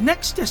off for its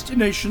next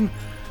destination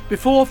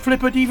before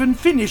Flip had even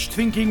finished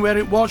thinking where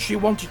it was she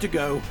wanted to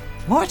go.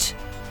 What?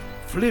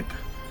 Flip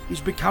is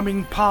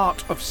becoming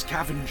part of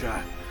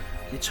Scavenger,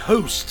 its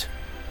host.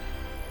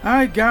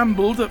 I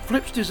gambled that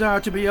Flip's desire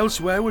to be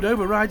elsewhere would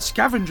override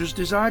Scavenger's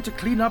desire to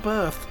clean up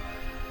Earth.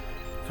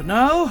 For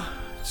now,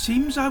 it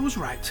seems I was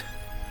right.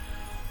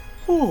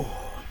 Oh.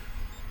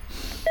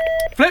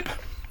 Flip!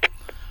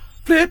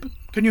 Flip,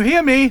 can you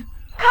hear me?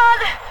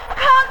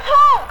 Can't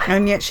talk!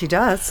 And yet she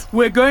does.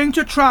 We're going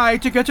to try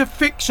to get a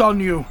fix on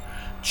you.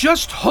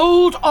 Just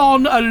hold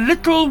on a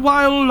little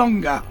while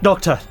longer.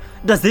 Doctor,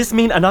 does this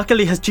mean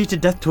Anarkali has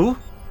cheated death too?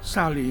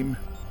 Salim,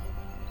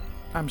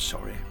 I'm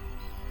sorry,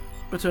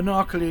 but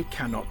Anarkali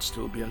cannot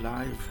still be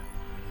alive.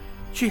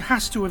 She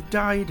has to have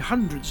died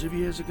hundreds of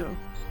years ago.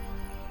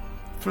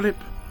 Flip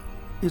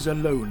is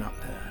alone up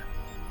there,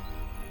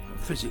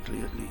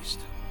 physically at least.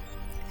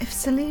 If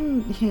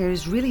Salim here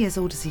is really as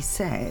old as he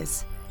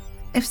says,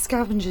 if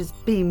Scavenger's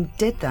beam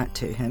did that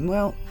to him,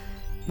 well,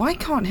 why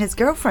can't his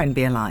girlfriend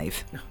be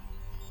alive?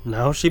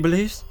 Now she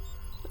believes?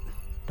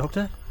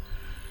 Doctor?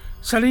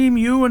 Salim,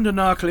 you and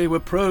Anarkali were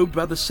probed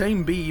by the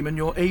same beam and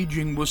your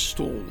aging was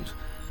stalled.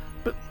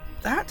 But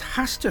that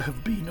has to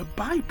have been a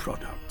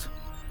byproduct.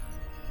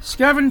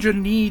 Scavenger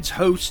needs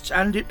hosts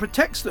and it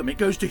protects them. It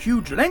goes to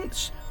huge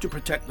lengths to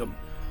protect them,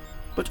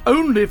 but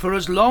only for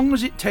as long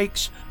as it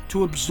takes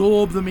to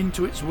absorb them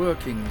into its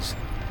workings.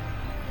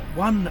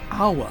 1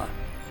 hour,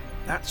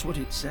 that's what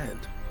it said.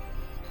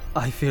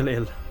 I feel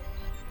ill.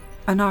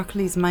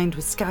 Anarkali's mind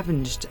was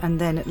scavenged and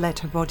then it let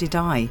her body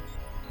die.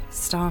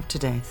 Starved to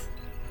death.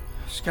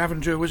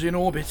 Scavenger was in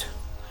orbit.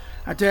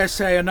 I dare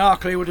say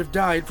Anarkali would have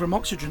died from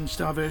oxygen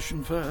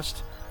starvation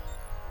first.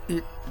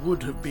 It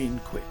would have been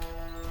quick.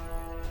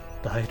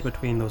 Died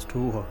between those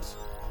two wars.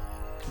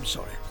 I'm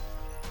sorry.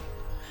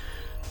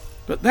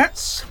 But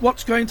that's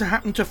what's going to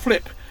happen to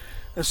Flip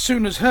as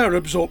soon as her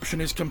absorption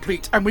is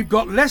complete, and we've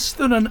got less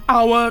than an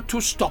hour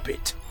to stop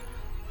it.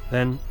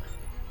 Then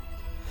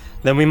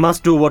we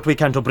must do what we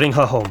can to bring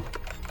her home.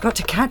 Got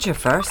to catch her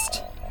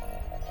first.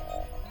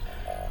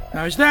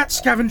 Now, is that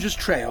Scavenger's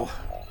trail?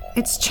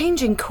 It's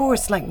changing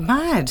course like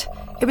mad.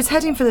 It was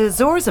heading for the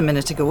Azores a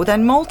minute ago,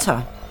 then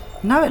Malta.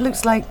 Now it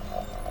looks like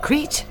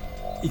Crete.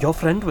 Your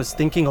friend was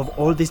thinking of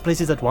all these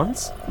places at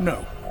once?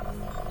 No.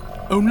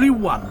 Only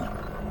one.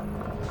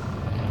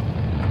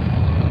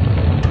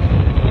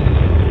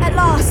 At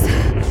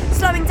last!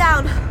 Slowing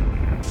down.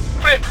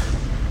 Flip!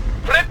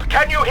 Flip,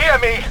 can you hear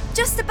me?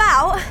 Just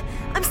about.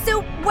 I'm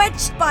still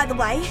wedged, by the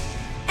way.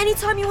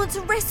 Anytime you want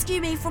to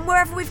rescue me from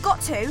wherever we've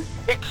got to.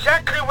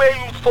 Exactly where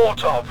you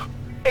thought of.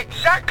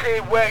 Exactly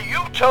where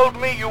you told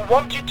me you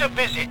wanted to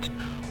visit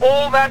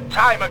all that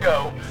time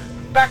ago.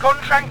 Back on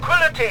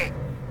Tranquility.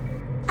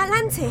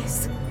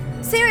 Atlantis?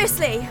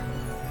 Seriously?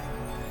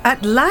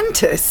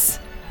 Atlantis?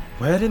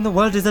 Where in the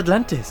world is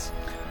Atlantis?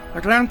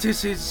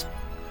 Atlantis is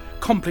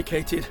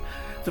complicated.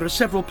 There are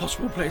several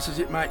possible places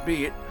it might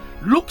be. It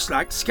looks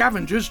like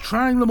Scavenger's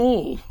trying them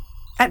all.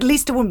 At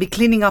least it won't be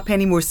cleaning up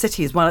any more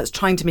cities while it's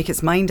trying to make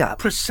its mind up.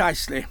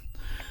 Precisely.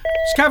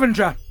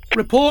 Scavenger,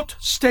 report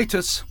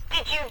status.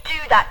 Did you do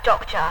that,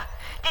 Doctor?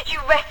 Did you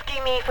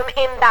rescue me from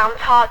inbound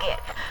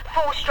targets?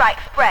 Full strike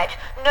spread,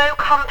 no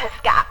compass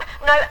gap,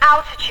 no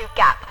altitude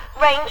gap,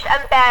 range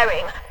and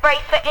bearing, brace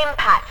for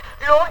impact,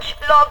 launch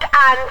logged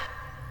and...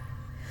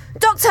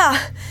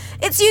 Doctor!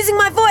 It's using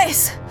my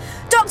voice!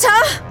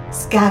 Doctor!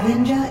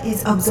 Scavenger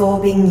is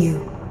absorbing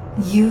you.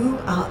 You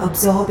are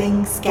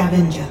absorbing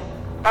Scavenger.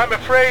 I'm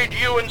afraid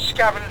you and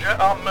Scavenger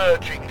are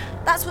merging.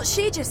 That's what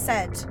she just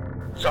said.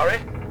 Sorry?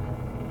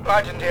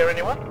 I didn't hear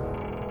anyone.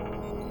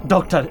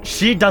 Doctor,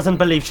 she doesn't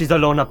believe she's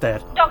alone up there.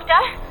 Doctor?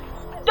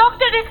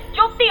 Doctor, it's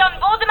Jyoti on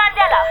board the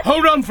Mandela.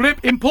 Hold on, Flip.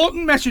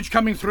 Important message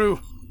coming through.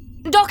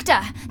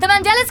 Doctor, the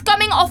Mandela's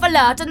coming off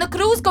alert and the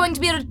crew's going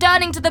to be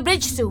returning to the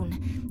bridge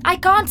soon. I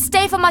can't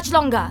stay for much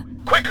longer.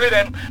 Quickly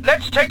then,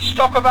 let's take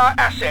stock of our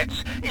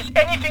assets. Is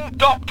anything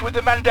docked with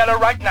the Mandela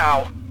right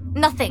now?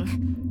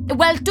 Nothing.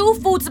 Well, 2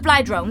 food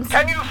supply drones.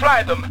 Can you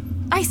fly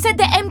them? I said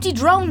they're empty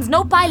drones,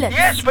 no pilots.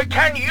 Yes, but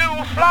can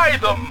you fly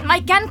them?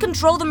 I can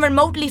control them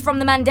remotely from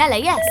the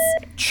Mandela, yes.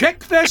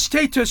 Check their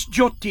status,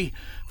 Jyoti.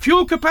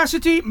 Fuel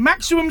capacity,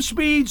 maximum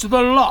speeds,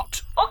 the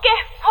lot. Okay,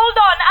 hold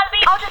on,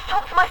 I'll just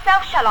talk to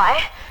myself, shall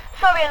I?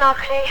 Sorry,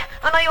 Anarchy.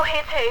 I know you're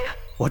here too.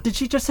 What did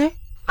she just say?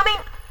 I mean,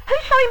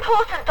 who's so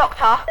important,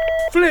 Doctor?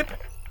 Flip,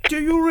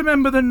 do you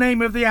remember the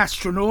name of the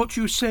astronaut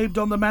you saved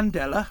on the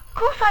Mandela? Of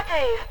course I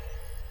do.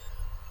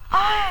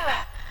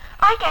 Oh,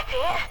 I get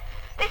it.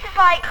 This is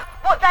like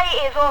what day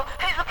it is or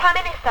who's the Prime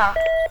Minister.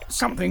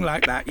 Something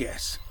like that,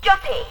 yes.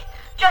 Jotty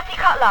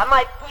Cutler,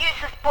 my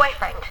useless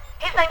boyfriend.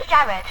 His name's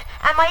Jared.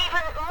 And my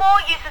even more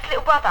useless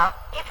little brother,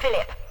 he's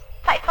Philip.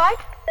 Satisfied?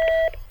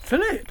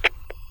 Philip?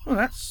 Well,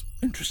 that's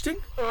interesting.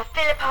 Yeah,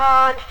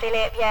 Philippa and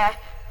Philip, yeah.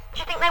 Do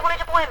you think they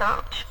wanted a boy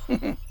much?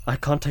 I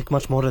can't take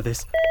much more of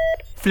this.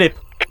 Flip,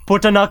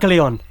 put Anarchy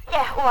on.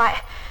 Yeah,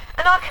 alright.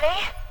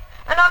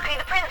 Anarchy,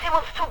 the prince who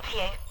wants to talk to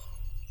you.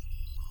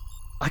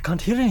 I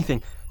can't hear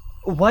anything.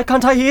 Why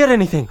can't I hear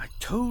anything? I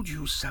told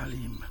you,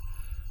 Salim.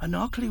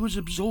 Anarchy was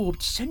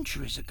absorbed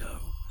centuries ago.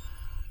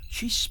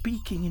 She's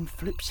speaking in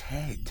Flip's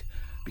head,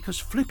 because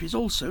Flip is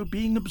also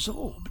being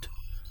absorbed.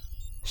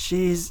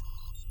 She's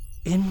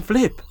in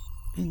Flip?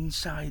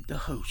 Inside the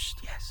host,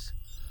 yes.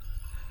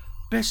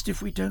 Best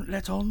if we don't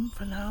let on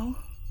for now.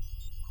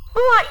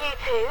 All right, you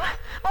two.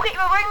 We'll get you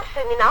a room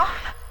soon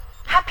enough.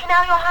 Happy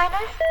now, Your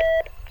Highness?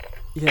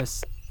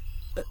 Yes.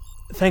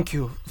 Thank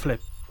you,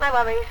 Flip. No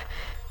worries.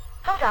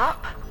 Hold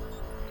up.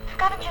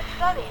 Scavenger's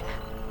flowing.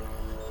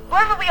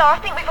 Wherever we are, I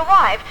think we've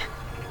arrived.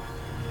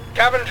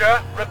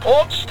 Scavenger,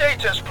 report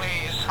status,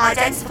 please.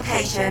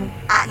 Identification,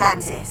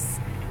 Atlantis.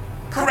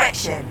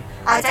 Correction,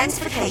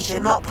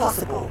 identification not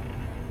possible.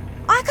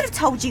 I could have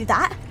told you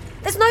that.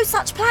 There's no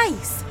such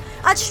place.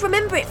 I just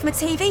remember it from a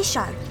TV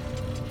show.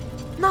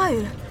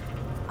 No,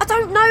 I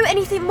don't know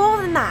anything more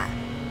than that.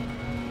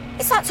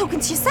 It's like talking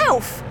to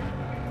yourself.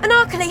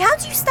 Anarchy, how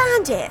do you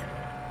stand it?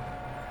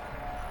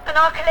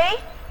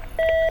 Anarchy?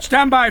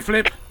 Stand by,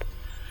 Flip.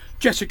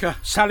 Jessica,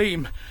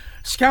 Salim,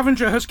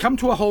 Scavenger has come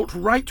to a halt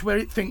right where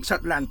it thinks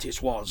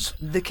Atlantis was.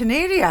 The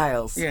Canary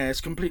Isles? Yes,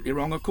 completely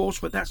wrong, of course,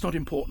 but that's not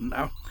important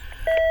now.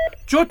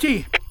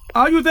 Jyoti,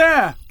 are you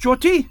there?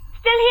 Jyoti?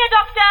 Still here,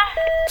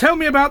 Doctor. Tell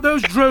me about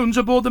those drones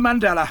aboard the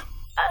Mandela.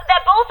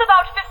 They're both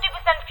about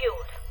 50%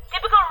 fueled.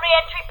 Typical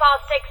re-entry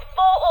path takes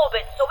 4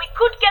 orbits, so we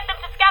could get them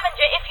to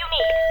Scavenger if you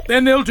need.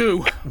 Then they'll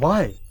do.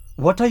 Why?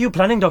 What are you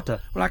planning,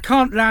 Doctor? Well, I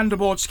can't land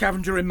aboard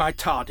Scavenger in my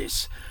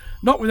TARDIS.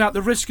 Not without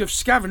the risk of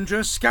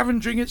Scavenger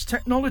scavenging its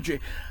technology.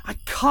 I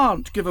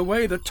can't give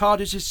away the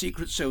TARDIS's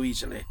secrets so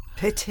easily.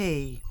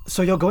 Pity.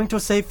 So you're going to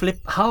save Flip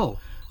how?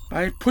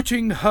 By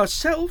putting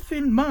herself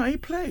in my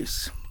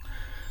place.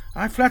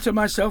 I flatter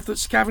myself that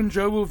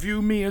Scavenger will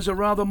view me as a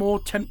rather more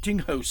tempting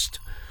host.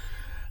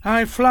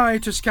 I fly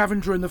to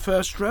Scavenger in the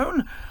first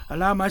drone,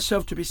 allow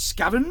myself to be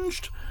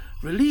scavenged,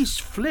 release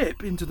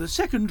Flip into the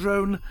second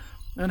drone,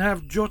 and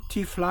have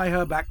Jyoti fly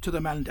her back to the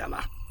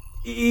Mandela.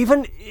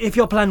 Even if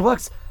your plan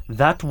works,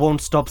 that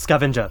won't stop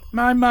Scavenger.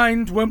 My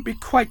mind won't be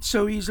quite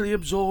so easily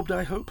absorbed,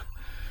 I hope.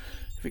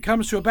 If it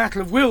comes to a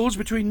battle of wills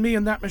between me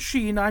and that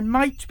machine, I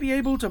might be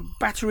able to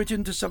batter it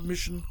into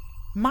submission.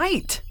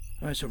 Might?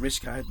 It's a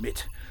risk, I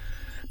admit.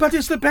 But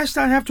it's the best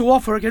I have to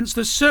offer against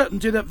the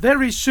certainty that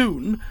very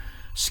soon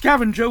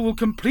Scavenger will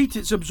complete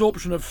its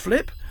absorption of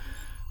Flip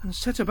and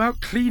set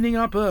about cleaning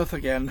up Earth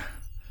again.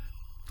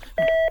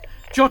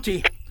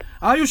 Jyoti,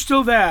 are you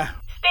still there?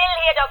 Still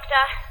here,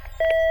 Doctor.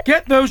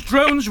 Get those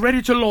drones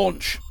ready to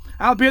launch.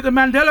 I'll be at the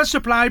Mandela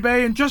supply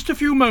bay in just a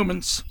few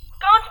moments.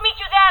 Can't meet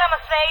you there, I'm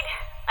afraid.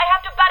 I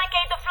have to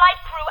barricade the flight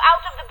crew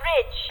out of the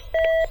bridge.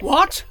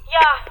 What?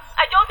 Yeah,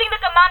 I don't think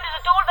the commander's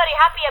at all very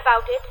happy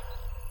about it.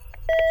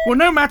 Well,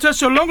 no matter,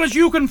 so long as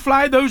you can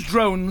fly those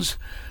drones.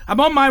 I'm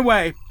on my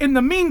way. In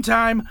the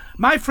meantime,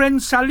 my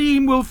friend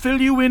Salim will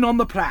fill you in on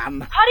the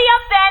plan. Hurry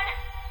up, then.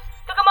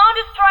 The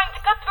commander's trying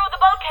to cut through the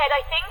bulkhead,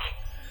 I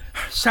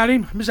think.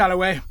 Salim, Miss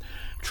Alloway,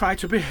 try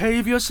to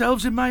behave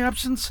yourselves in my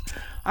absence.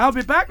 I'll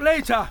be back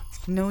later.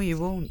 No, you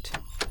won't.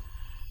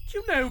 Do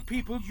you know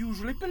people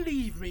usually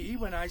believe me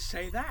when I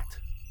say that?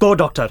 Go,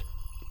 Doctor.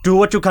 Do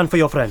what you can for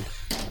your friend.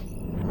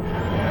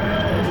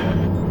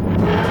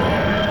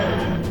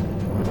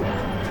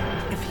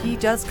 If he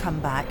does come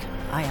back,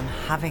 I am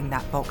having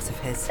that box of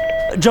his.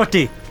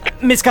 Jyoti,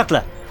 Miss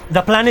Cutler,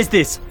 the plan is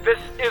this. This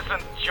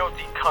isn't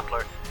Jyoti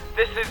Cutler.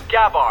 This is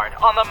Gabbard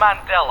on the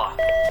Mandela.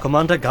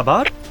 Commander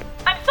Gabbard?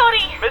 I'm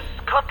sorry. Miss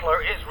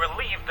Cutler is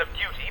relieved of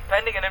duty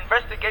pending an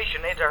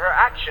investigation into her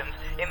actions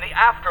in the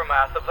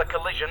aftermath of the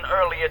collision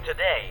earlier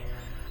today.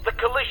 The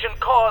collision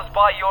caused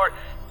by your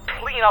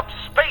cleanup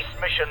space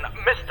mission,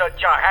 Mr.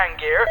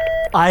 Jahangir.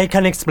 I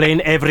can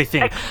explain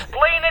everything.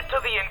 Explain it to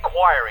the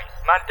inquiry.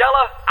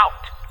 Mandela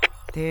out.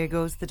 There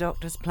goes the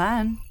doctor's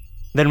plan.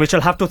 Then we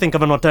shall have to think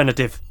of an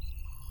alternative.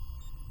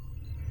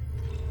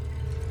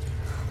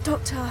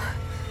 Doctor,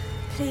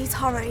 please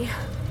hurry.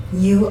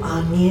 You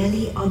are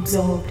nearly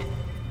absorbed.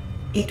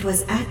 It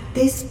was at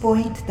this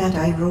point that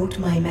I wrote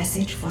my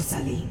message for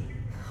Salim.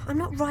 I'm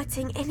not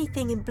writing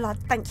anything in blood,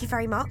 thank you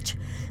very much.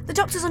 The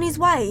doctor's on his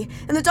way,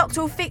 and the doctor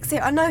will fix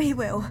it, I know he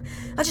will.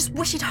 I just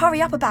wish he'd hurry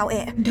up about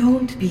it.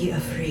 Don't be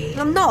afraid.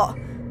 I'm not.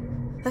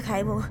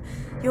 Okay, well,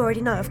 you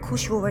already know, of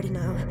course you already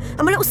know.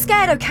 I'm a little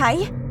scared,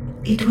 okay?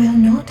 It will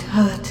not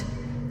hurt.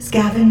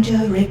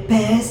 Scavenger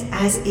repairs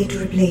as it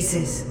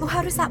replaces. Well,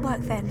 how does that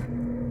work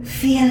then?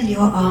 Feel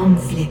your arm,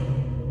 Flip.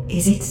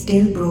 Is it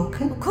still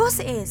broken? Of course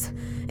it is.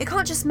 It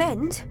can't just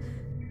mend.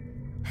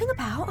 Hang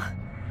about.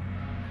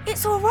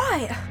 It's all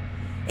right.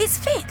 It's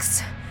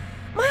fixed.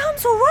 My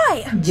arm's all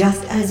right.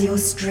 Just as your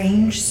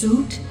strange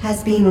suit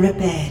has been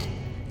repaired,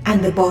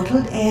 and the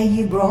bottled air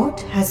you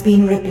brought has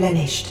been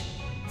replenished.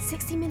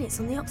 60 minutes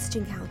on the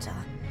oxygen counter.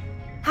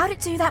 How'd it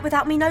do that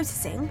without me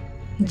noticing?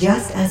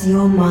 Just as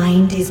your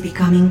mind is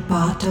becoming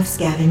part of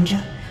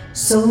Scavenger,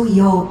 so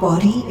your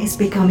body is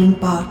becoming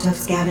part of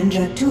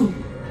Scavenger too.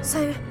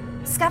 So,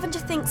 Scavenger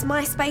thinks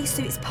my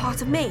spacesuit is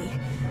part of me.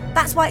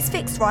 That's why it's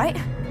fixed, right?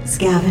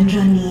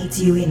 Scavenger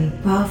needs you in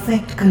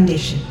perfect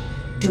condition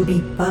to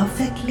be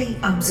perfectly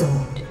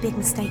absorbed. Big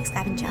mistake,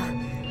 Scavenger.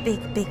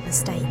 Big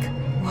mistake.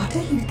 What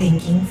are you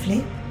thinking,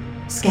 Flip?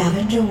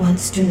 Scavenger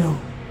wants to know.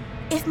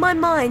 If my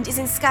mind is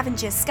in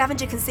Scavenger,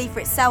 Scavenger can see for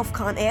itself,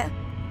 can't it?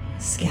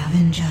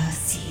 Scavenger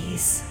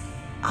sees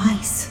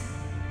ice.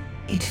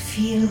 It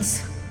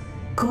feels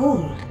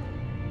cold.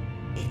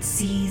 It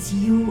sees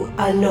you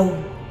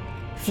alone,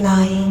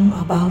 flying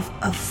above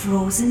a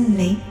frozen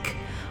lake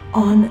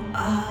on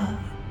a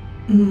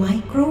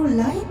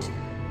microlight.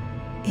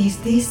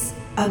 Is this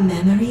a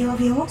memory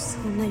of yours?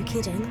 Oh, no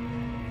kidding.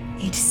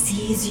 It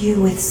sees you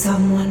with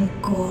someone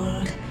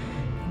called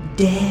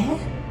Dare.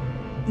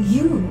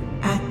 You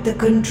at the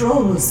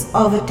controls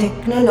of a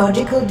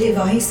technological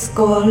device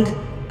called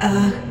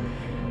a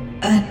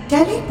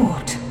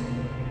teleport.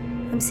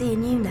 I'm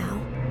seeing you now.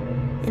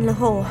 In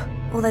Lahore,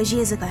 all those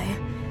years ago.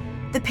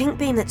 The pink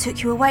beam that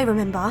took you away,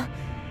 remember?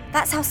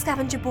 That's how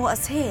Scavenger brought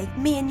us here,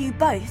 me and you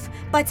both,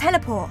 by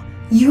teleport.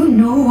 You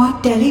know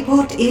what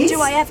teleport is?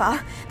 Do I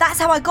ever? That's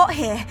how I got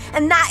here,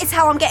 and that is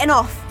how I'm getting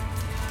off.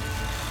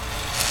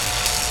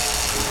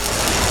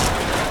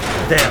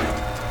 There.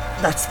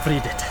 That's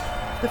freed it.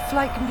 The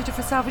flight computer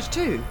for Salvage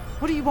 2?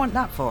 What do you want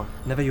that for?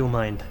 Never you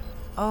mind.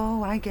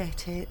 Oh, I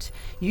get it.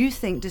 You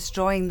think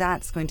destroying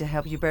that's going to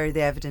help you bury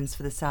the evidence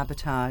for the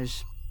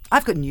sabotage.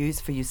 I've got news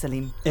for you,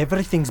 Salim.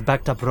 Everything's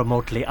backed up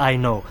remotely, I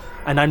know.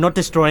 And I'm not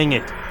destroying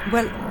it.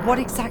 Well, what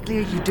exactly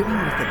are you doing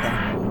with it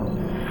then?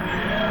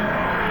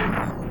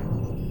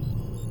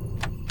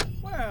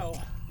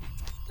 Well,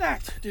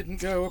 that didn't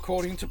go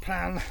according to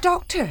plan.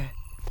 Doctor,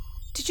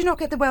 did you not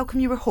get the welcome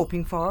you were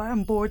hoping for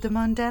on board the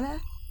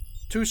Mandela?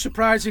 Two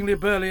surprisingly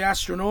burly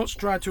astronauts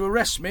tried to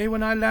arrest me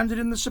when I landed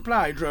in the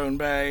supply drone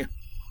bay.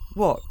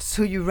 What,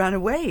 so you ran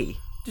away?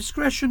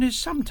 Discretion is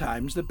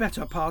sometimes the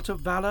better part of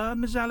valour,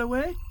 Miss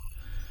Alloway.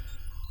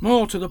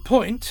 More to the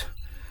point,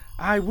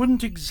 I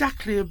wouldn't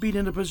exactly have been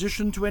in a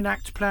position to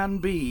enact Plan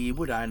B,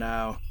 would I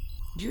now?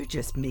 You're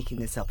just making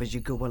this up as you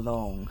go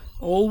along.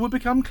 All will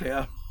become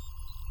clear.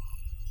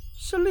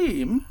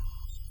 Salim,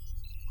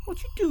 what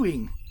are you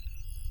doing?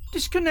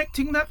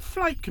 Disconnecting that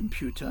flight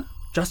computer?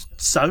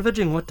 Just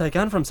salvaging what I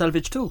can from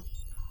Salvage 2.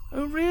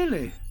 Oh,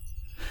 really?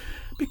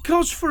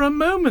 Because for a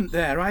moment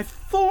there I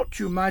thought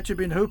you might have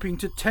been hoping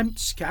to tempt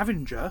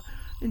Scavenger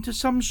into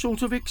some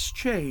sort of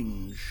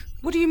exchange.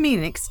 What do you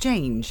mean,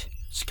 exchange?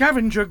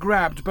 Scavenger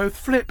grabbed both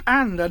Flip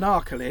and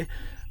Anarchally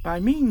by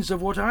means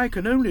of what I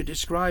can only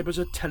describe as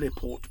a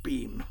teleport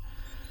beam.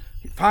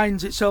 It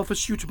finds itself a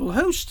suitable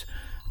host,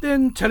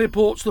 then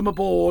teleports them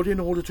aboard in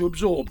order to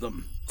absorb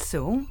them.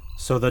 So?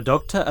 So the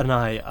Doctor and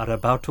I are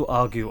about to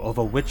argue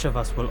over which of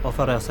us will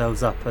offer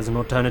ourselves up as an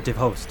alternative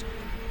host,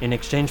 in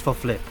exchange for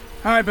Flip.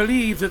 I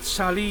believe that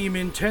Salim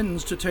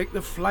intends to take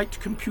the flight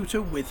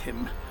computer with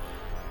him.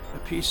 A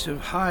piece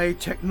of high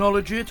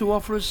technology to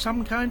offer as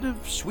some kind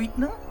of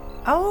sweetener?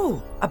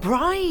 Oh, a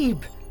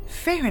bribe.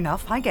 Fair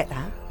enough, I get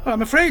that. Well,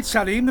 I'm afraid,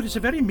 Salim, that it's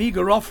a very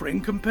meagre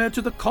offering compared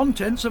to the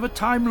contents of a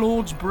Time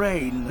Lord's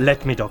brain.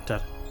 Let me,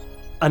 Doctor.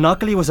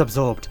 Anarchally was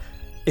absorbed.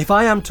 If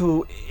I am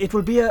to, it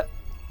will be a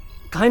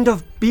kind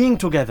of being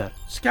together.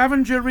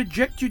 Scavenger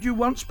rejected you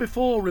once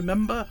before,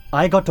 remember?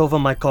 I got over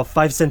my cough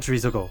 5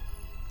 centuries ago.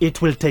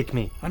 It will take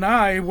me. And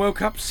I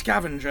woke up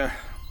Scavenger.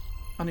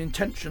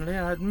 Unintentionally,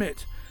 I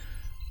admit.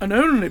 And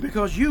only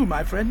because you,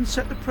 my friend,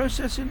 set the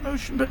process in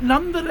motion. But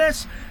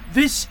nonetheless,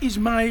 this is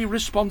my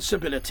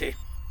responsibility.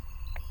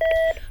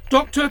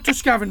 Doctor to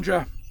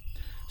Scavenger.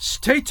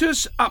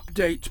 Status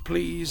update,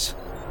 please.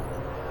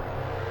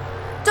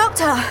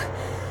 Doctor!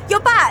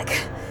 You're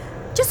back!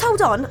 Just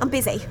hold on, I'm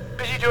busy.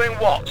 Busy doing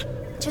what?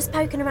 Just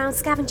poking around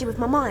Scavenger with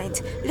my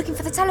mind, looking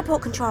for the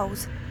teleport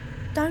controls.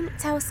 Don't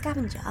tell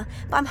Scavenger,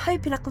 but I'm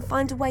hoping I can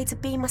find a way to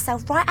beam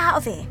myself right out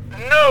of here.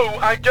 No,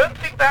 I don't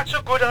think that's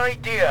a good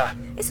idea.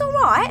 It's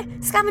alright.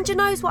 Scavenger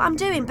knows what I'm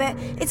doing, but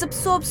it's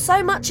absorbed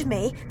so much of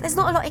me, there's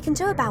not a lot he can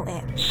do about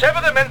it. Sever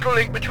the mental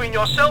link between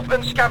yourself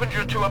and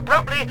Scavenger too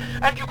abruptly,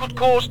 and you could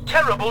cause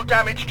terrible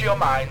damage to your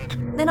mind.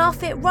 Then I'll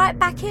fit right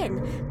back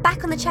in,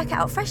 back on the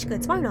checkout of fresh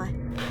goods, won't I?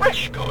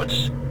 Fresh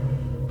goods?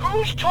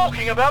 Who's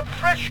talking about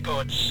fresh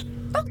goods?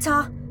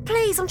 Doctor,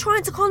 please, I'm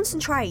trying to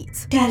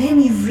concentrate. Tell him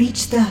you've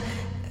reached the...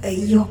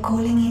 you're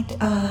calling it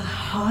a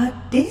hard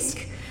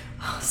disk?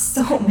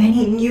 So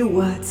many new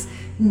words,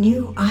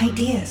 new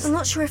ideas. I'm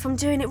not sure if I'm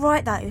doing it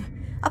right, though.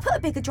 I put a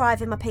bigger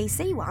drive in my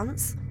PC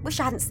once. Wish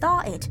I hadn't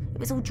started. It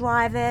was all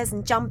drivers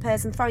and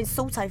jumpers and throwing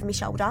salt over my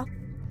shoulder.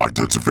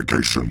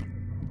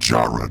 Identification.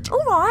 Jared.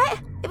 All right,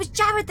 it was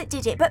Jared that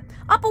did it, but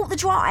I bought the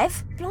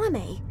drive.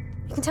 Blimey.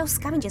 You can tell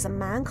Scavenger's a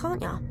man,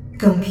 can't ya?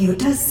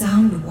 Computers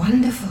sound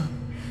wonderful.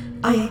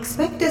 I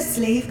expect a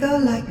slave girl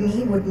like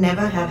me would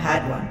never have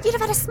had one. You'd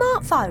have had a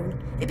smartphone.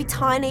 It'd be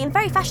tiny and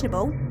very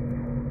fashionable.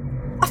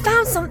 I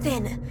found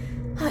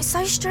something. Oh, it's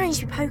so strange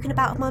to be poking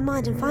about with my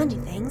mind and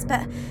finding things,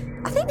 but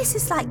I think this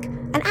is like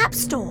an app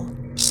store.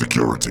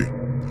 Security.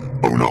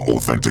 Owner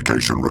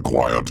authentication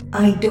required.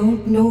 I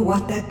don't know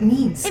what that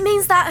means. It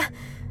means that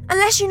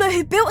unless you know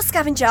who built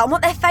Scavenger and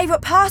what their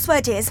favourite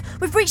password is,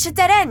 we've reached a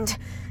dead end.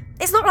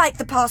 It's not like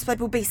the password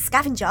will be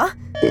Scavenger.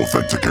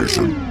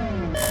 Authentication.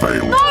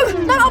 Failed.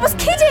 No, I was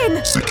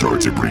kidding!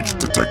 Security breach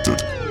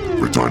detected.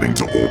 Returning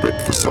to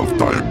orbit for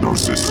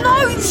self-diagnosis.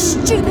 No, you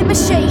stupid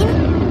machine!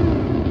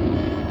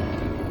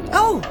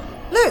 Oh,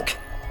 look!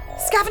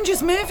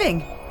 Scavenger's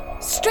moving.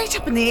 Straight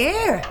up in the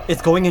air.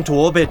 It's going into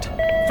orbit.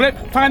 Flip,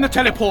 find the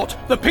teleport,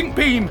 the pink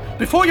beam,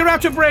 before you're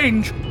out of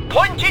range.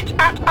 Point it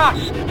at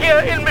us, here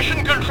in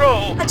Mission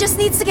Control. I just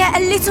need to get a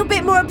little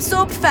bit more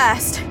absorbed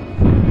first.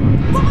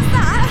 What was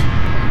that?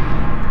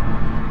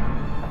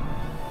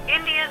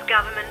 India's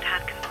government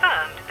had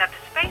confirmed that the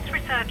Space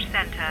Research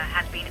Centre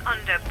has been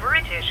under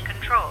British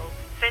control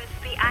since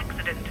the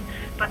accident,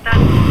 but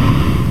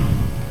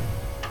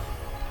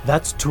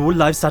That's 2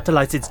 live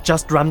satellites it's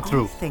just rammed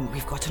through. I think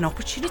we've got an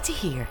opportunity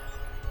here.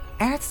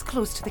 Earth's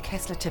close to the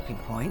Kessler tipping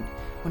point,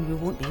 when we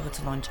won't be able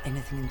to launch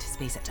anything into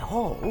space at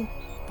all.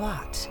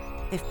 But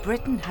if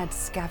Britain had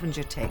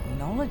Scavenger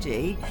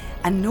technology,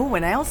 and no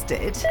one else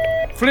did...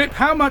 Flip,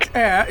 how much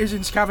air is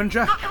in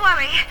Scavenger? Not to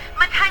worry,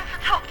 my tanks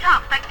are topped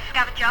up thanks to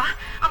Scavenger.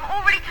 I'm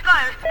all ready to go.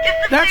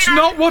 That's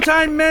not what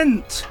I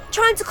meant.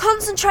 Trying to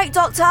concentrate,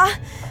 Doctor.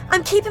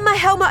 I'm keeping my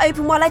helmet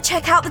open while I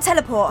check out the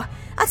teleport.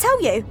 I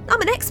tell you,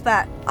 I'm an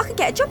expert. I could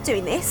get a job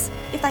doing this,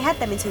 if they had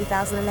them in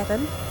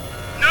 2011.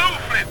 No,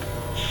 Flip!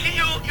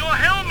 Seal your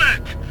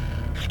helmet!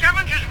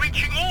 Scavenger's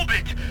reaching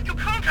orbit. You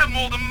can't have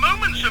more than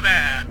moments of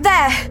air.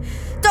 There!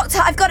 Doctor,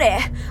 I've got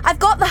it. I've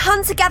got the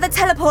hunter-gatherer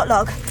teleport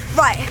log.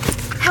 Right,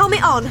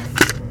 helmet on.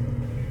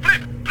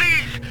 Flip,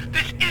 please!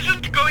 This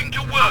isn't going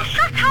to work. Oh,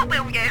 shut up,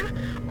 will you?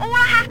 All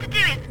I have to do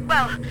is,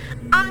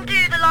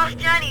 undo the last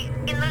journey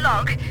in the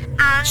log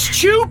and...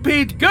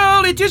 Stupid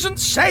girl, it isn't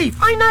safe.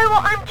 I know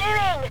what I'm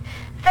doing.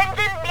 Send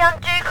in the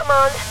undo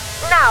command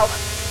now.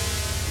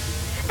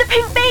 The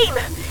pink beam!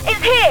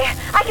 It's here!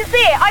 I can see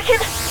it! I can...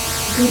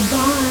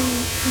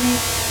 Goodbye,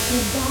 Flip.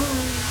 Goodbye.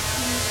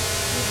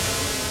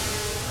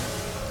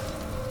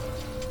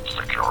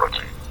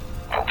 Security.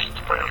 Host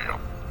failure.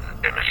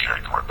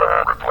 Initiate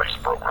repair replace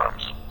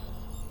programs.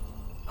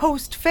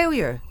 Host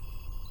failure?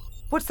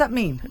 What's that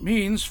mean? It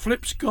means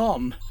Flip's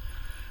gone.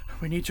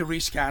 We need to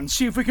rescan,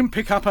 see if we can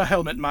pick up her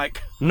helmet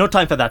mic. No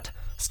time for that.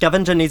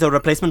 Scavenger needs a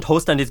replacement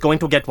host and is going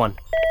to get one.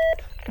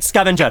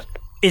 Scavenger,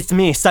 it's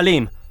me,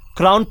 Salim.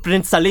 Crown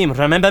Prince Salim,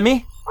 remember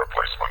me?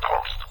 Replacement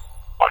host.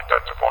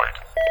 Identified.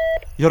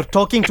 You're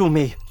talking to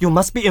me. You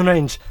must be in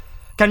range.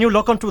 Can you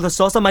lock onto the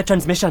source of my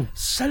transmission?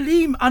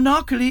 Salim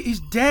Anarkali is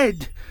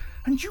dead,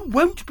 and you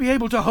won't be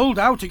able to hold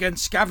out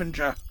against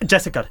Scavenger.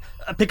 Jessica,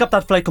 pick up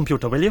that flight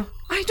computer, will you?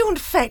 I don't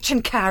fetch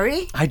and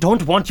carry. I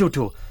don't want you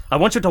to. I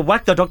want you to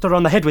whack the doctor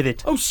on the head with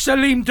it. Oh,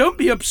 Salim, don't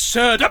be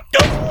absurd.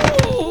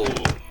 Oh!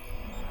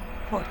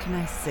 What can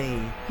I say?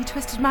 He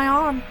twisted my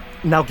arm.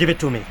 Now give it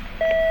to me.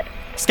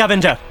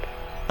 Scavenger,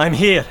 I'm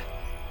here.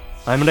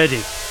 I'm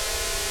ready.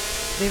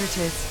 There it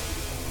is.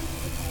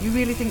 You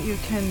really think you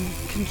can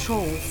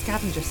control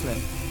Scavenger,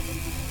 Slim?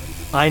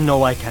 I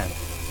know I can.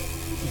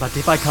 But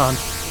if I can't,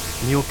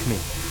 nuke me.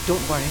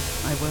 Don't worry,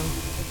 I will.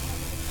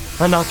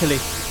 Anarkali,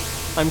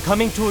 I'm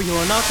coming to you,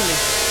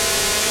 Anarkali.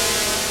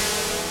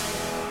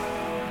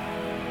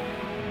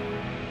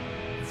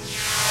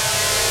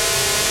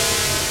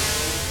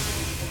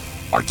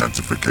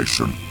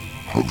 Identification.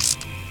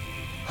 Host.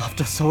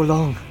 After so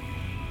long.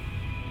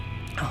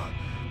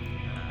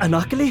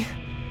 Anarkali?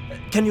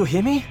 Can you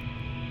hear me?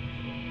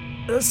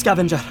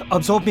 Scavenger,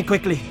 absorb me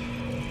quickly.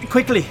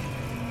 Quickly.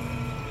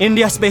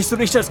 India Space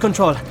Research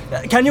Control.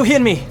 Can you hear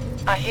me?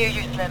 I hear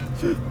you,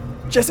 Slim.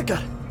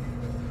 Jessica,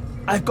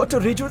 I've got to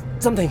read you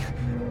something.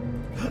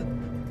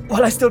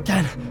 While I still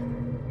can.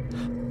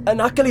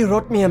 Anarkali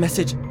wrote me a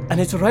message, and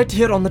it's right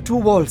here on the 2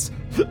 walls.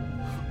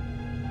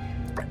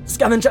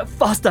 Scavenger,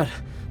 faster!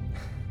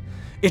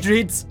 It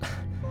reads,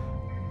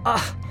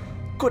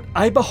 could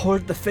I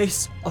behold the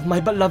face of my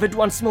beloved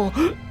once more?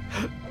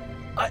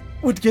 I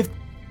would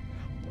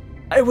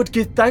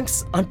give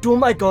thanks unto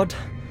my God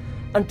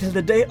until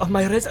the day of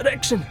my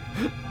resurrection.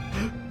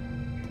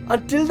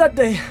 Until that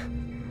day,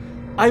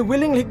 I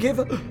willingly give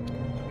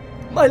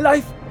my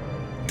life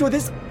to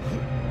this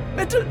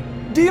little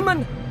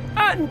demon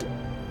and...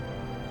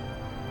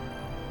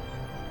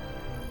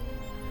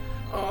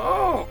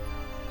 Oh!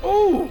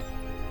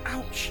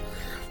 Ouch!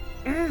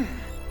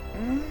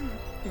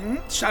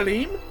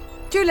 Salim?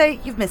 Too late,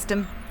 you've missed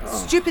him.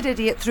 Stupid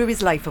idiot threw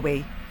his life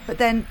away. But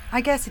then,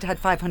 I guess it had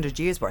 500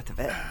 years worth of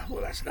it.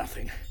 Well, that's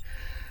nothing.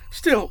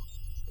 Still,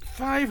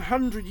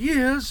 500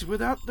 years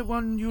without the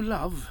one you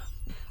love.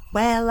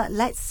 Well,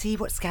 let's see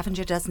what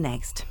Scavenger does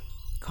next.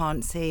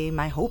 Can't say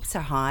my hopes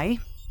are high.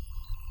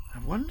 I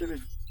wonder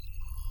if...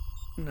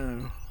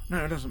 No,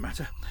 it doesn't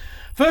matter.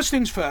 First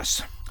things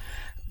first.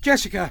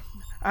 Jessica,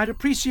 I'd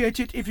appreciate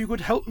it if you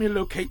could help me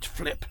locate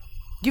Flip.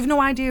 You've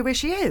no idea where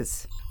she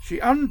is? She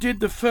undid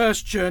the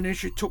first journey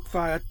she took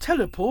via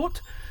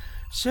teleport,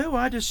 so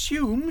I'd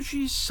assume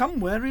she's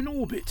somewhere in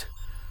orbit.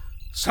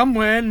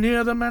 Somewhere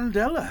near the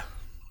Mandela.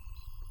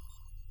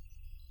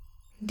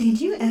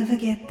 Did you ever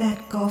get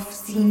that cough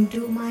seen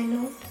to, my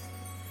lord?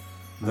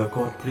 The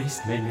court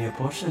priest made me a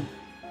potion.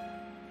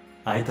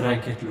 I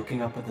drank it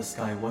looking up at the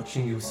sky,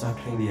 watching you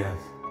circling the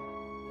earth.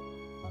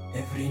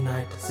 Every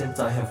night since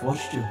I have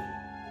watched you,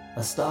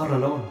 a star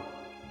alone.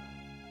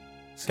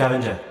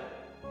 Scavenger,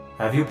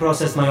 have you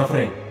processed my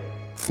offering?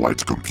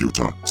 Flight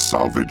computer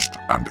salvaged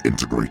and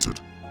integrated.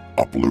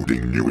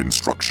 Uploading new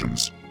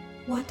instructions.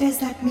 What does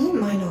that mean,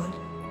 my lord?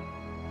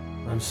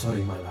 I'm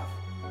sorry, my love.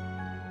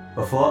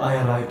 Before I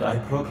arrived, I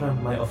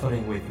programmed my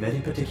offering with very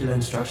particular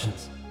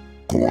instructions.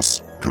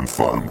 Course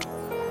confirmed.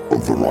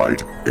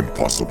 Override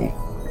impossible.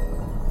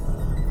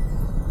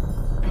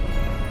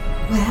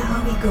 Where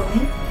are we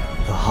going?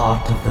 The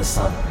heart of the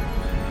sun.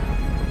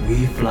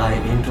 We fly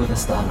into the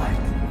starlight.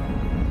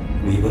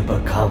 We will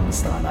become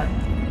starlight.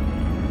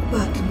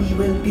 But we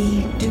will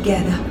be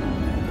together.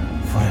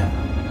 Forever.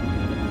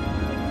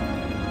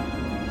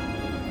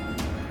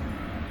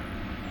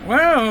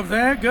 Well,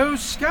 there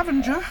goes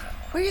Scavenger.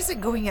 Where is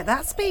it going at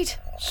that speed?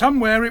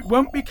 Somewhere it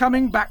won't be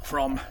coming back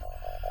from.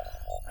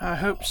 I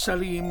hope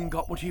Salim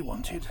got what he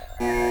wanted.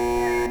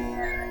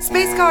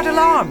 Space Guard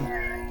alarm!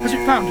 Has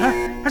it found her?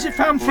 Has it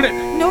found Flip?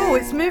 No,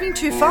 it's moving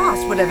too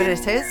fast, whatever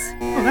it is.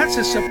 Well, that's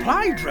a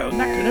supply drone.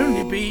 That can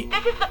only be...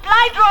 This is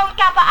Supply Drone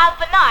Kappa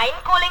Alpha 9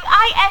 calling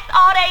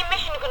ISRA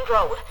Mission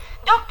Control.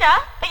 Doctor,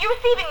 are you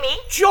receiving me?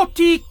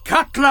 Jyoti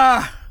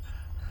Cutler!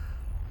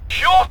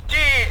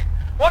 Jyoti!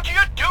 What are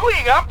you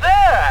doing up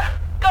there?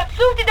 Got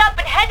suited up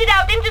and headed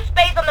out into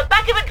space on the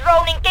back of a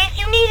drone in case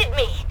you needed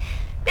me.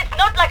 It's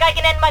not like I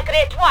can end my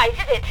career twice,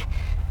 is it?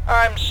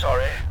 I'm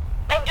sorry.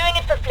 I'm doing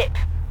it for Flip.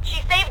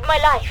 She saved my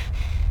life.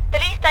 The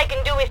least I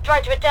can do is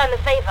try to return the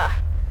favor.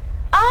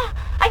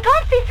 I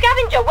can't see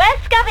Scavenger. Where's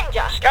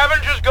Scavenger?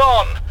 Scavenger's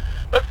gone.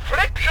 But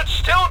Flip should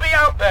still be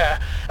out there,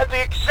 at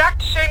the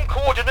exact same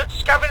coordinates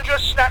Scavenger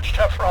snatched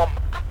her from.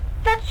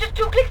 That's just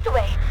 2 clicks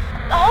away.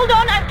 Hold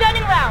on, I'm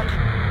turning round.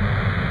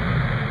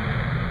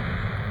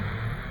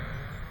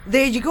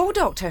 There you go,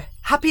 Doctor.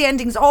 Happy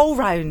endings all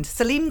round.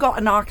 Salim got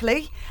a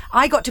narcolepsy.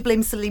 I got to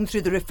blame Salim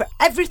through the roof for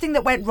everything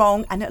that went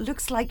wrong, and it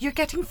looks like you're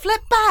getting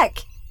Flip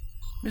back.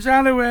 Miss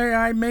Alloway,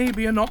 I may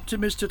be an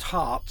optimist at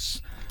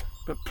hearts,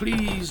 but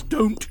please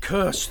don't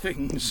curse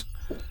things.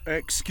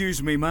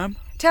 Excuse me, ma'am?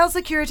 Tell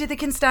security they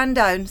can stand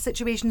down.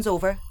 Situation's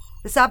over.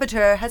 The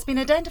saboteur has been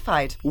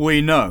identified.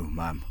 We know,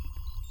 ma'am.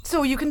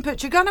 So you can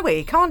put your gun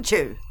away, can't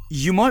you?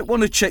 You might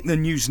want to check the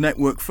news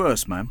network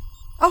first, ma'am.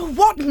 Oh,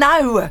 what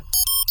now?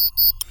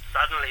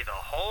 Suddenly the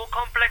whole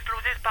complex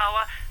loses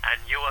power and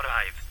you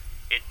arrive.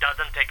 It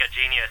doesn't take a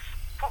genius.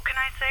 What can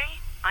I say?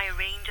 I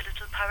arrange a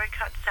little power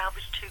cut,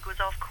 salvage 2 goes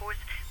off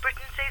course,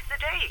 Britain saves the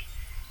day.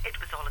 It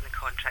was all in the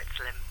contract,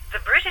 Slim.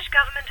 The British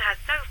government has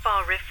so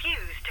far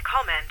refused to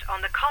comment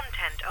on the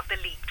content of the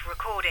leaked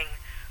recording.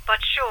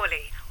 But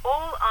surely,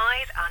 all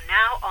eyes are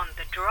now on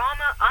the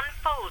drama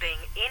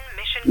unfolding in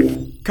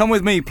Mission... Come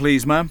with me,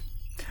 please, ma'am.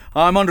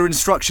 I'm under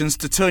instructions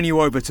to turn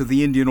you over to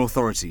the Indian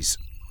authorities.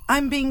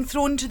 I'm being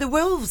thrown to the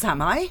wolves,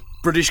 am I?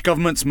 British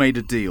government's made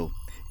a deal.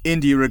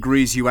 India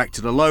agrees you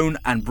acted alone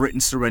and Britain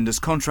surrenders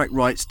contract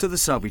rights to the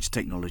salvage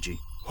technology.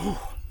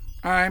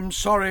 I'm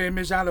sorry,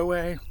 Miss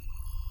Alloway.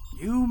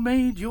 You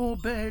made your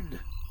bed.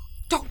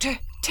 Doctor,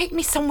 take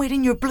me somewhere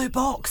in your blue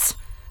box.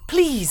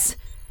 Please.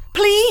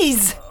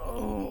 Please!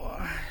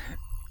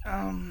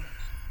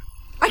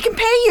 I can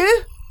pay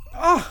you!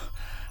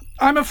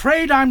 I'm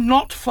afraid I'm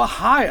not for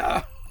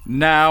hire.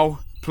 Now,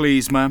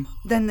 please, ma'am.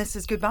 Then this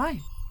is goodbye.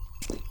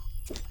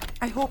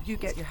 I hope you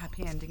get your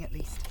happy ending at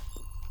least.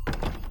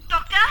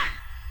 Doctor?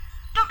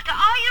 Doctor,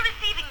 are you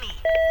receiving me?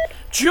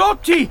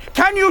 Jyoti,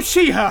 can you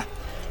see her?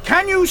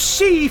 Can you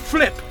see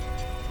Flip?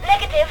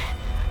 Negative.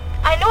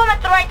 I know I'm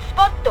at the right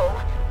spot, though.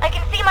 I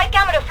can see my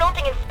camera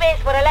floating in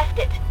space where I left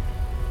it.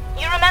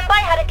 You remember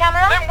I had a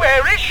camera? Then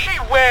where is she?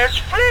 Where's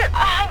Flip?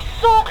 I'm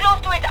so close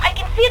to it. I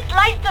can see its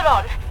lights are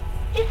on.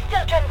 It's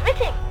still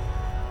transmitting.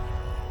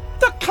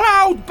 The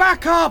cloud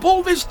backup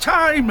all this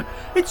time.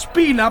 It's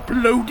been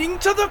uploading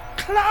to the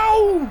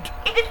cloud.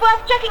 Is it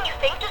worth checking, you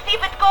think, to see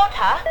if it's got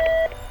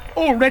her?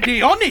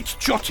 Already on it,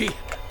 Jyoti.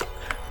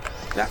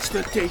 That's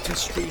the data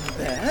stream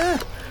there.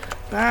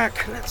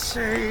 Back, let's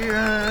say,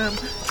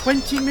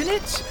 20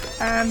 minutes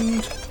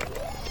and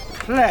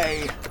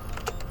play.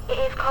 It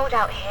is cold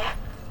out here.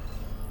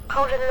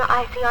 Colder than the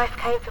icy ice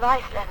caves of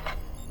Iceland.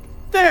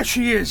 There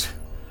she is.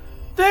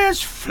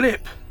 There's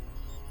Flip.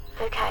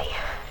 Okay,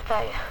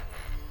 so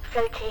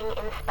floating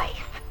in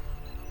space.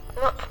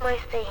 not my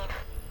scene.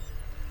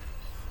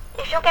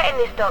 If you're getting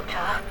this,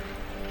 Doctor,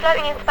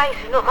 floating in space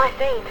is not my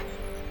scene.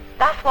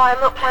 That's why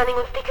I'm not planning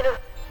on sticking a...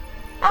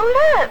 Oh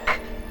look!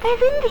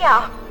 There's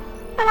India!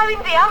 Hello,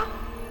 India!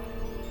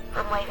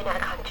 I'm waving at a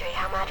country,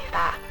 how mad is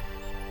that?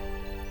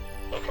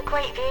 It's a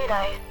great view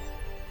though.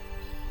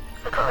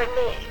 I gotta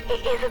admit,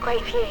 it is a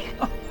great view.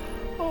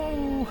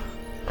 Oh.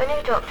 I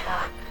knew, Doctor,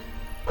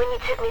 when you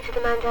took me to the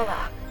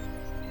Mandela.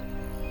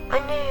 I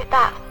knew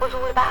that was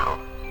all about.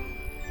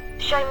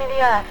 Show me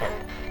the earth and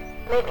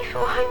make me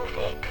feel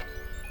homesick.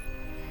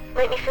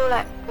 Make me feel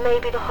like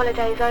maybe the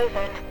holiday's over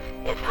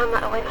and it's time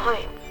that I went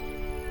home.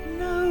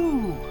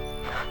 No.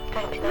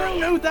 Don't deny it.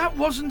 No, that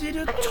wasn't it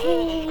at all. I can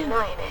hear you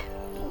denying it.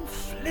 Oh,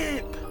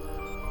 Flip.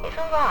 It's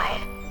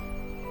alright.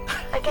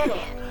 I get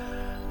it.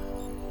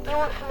 You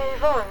want to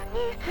move on.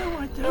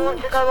 You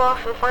want to go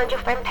off and find your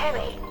friend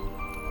Perry.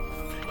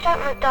 You don't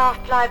want a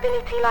daft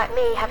liability like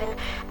me having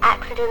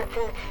accidents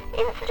and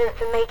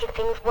incidents and making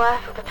things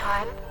worse all the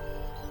time.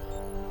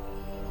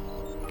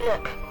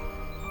 Look,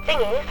 thing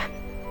is,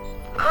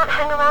 I can't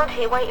hang around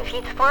here waiting for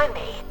you to find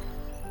me.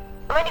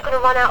 I'm only going to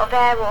run out of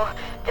air or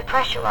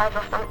depressurize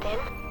or something.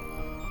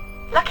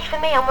 Lucky for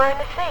me, I'm wearing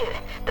the suit,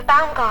 the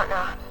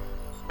Baumgartner.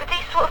 With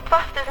these sort of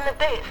thrusters and the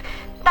boots,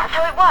 that's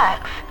how it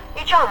works.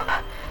 You jump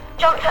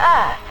to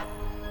earth.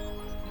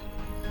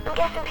 I'm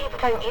guessing people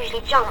don't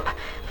usually jump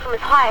from as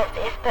high as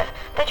this, but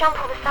they jump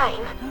all the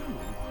same.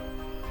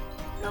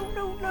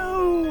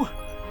 No.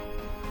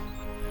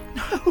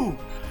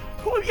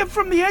 Well, yeah,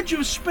 from the edge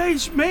of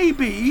space,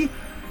 maybe.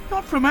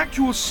 Not from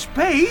actual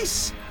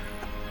space.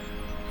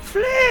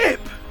 Flip!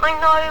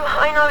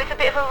 I know it's a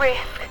bit of a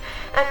risk,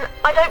 and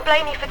I don't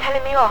blame you for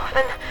telling me off,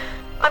 and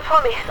I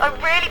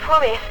really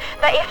promise,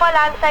 that if I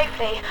land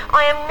safely,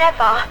 I am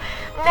never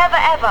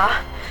ever,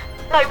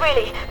 no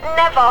really,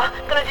 never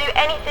gonna do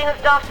anything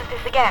as daft as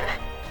this again.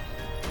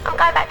 I'm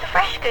going back to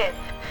Fresh Goods,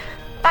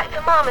 back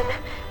to Mum, and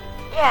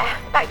yeah,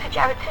 back to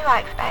Jared too,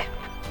 I expect.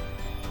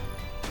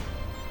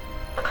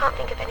 I can't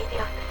think of anything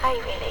else to say,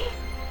 really.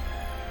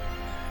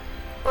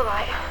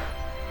 Alright,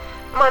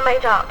 mind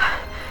made up.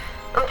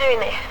 I'm doing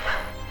this.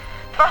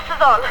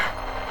 Thrusters on.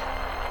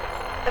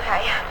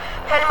 Okay,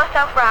 turning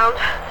myself round.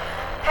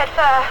 Head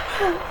first.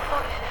 Oh,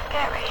 this is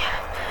scary.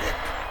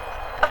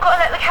 I've got to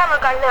let the camera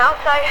go now,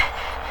 so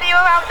see you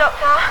around,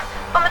 Doctor.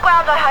 On the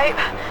ground, I hope.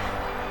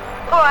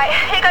 Alright,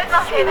 here goes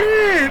nothing.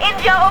 Flip.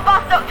 India or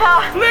bust,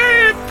 Doctor.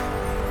 Flip!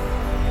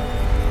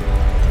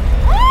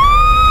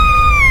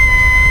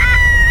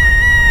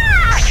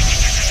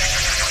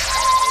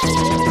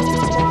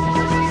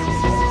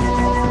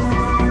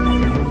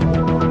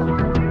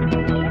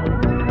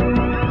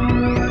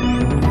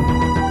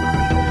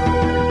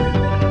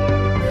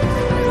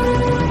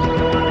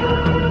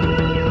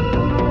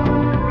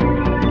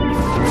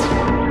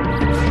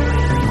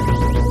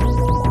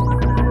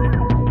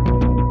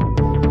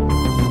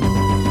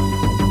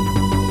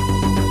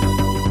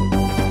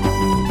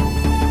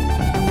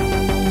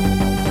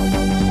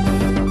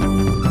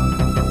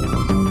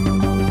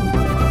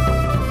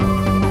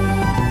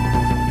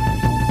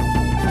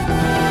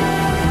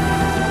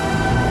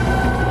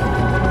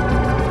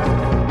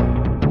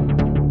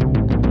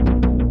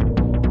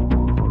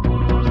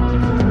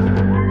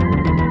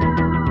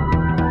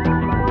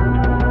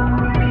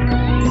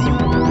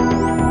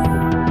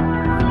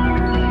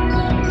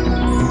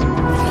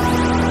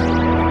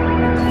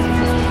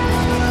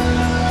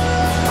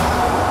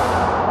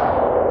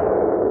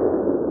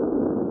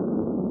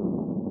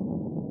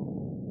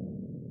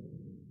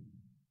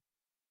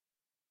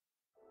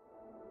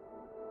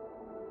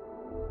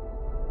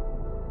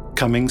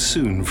 Coming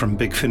soon from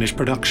Big Finish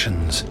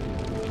Productions.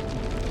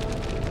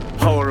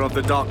 Power of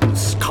the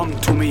darkness, come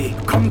to me,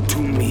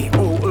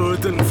 O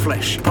earthen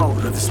flesh. Power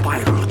of the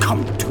spiral,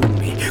 come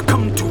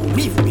to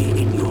weave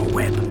me in your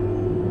web.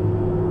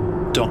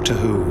 Doctor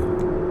Who,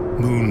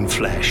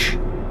 Moonflesh.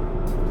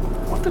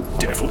 What the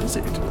devil is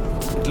it?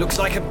 It looks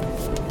like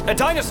a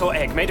dinosaur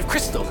egg made of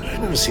crystal.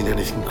 I've never seen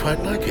anything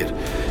quite like it.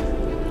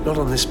 Not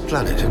on this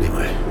planet,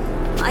 anyway.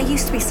 I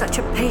used to be such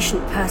a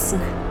patient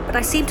person, but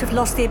I seem to have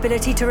lost the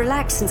ability to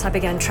relax since I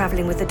began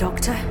travelling with the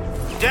Doctor.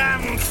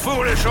 Damned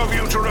foolish of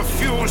you to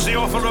refuse the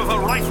offer of a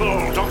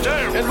rifle,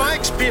 Doctor! In my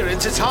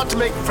experience, it's hard to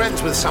make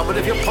friends with someone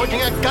if you're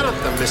pointing a gun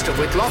at them, Mr.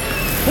 Whitlock.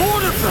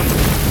 All of them!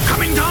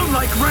 Coming down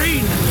like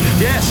rain!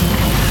 Yes,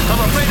 I'm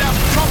afraid our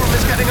problem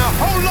is getting a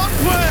whole lot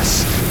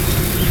worse!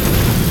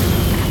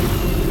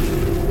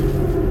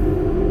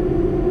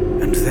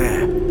 And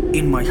there,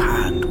 in my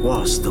hand,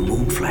 was the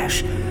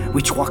Moonflesh,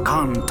 which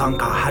Wakan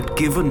Tanka had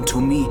given to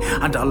me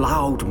and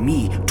allowed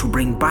me to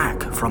bring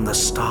back from the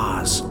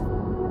stars.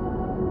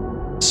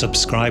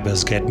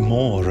 Subscribers get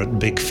more at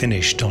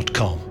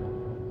bigfinish.com.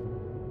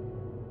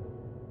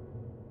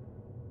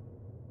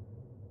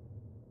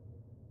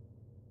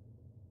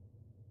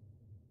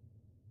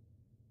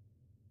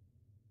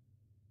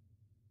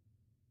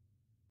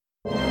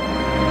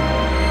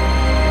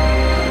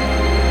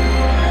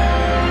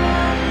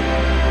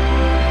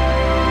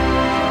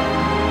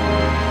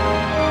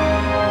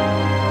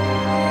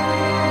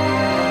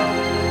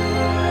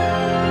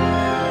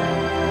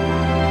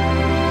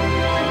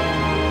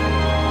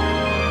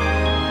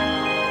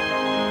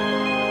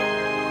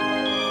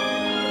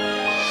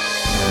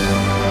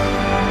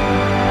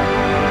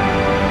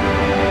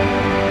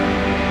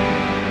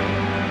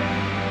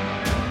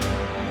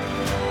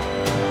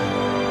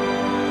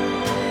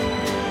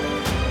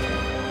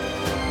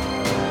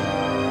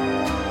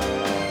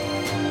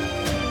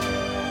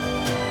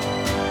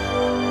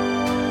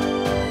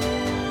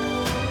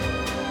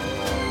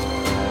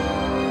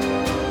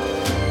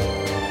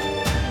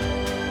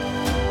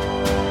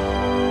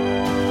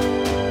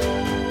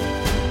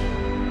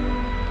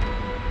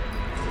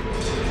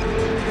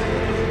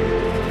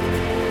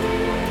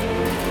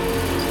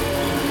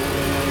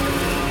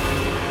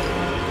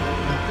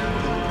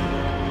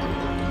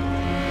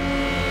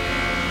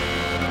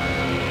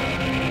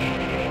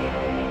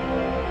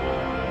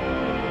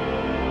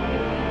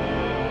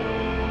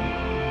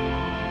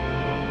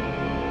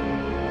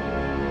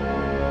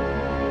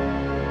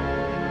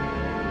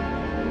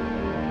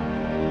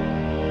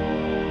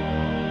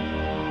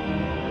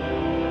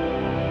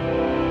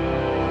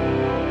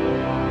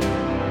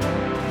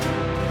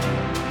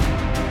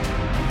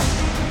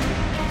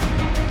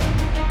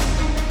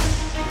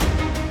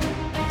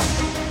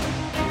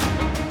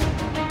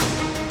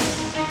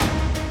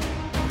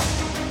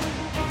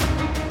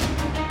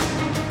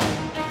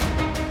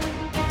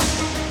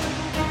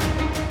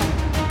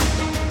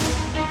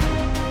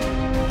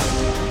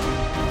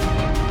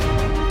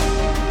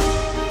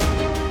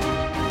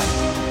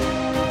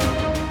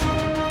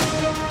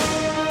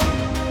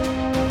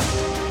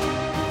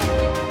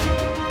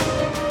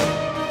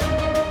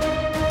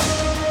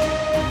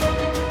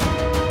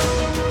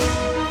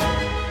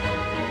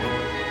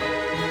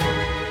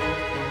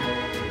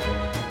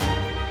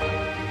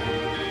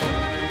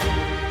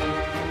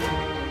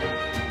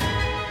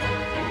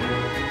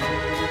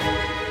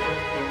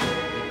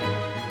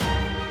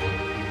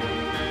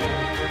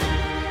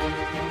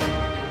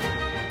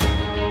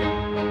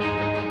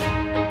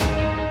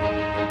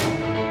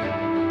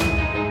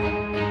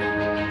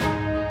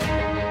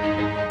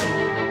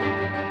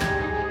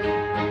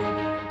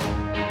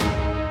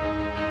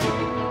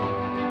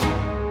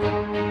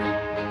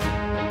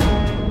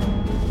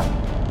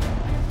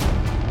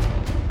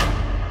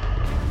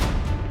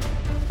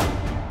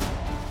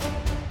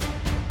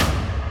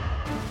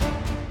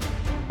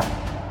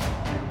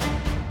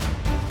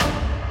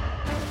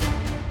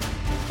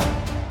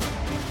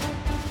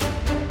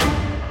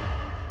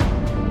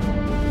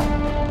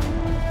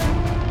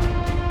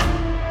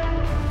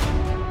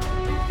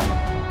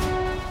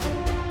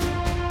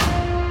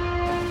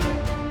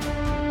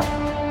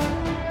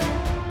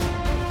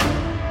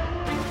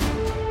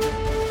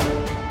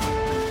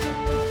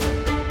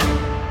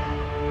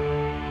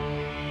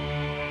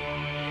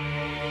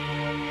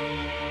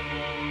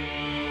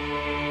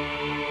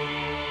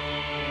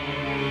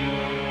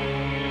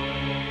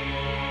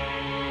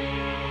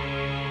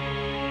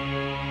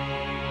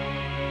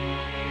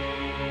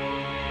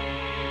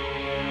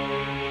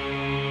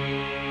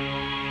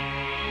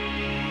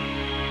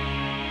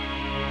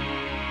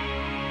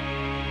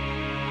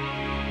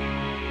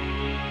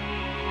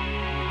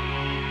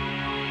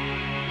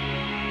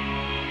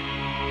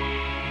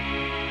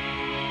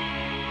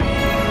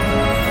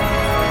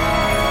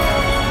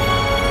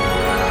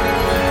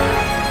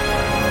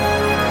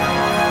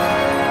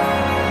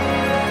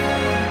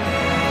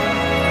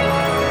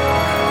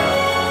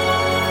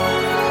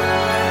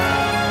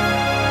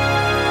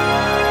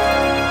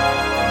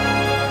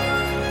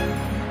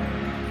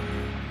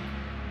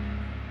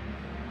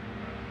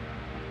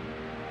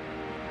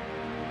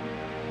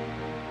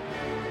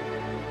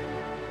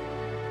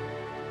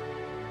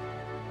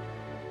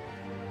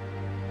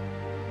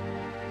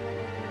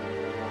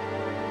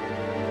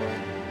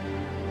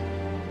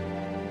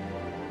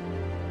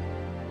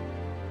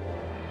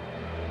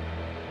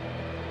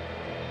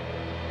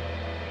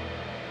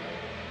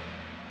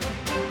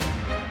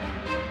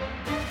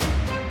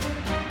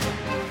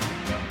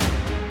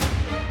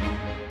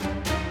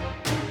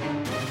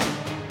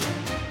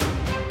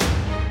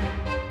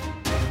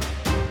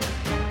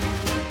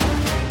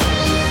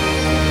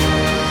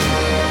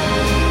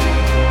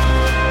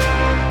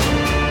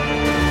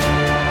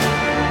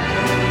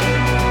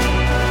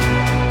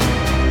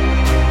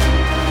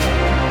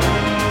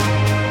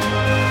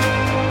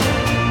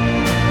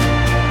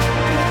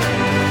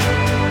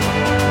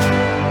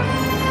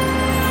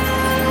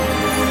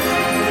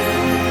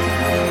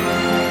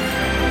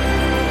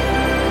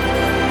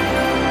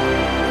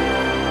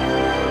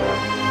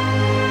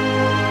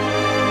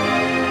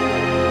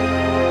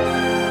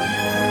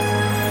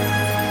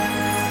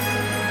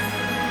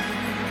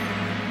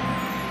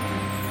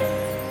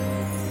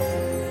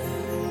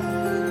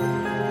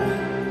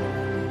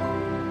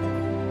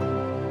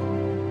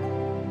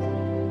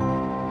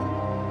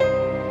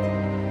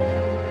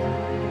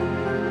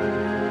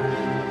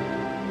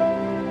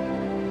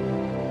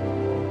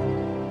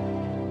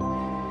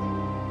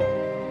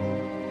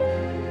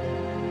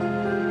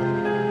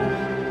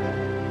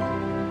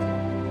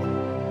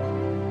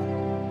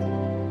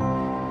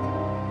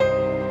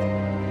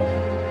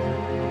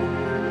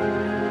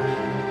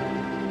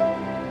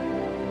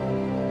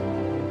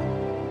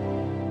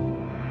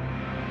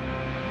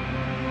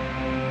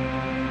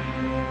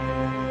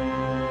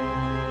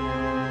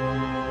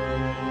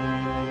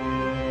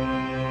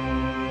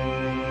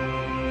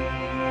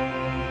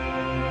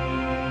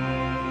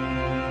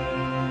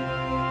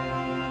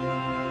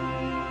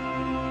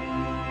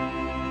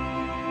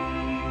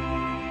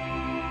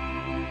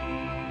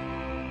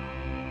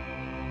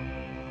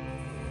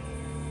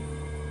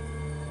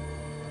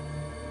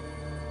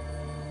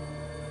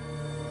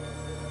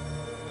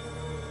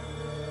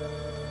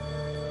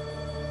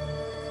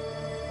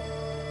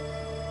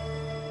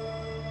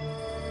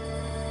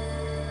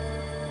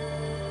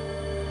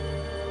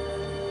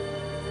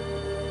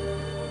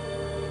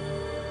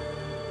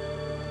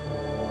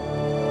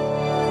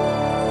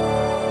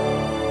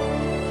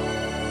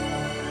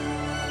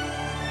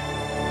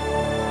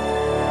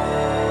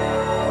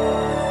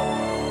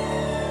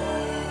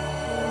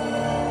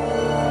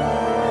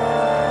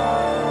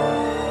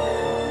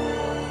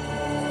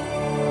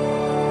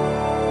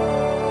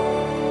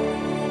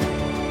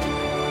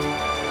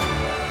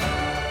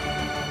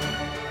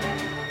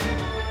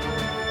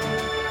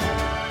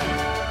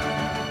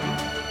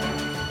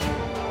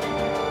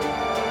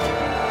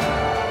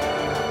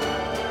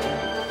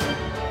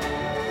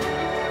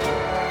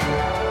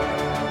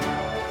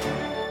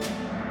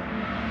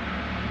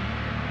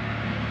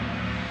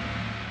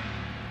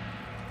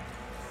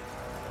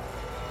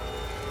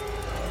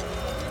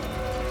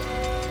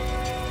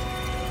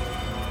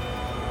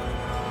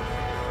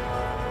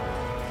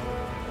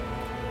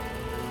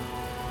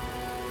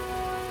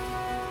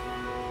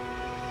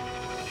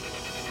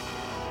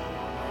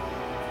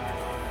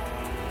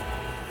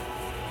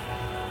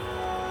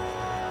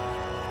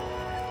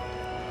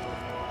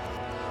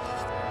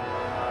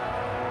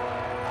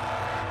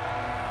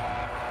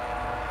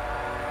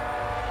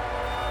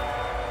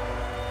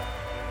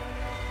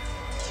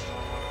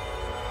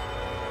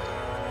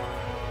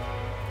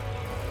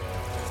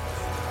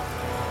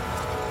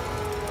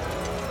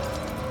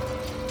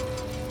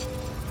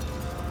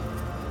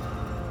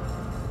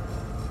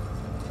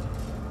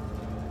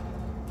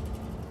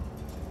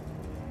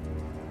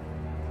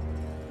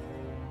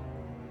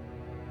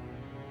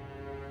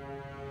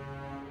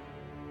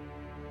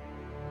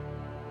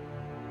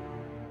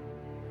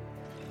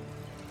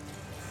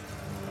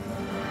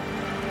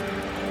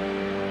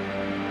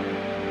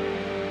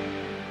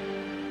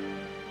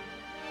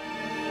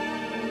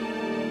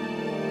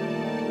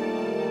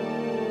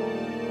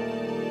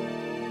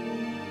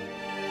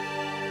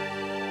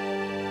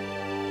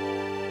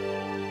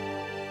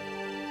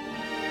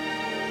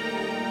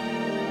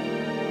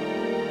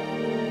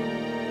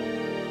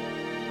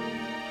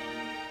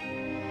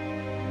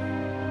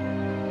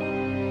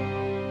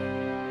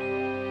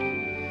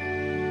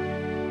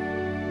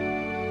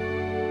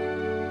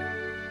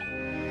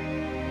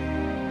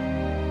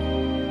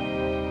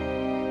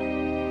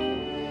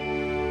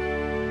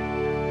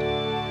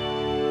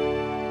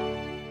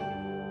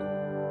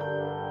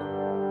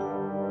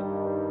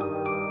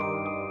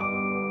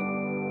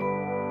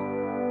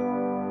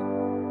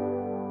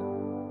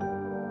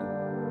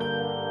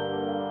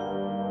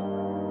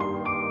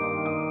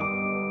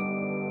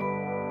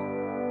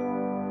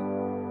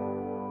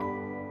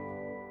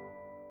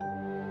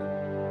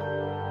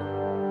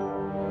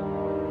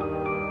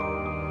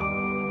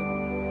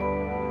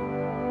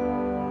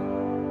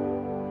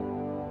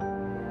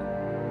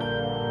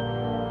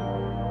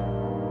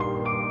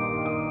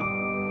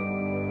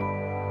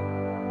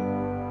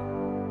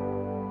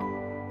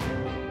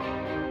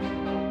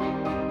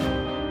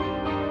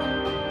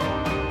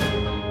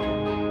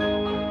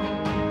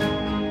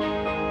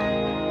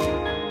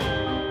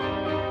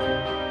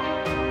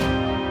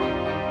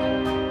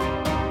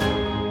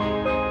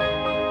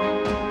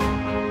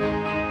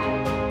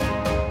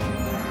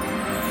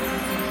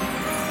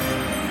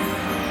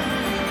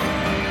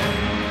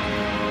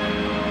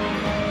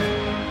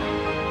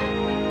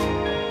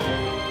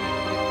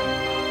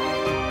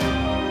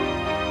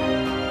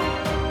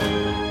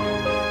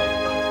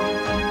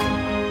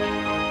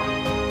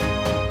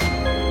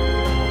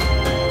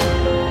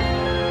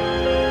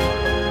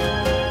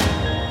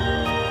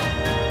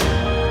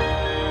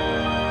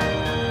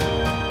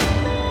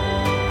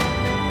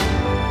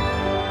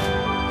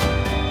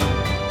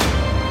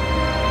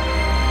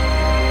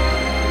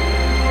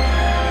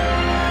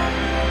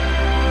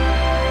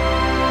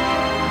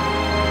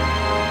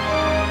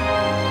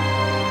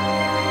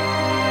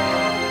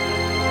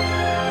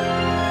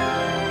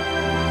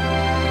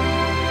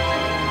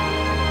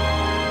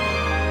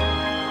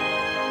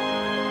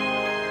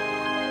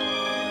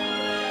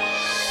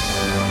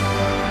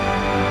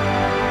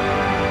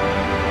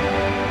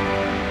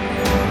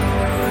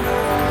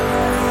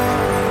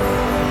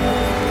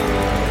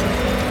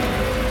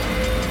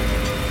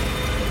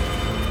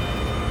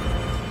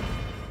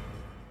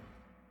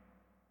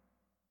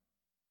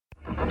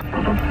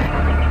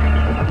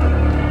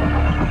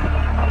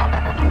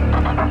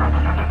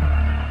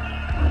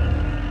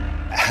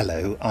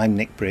 Hello, I'm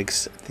Nick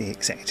Briggs, the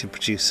executive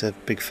producer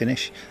of Big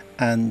Finish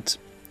and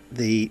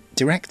the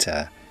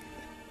director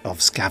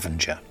of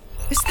Scavenger.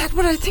 Is that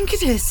what I think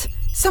it is?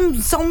 Some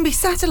zombie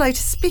satellite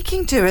is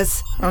speaking to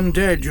us.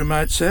 Undead, you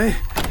might say.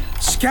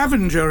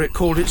 Scavenger, it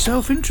called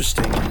itself.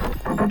 Interesting.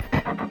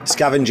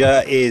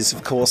 Scavenger is,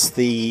 of course,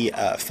 the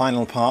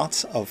final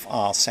part of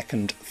our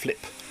second Flip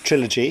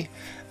trilogy,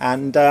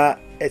 and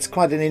it's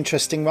quite an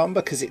interesting one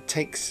because it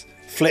takes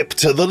Flip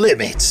to the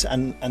limit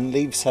and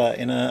leaves her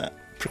in a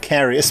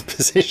precarious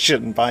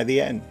position by the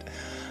end.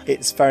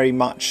 It's very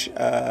much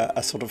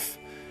a sort of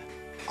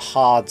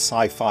hard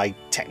sci-fi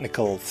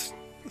technical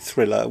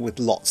thriller with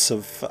lots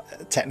of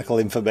technical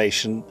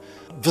information,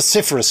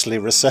 vociferously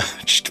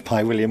researched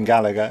by William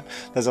Gallagher.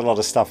 There's a lot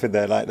of stuff in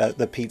there, like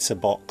the pizza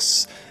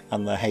box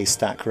and the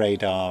haystack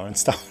radar and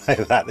stuff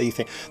like that you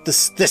think,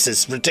 this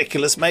is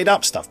ridiculous made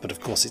up stuff, but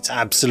of course it's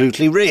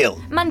absolutely real.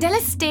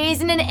 Mandela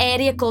stays in an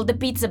area called the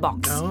pizza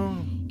box. Oh.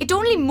 It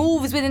only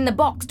moves within the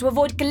box to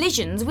avoid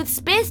collisions with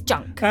space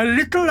junk. A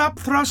little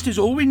upthrust is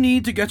all we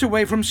need to get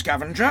away from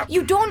Scavenger.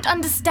 You don't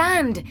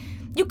understand.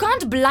 You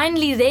can't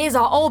blindly raise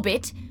our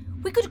orbit.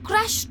 We could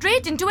crash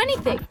straight into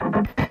anything.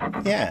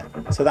 Yeah,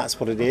 so that's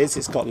what it is.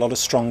 It's got a lot of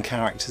strong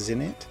characters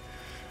in it.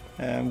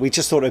 We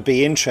just thought it'd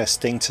be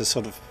interesting to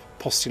sort of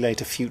postulate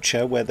a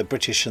future where the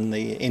British and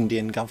the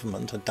Indian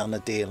government had done a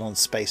deal on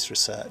space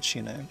research,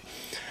 you know.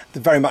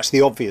 Very much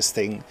the obvious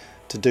thing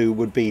to do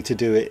would be to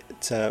do it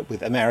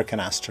with American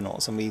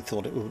astronauts, and we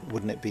thought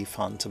wouldn't it be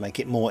fun to make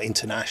it more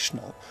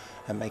international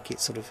and make it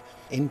sort of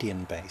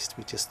Indian based.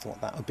 We just thought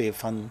that would be a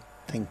fun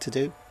thing to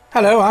do.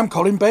 Hello, I'm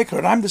Colin Baker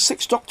and I'm the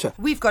Sixth Doctor.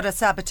 We've got a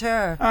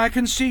saboteur. I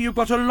can see you've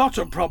got a lot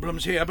of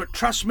problems here, but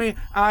trust me,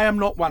 I am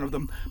not one of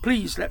them.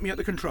 Please let me at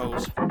the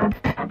controls.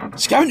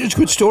 Scavenger's a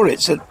good story.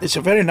 It's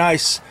a very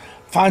nice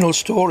final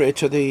story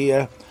to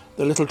the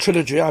little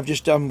trilogy I've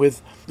just done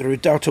with the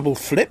redoubtable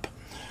Flip.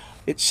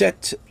 It's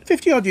set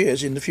 50-odd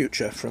years in the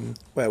future from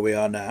where we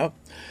are now.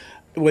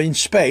 We're in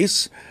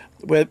space,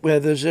 where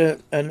there's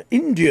an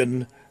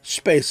Indian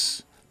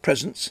space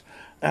presence,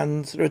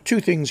 and there are two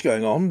things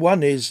going on.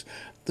 One is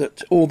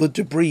that all the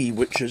debris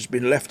which has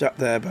been left up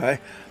there by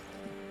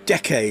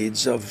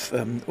decades of,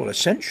 or a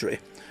century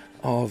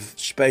of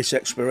space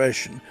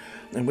exploration,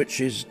 and which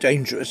is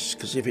dangerous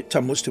because if it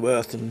tumbles to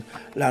Earth and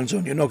lands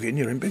on your noggin,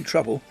 you're in big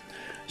trouble.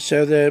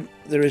 So there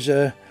is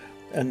an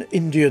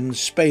Indian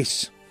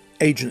space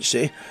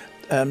agency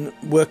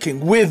working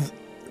with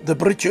the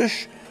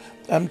British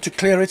to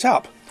clear it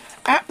up.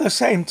 At the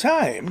same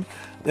time,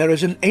 there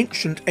is an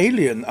ancient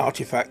alien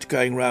artifact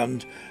going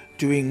round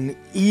doing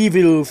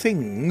evil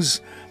things,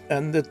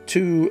 and the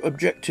two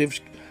objectives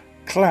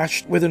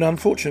clashed with an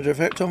unfortunate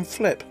effect on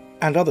Flip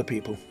and other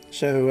people.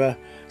 So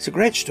it's a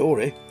great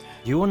story.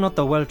 You are not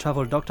the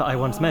well-travelled doctor I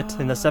once met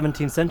in the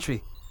 17th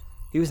century.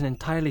 He was an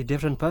entirely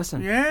different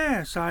person.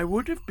 Yes, I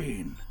would have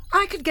been.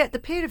 I could get the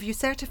pair of you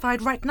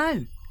certified right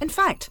now. In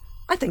fact,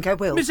 I think I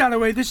will. Miss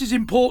Alloway, this is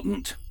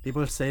important.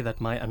 People say that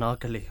my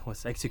Anarchally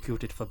was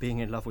executed for being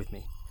in love with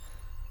me.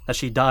 That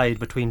she died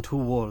between two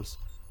walls.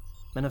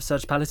 Men have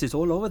searched palaces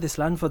all over this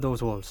land for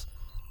those walls.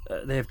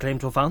 They have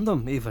claimed to have found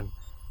them, even.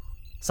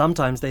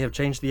 Sometimes they have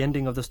changed the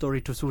ending of the story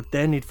to suit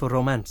their need for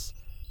romance.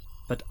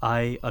 But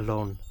I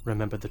alone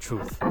remember the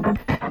truth.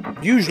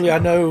 Usually I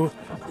know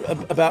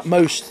about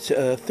most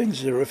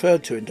things that are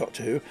referred to in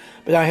Doctor Who,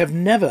 but I have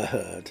never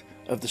heard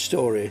of the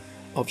story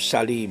of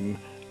Salim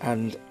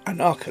and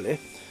Anarchally.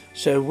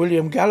 So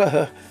William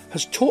Gallagher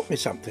has taught me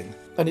something,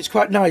 and it's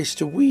quite nice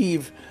to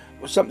weave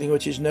something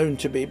which is known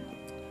to be,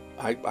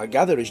 I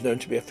gather is known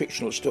to be a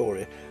fictional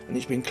story, and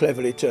it's been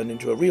cleverly turned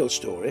into a real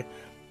story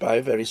by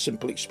a very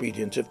simple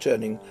expedient of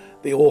turning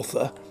the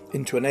author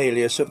into an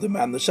alias of the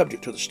man the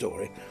subject of the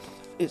story.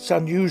 It's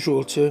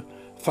unusual to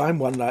find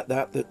one like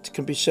that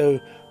can be so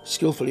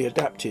skillfully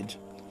adapted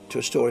to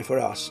a story for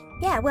us.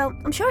 Yeah, well,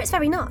 I'm sure it's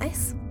very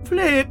nice.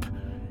 Flip,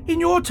 in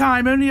your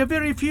time only a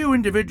very few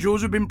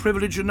individuals have been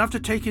privileged enough to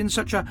take in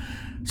such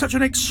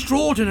an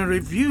extraordinary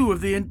view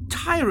of the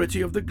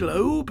entirety of the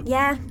globe.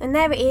 Yeah, and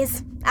there it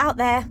is, out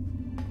there.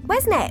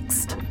 Where's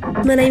next?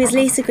 My name is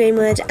Lisa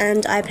Greenwood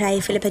and I play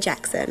Philippa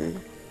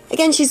Jackson.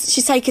 Again,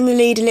 she's taken the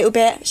lead a little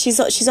bit. She's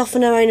off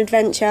on her own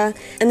adventure,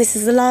 and this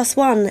is the last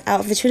one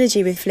out of the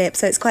trilogy with Flip,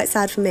 so it's quite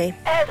sad for me.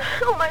 Ed,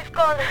 almost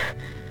gone.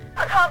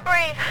 I can't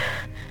breathe.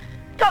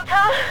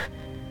 Doctor?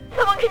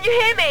 Someone, can you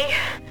hear me?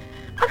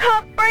 I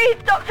can't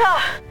breathe, Doctor!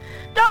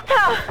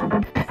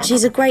 Doctor!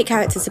 She's a great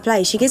character to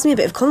play. She gives me a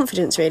bit of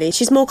confidence, really.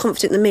 She's more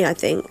confident than me, I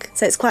think.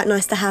 So it's quite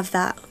nice to have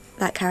that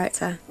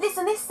character.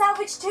 Listen, this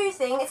Salvage 2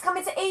 thing is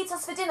coming to eat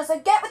us for dinner, so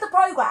get with the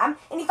programme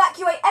and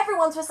evacuate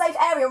everyone to a safe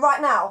area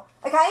right now,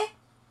 okay?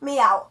 Me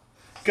out.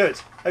 Good.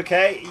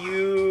 Okay,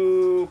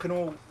 you can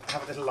all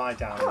have a little lie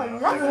down now.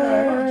 Thank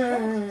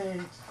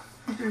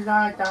you very much.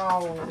 Lie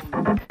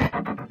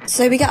down.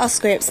 So we get our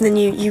scripts and then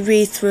you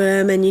read through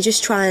them and you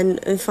just try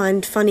and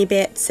find funny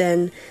bits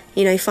and,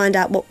 you know, find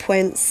out what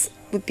points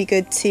would be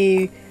good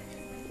to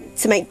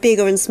make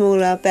bigger and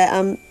smaller,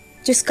 but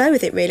just go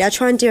with it really. I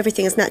try and do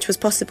everything as natural as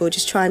possible,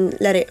 just try and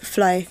let it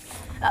flow.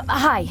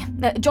 Hi,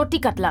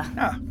 Jyoti Cutler.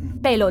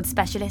 Payload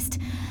specialist.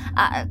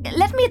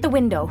 Let me at the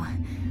window.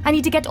 I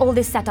need to get all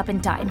this set up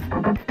in time.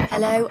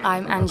 Hello,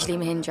 I'm Anjali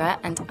Mahindra,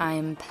 and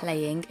I'm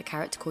playing a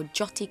character called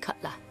Jyoti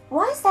Cutler.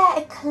 Why is there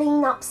a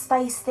clean up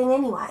space thing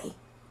anyway?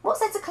 What's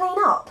there to clean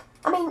up?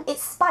 I mean,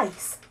 it's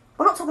space.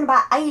 We're not talking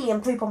about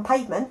alien poop on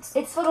pavements.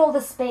 It's for all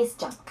the space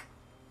junk.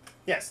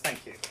 Yes,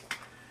 thank you.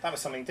 That was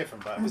something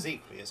different, but it was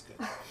equally as good.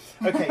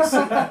 Okay,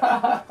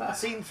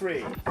 scene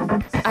 3.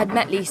 I'd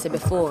met Lisa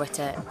before at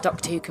a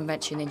Doctor Who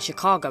convention in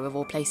Chicago, of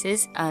all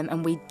places,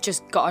 and we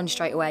just got on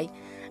straight away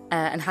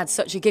and had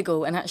such a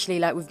giggle. And actually,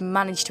 like, we've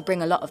managed to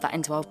bring a lot of that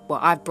into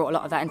I've brought a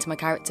lot of that into my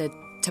character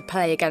to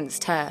play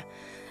against her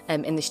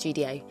in the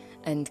studio,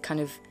 and kind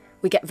of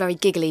we get very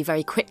giggly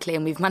very quickly,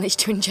 and we've managed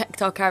to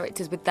inject our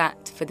characters with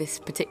that for this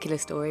particular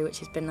story, which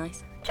has been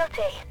nice.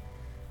 Jyoti,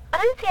 I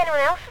don't see anyone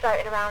else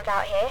floating around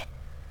out here.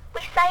 We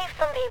saved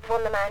some people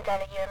on the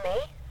Mandela, you and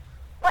me.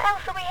 What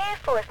else are we here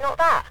for if not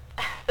that?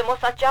 The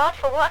Mossad Yard,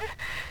 for one.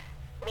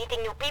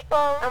 Meeting new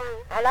people,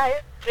 hello.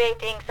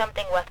 Creating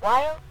something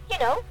worthwhile, you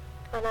know.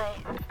 I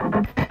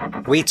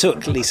know. We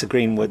took Lisa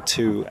Greenwood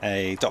to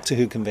a Doctor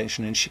Who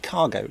convention in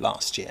Chicago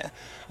last year,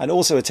 and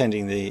also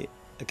attending the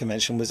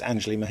convention was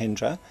Anjali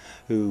Mahindra,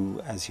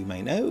 who, as you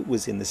may know,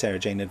 was in the Sarah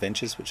Jane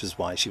Adventures, which is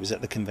why she was at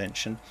the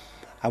convention.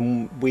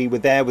 And we were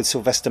there with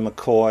Sylvester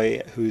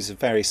McCoy, who's a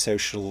very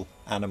social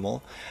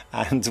animal,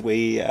 and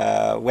we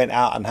went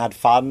out and had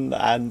fun,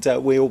 and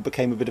we all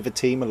became a bit of a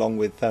team, along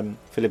with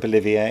Philippe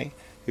Olivier,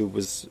 who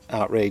was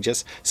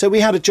outrageous. So we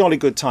had a jolly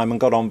good time and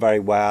got on very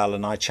well,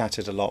 and I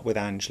chatted a lot with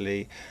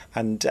Anjali.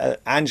 And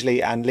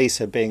Anjali and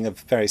Lisa, being of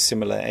very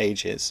similar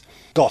ages,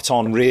 got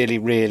on really,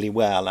 really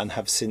well, and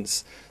have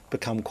since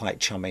become quite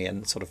chummy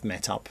and sort of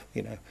met up,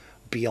 you know,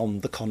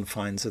 beyond the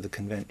confines of the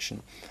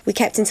convention. We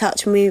kept in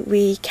touch when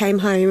we came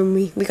home,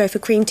 and we go for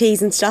cream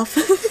teas and stuff.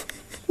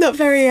 Not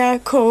very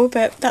cool,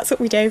 but that's what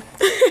we do.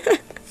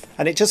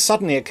 And it just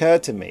suddenly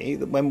occurred to me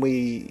that when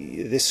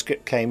this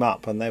script came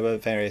up and there were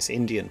various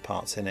Indian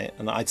parts in it,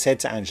 and I'd said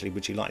to Anjali,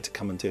 would you like to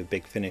come and do a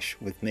Big Finish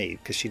with me?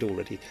 Because she'd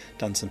already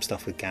done some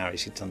stuff with Gary.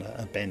 She'd done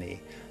a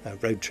Benny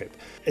road trip.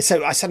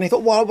 So I suddenly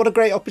thought, wow, what a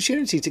great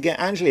opportunity to get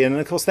Anjali. And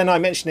of course, then I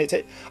mentioned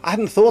it I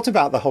hadn't thought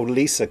about the whole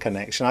Lisa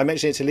connection. I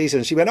mentioned it to Lisa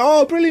and she went,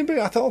 oh, brilliant,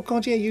 brilliant. I thought, oh,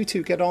 God, yeah, you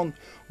two get on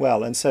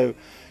well. And so,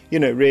 you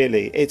know,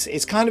 really,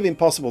 it's kind of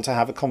impossible to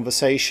have a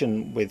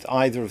conversation with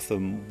either of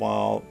them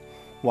while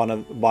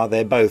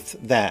they're both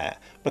there,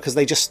 because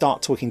they just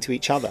start talking to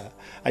each other,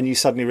 and you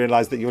suddenly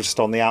realise that you're just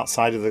on the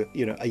outside of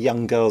a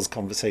young girl's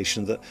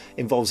conversation that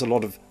involves a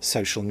lot of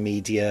social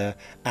media,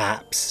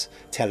 apps,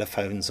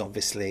 telephones,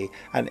 obviously,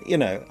 and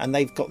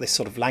they've got this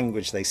sort of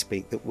language they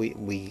speak that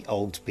we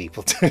old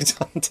people don't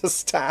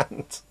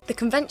understand. The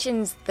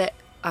conventions that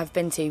I've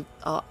been to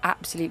are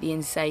absolutely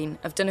insane.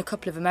 I've done a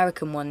couple of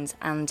American ones,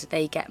 and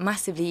they get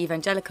massively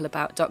evangelical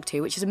about Doctor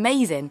Who, which is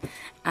amazing,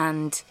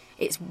 and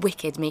it's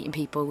wicked meeting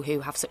people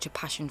who have such a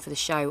passion for the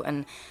show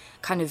and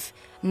kind of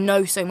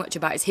know so much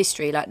about its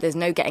history. Like, there's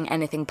no getting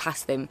anything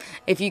past them.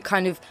 If you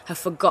kind of have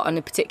forgotten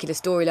a particular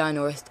storyline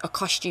or a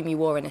costume you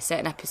wore in a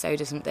certain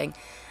episode or something,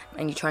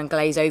 and you try and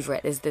glaze over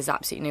it, there's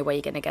absolutely no way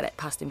you're going to get it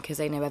past them, because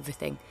they know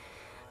everything.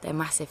 They're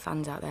massive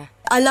fans out there.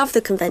 I love the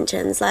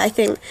conventions. Like, I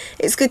think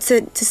it's good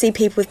to see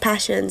people with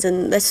passions,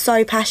 and they're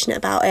so passionate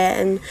about it,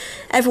 and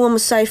everyone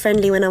was so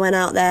friendly when I went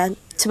out there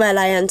to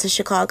LA and to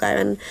Chicago,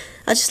 and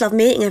I just love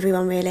meeting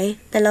everyone, really.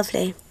 They're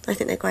lovely. I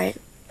think they're great.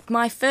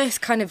 My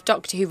first kind of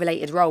Doctor Who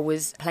related role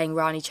was playing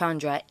Rani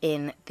Chandra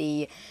in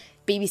the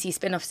BBC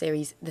spin-off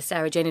series The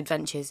Sarah Jane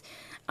Adventures.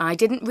 I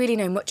didn't really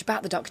know much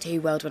about the Doctor Who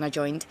world when I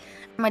joined.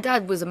 My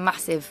dad was a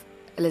massive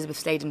Elizabeth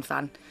Sladen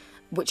fan,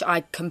 which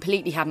I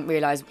completely hadn't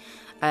realised.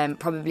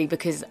 Probably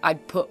because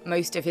I'd put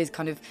most of his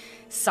kind of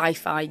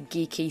sci-fi,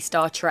 geeky,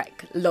 Star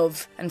Trek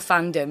love and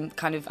fandom,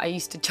 I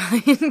used to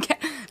try and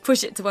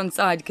push it to one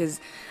side because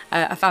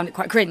I found it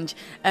quite cringe.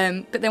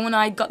 But then when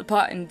I got the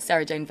part in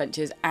Sarah Jane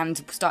Adventures and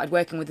started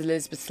working with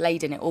Elizabeth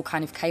Sladen, it all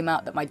kind of came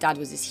out that my dad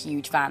was this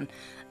huge fan,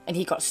 and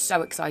he got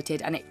so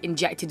excited, and it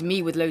injected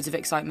me with loads of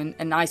excitement,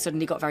 and I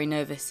suddenly got very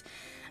nervous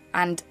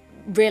and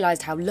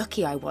realised how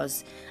lucky I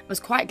was. I was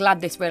quite glad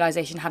this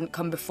realisation hadn't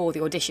come before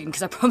the audition,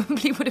 because I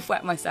probably would have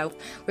wet myself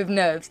with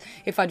nerves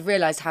if I'd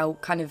realised how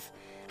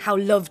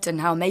loved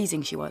and how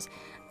amazing she was.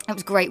 It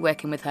was great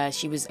working with her.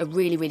 She was a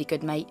really, really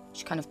good mate.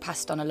 She kind of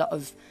passed on a lot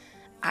of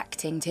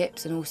acting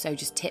tips and also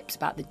just tips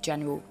about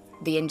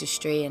the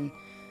industry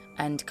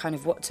and kind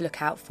of what to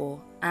look out for.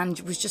 And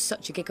it was just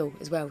such a giggle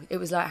as well. It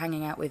was like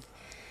hanging out with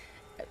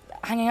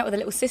a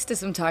little sister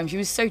sometimes. She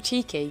was so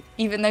cheeky,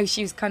 even though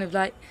she was kind of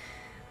like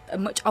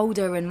much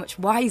older and much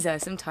wiser.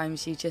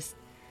 Sometimes she was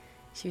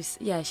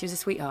a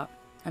sweetheart.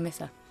 I miss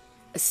her.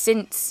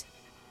 Since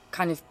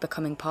kind of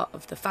becoming part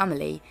of the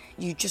family,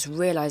 you just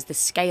realise the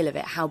scale of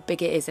it, how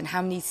big it is, and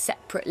how many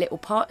separate little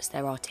parts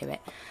there are to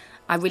it.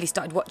 I really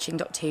started watching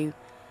Doctor Who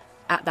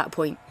at that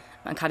point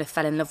and kind of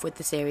fell in love with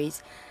the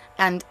series.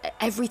 And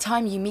every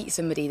time you meet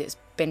somebody that's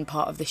been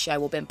part of the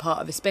show or been part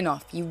of a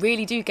spin-off, you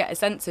really do get a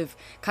sense of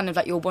kind of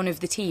like you're one of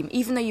the team,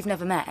 even though you've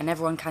never met, and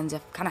everyone kind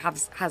of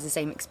has the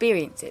same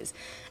experiences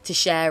to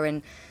share.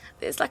 And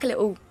it's like a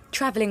little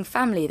travelling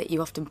family that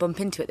you often bump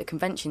into at the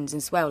conventions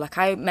as well. Like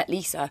I met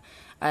Lisa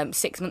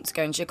 6 months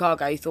ago in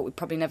Chicago, thought we'd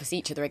probably never see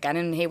each other again,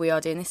 and here we are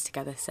doing this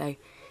together. So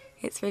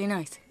it's really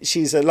nice.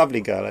 She's a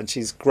lovely girl and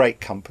she's great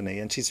company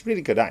and she's a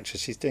really good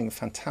actress. She's doing a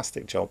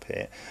fantastic job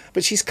here.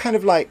 But she's kind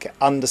of like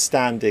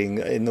understanding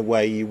in the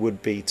way you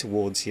would be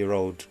towards your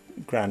old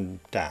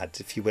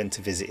granddad if you went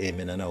to visit him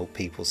in an old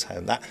people's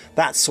home.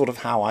 That's sort of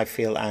how I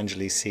feel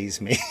Angeli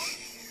sees me.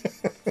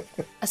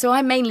 So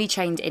I mainly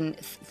trained in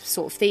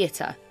sort of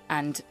theatre,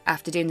 and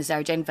after doing the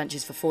Sarah Jane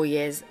Adventures for 4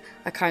 years,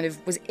 I kind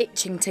of was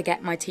itching to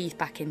get my teeth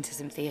back into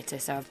some theatre.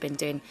 So I've been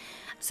doing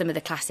some of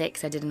the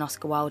classics. I did an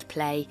Oscar Wilde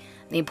play,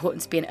 The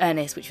Importance of Being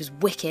Earnest, which was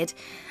wicked,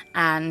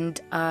 and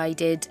I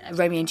did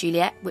Romeo and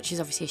Juliet, which is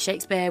obviously a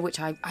Shakespeare, which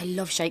I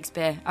love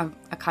Shakespeare.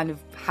 I kind of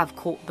have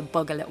caught the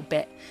bug a little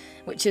bit,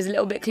 which is a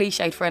little bit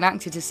cliched for an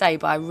actor to say,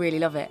 but I really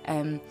love it.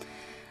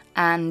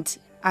 And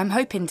I'm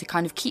hoping to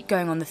kind of keep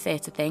going on the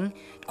theatre thing.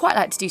 I'd quite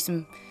like to do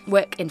some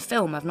work in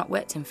film. I've not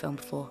worked in film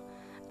before,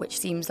 which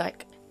seems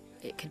like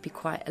it could be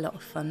quite a lot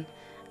of fun.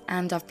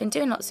 And I've been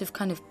doing lots of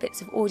kind of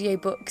bits of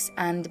audiobooks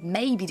and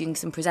maybe doing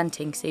some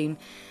presenting soon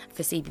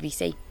for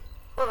CBBC.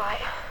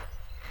 Alright,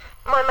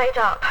 mind made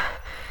up.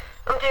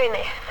 I'm doing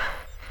this.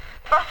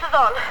 Thrusters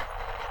on.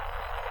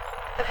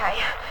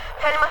 Okay,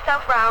 turning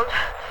myself round.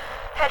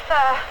 Head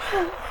first.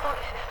 Oh,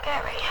 this is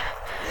scary.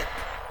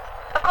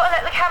 I've got to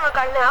let the camera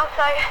go now,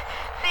 so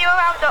see you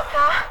around,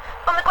 Doctor.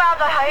 On the ground,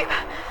 I hope.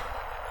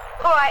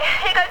 Alright,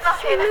 here goes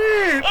nothing.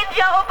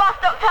 India or bust,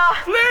 Doctor.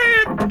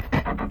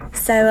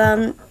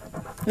 So,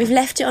 we've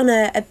left it on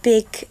a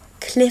big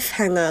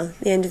cliffhanger at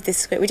the end of this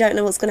script. We don't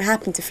know what's going to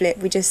happen to Flip.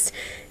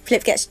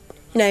 Flip gets,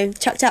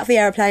 chucked out of the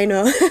aeroplane,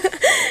 or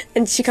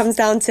and she comes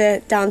down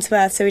to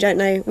earth. So we don't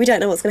know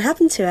what's going to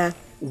happen to her.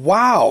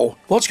 Wow,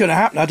 what's going to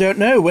happen? I don't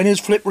know. When is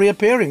Flip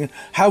reappearing?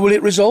 How will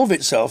it resolve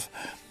itself?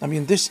 I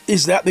mean,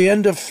 is that the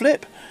end of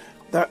Flip?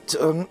 That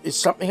is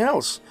something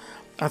else.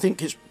 I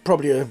think it's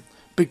probably a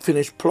Big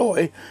Finish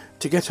ploy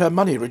to get her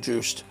money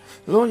reduced.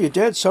 Oh, you're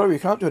dead. Sorry, we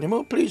can't do it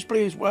anymore.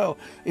 Please. Well,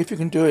 if you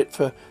can do it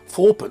for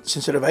 4p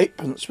instead of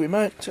 8p, we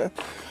might.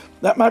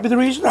 That might be the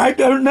reason. I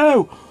don't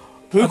know.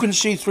 Who can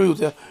see through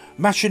the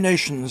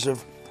machinations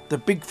of the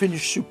Big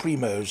Finish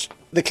Supremos?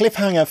 The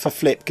cliffhanger for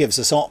Flip gives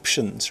us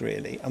options,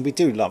 really, and we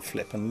do love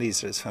Flip, and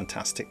Lisa is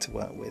fantastic to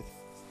work with.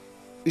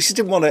 We just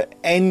didn't want to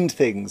end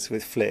things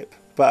with Flip,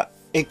 but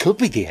it could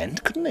be the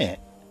end, couldn't it?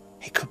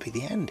 It could be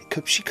the end.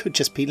 She could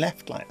just be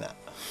left like that.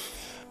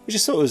 We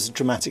just thought it was a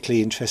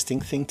dramatically interesting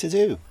thing to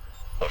do.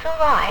 It's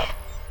alright.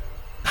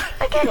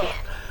 I get it.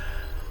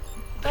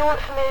 You want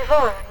to move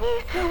on.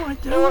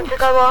 You want to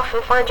go off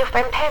and find your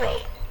friend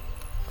Perry.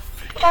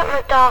 You don't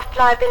want a daft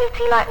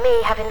liability like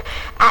me having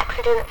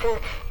accidents and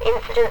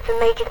incidents and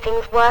making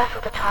things worse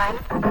all the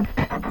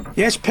time.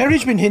 Yes,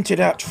 Perry's been hinted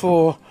at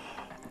for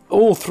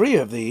all three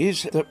of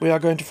these, that we are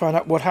going to find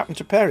out what happened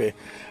to Perry,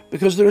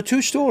 because there are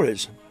 2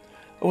 stories.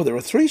 Or there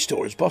are 3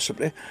 stories,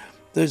 possibly.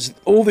 There's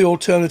all the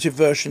alternative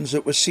versions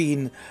that were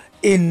seen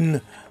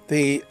in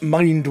the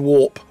Mind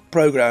Warp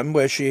programme,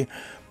 where she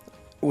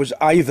was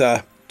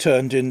either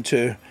turned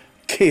into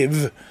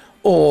Kiv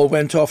or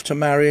went off to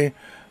marry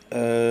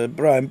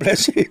Brian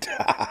Blessed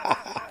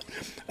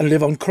and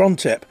live on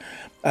Crontep.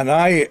 And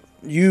I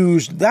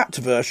used that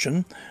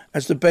version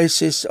as the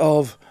basis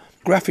of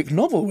a graphic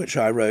novel which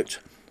I wrote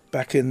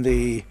back in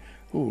the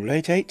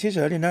late 80s,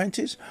 early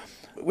 90s,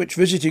 which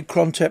visited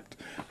Crontep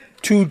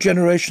 2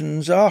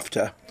 generations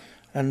after,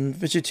 and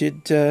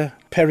visited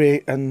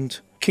Perry and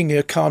King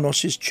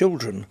Earcanos'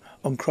 children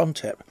on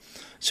Crontep.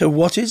 So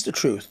what is the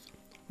truth?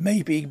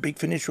 Maybe Big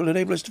Finish will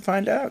enable us to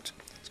find out.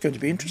 It's going to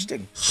be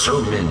interesting.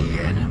 So many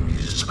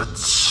enemies, but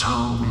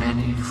so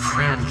many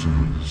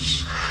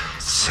friends.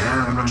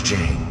 Sarah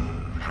Jane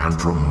and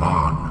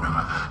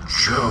Romana,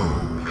 Joe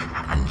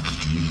and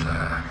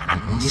Leela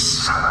and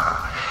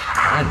Nissa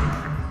and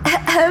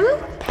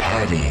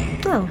Perry.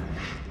 Oh.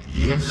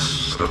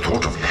 Yes, the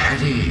thought of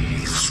Perry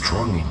is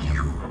strong in you.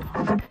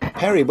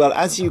 Perry, well,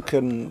 as you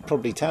can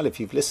probably tell if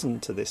you've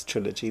listened to this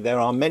trilogy, there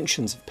are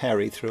mentions of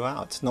Perry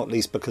throughout, not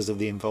least because of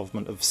the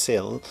involvement of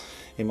Syl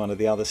in one of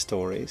the other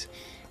stories.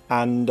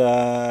 And,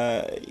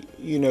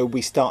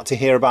 we start to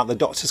hear about the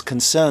Doctor's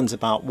concerns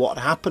about what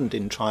happened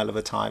in Trial of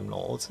a Time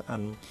Lord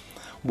and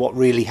what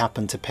really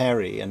happened to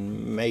Perry,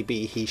 and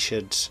maybe he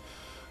should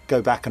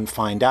go back and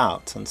find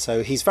out. And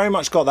so he's very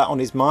much got that on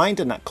his mind,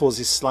 and that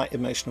causes slight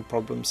emotional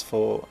problems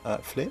for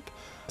Flip.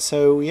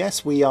 So,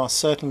 yes, we are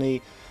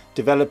certainly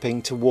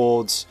developing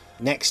towards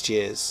next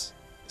year's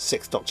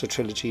 6th Doctor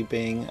trilogy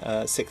being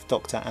 6th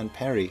Doctor and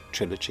Perry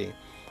trilogy.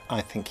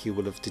 I think you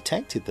will have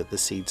detected that the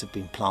seeds have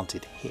been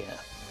planted here.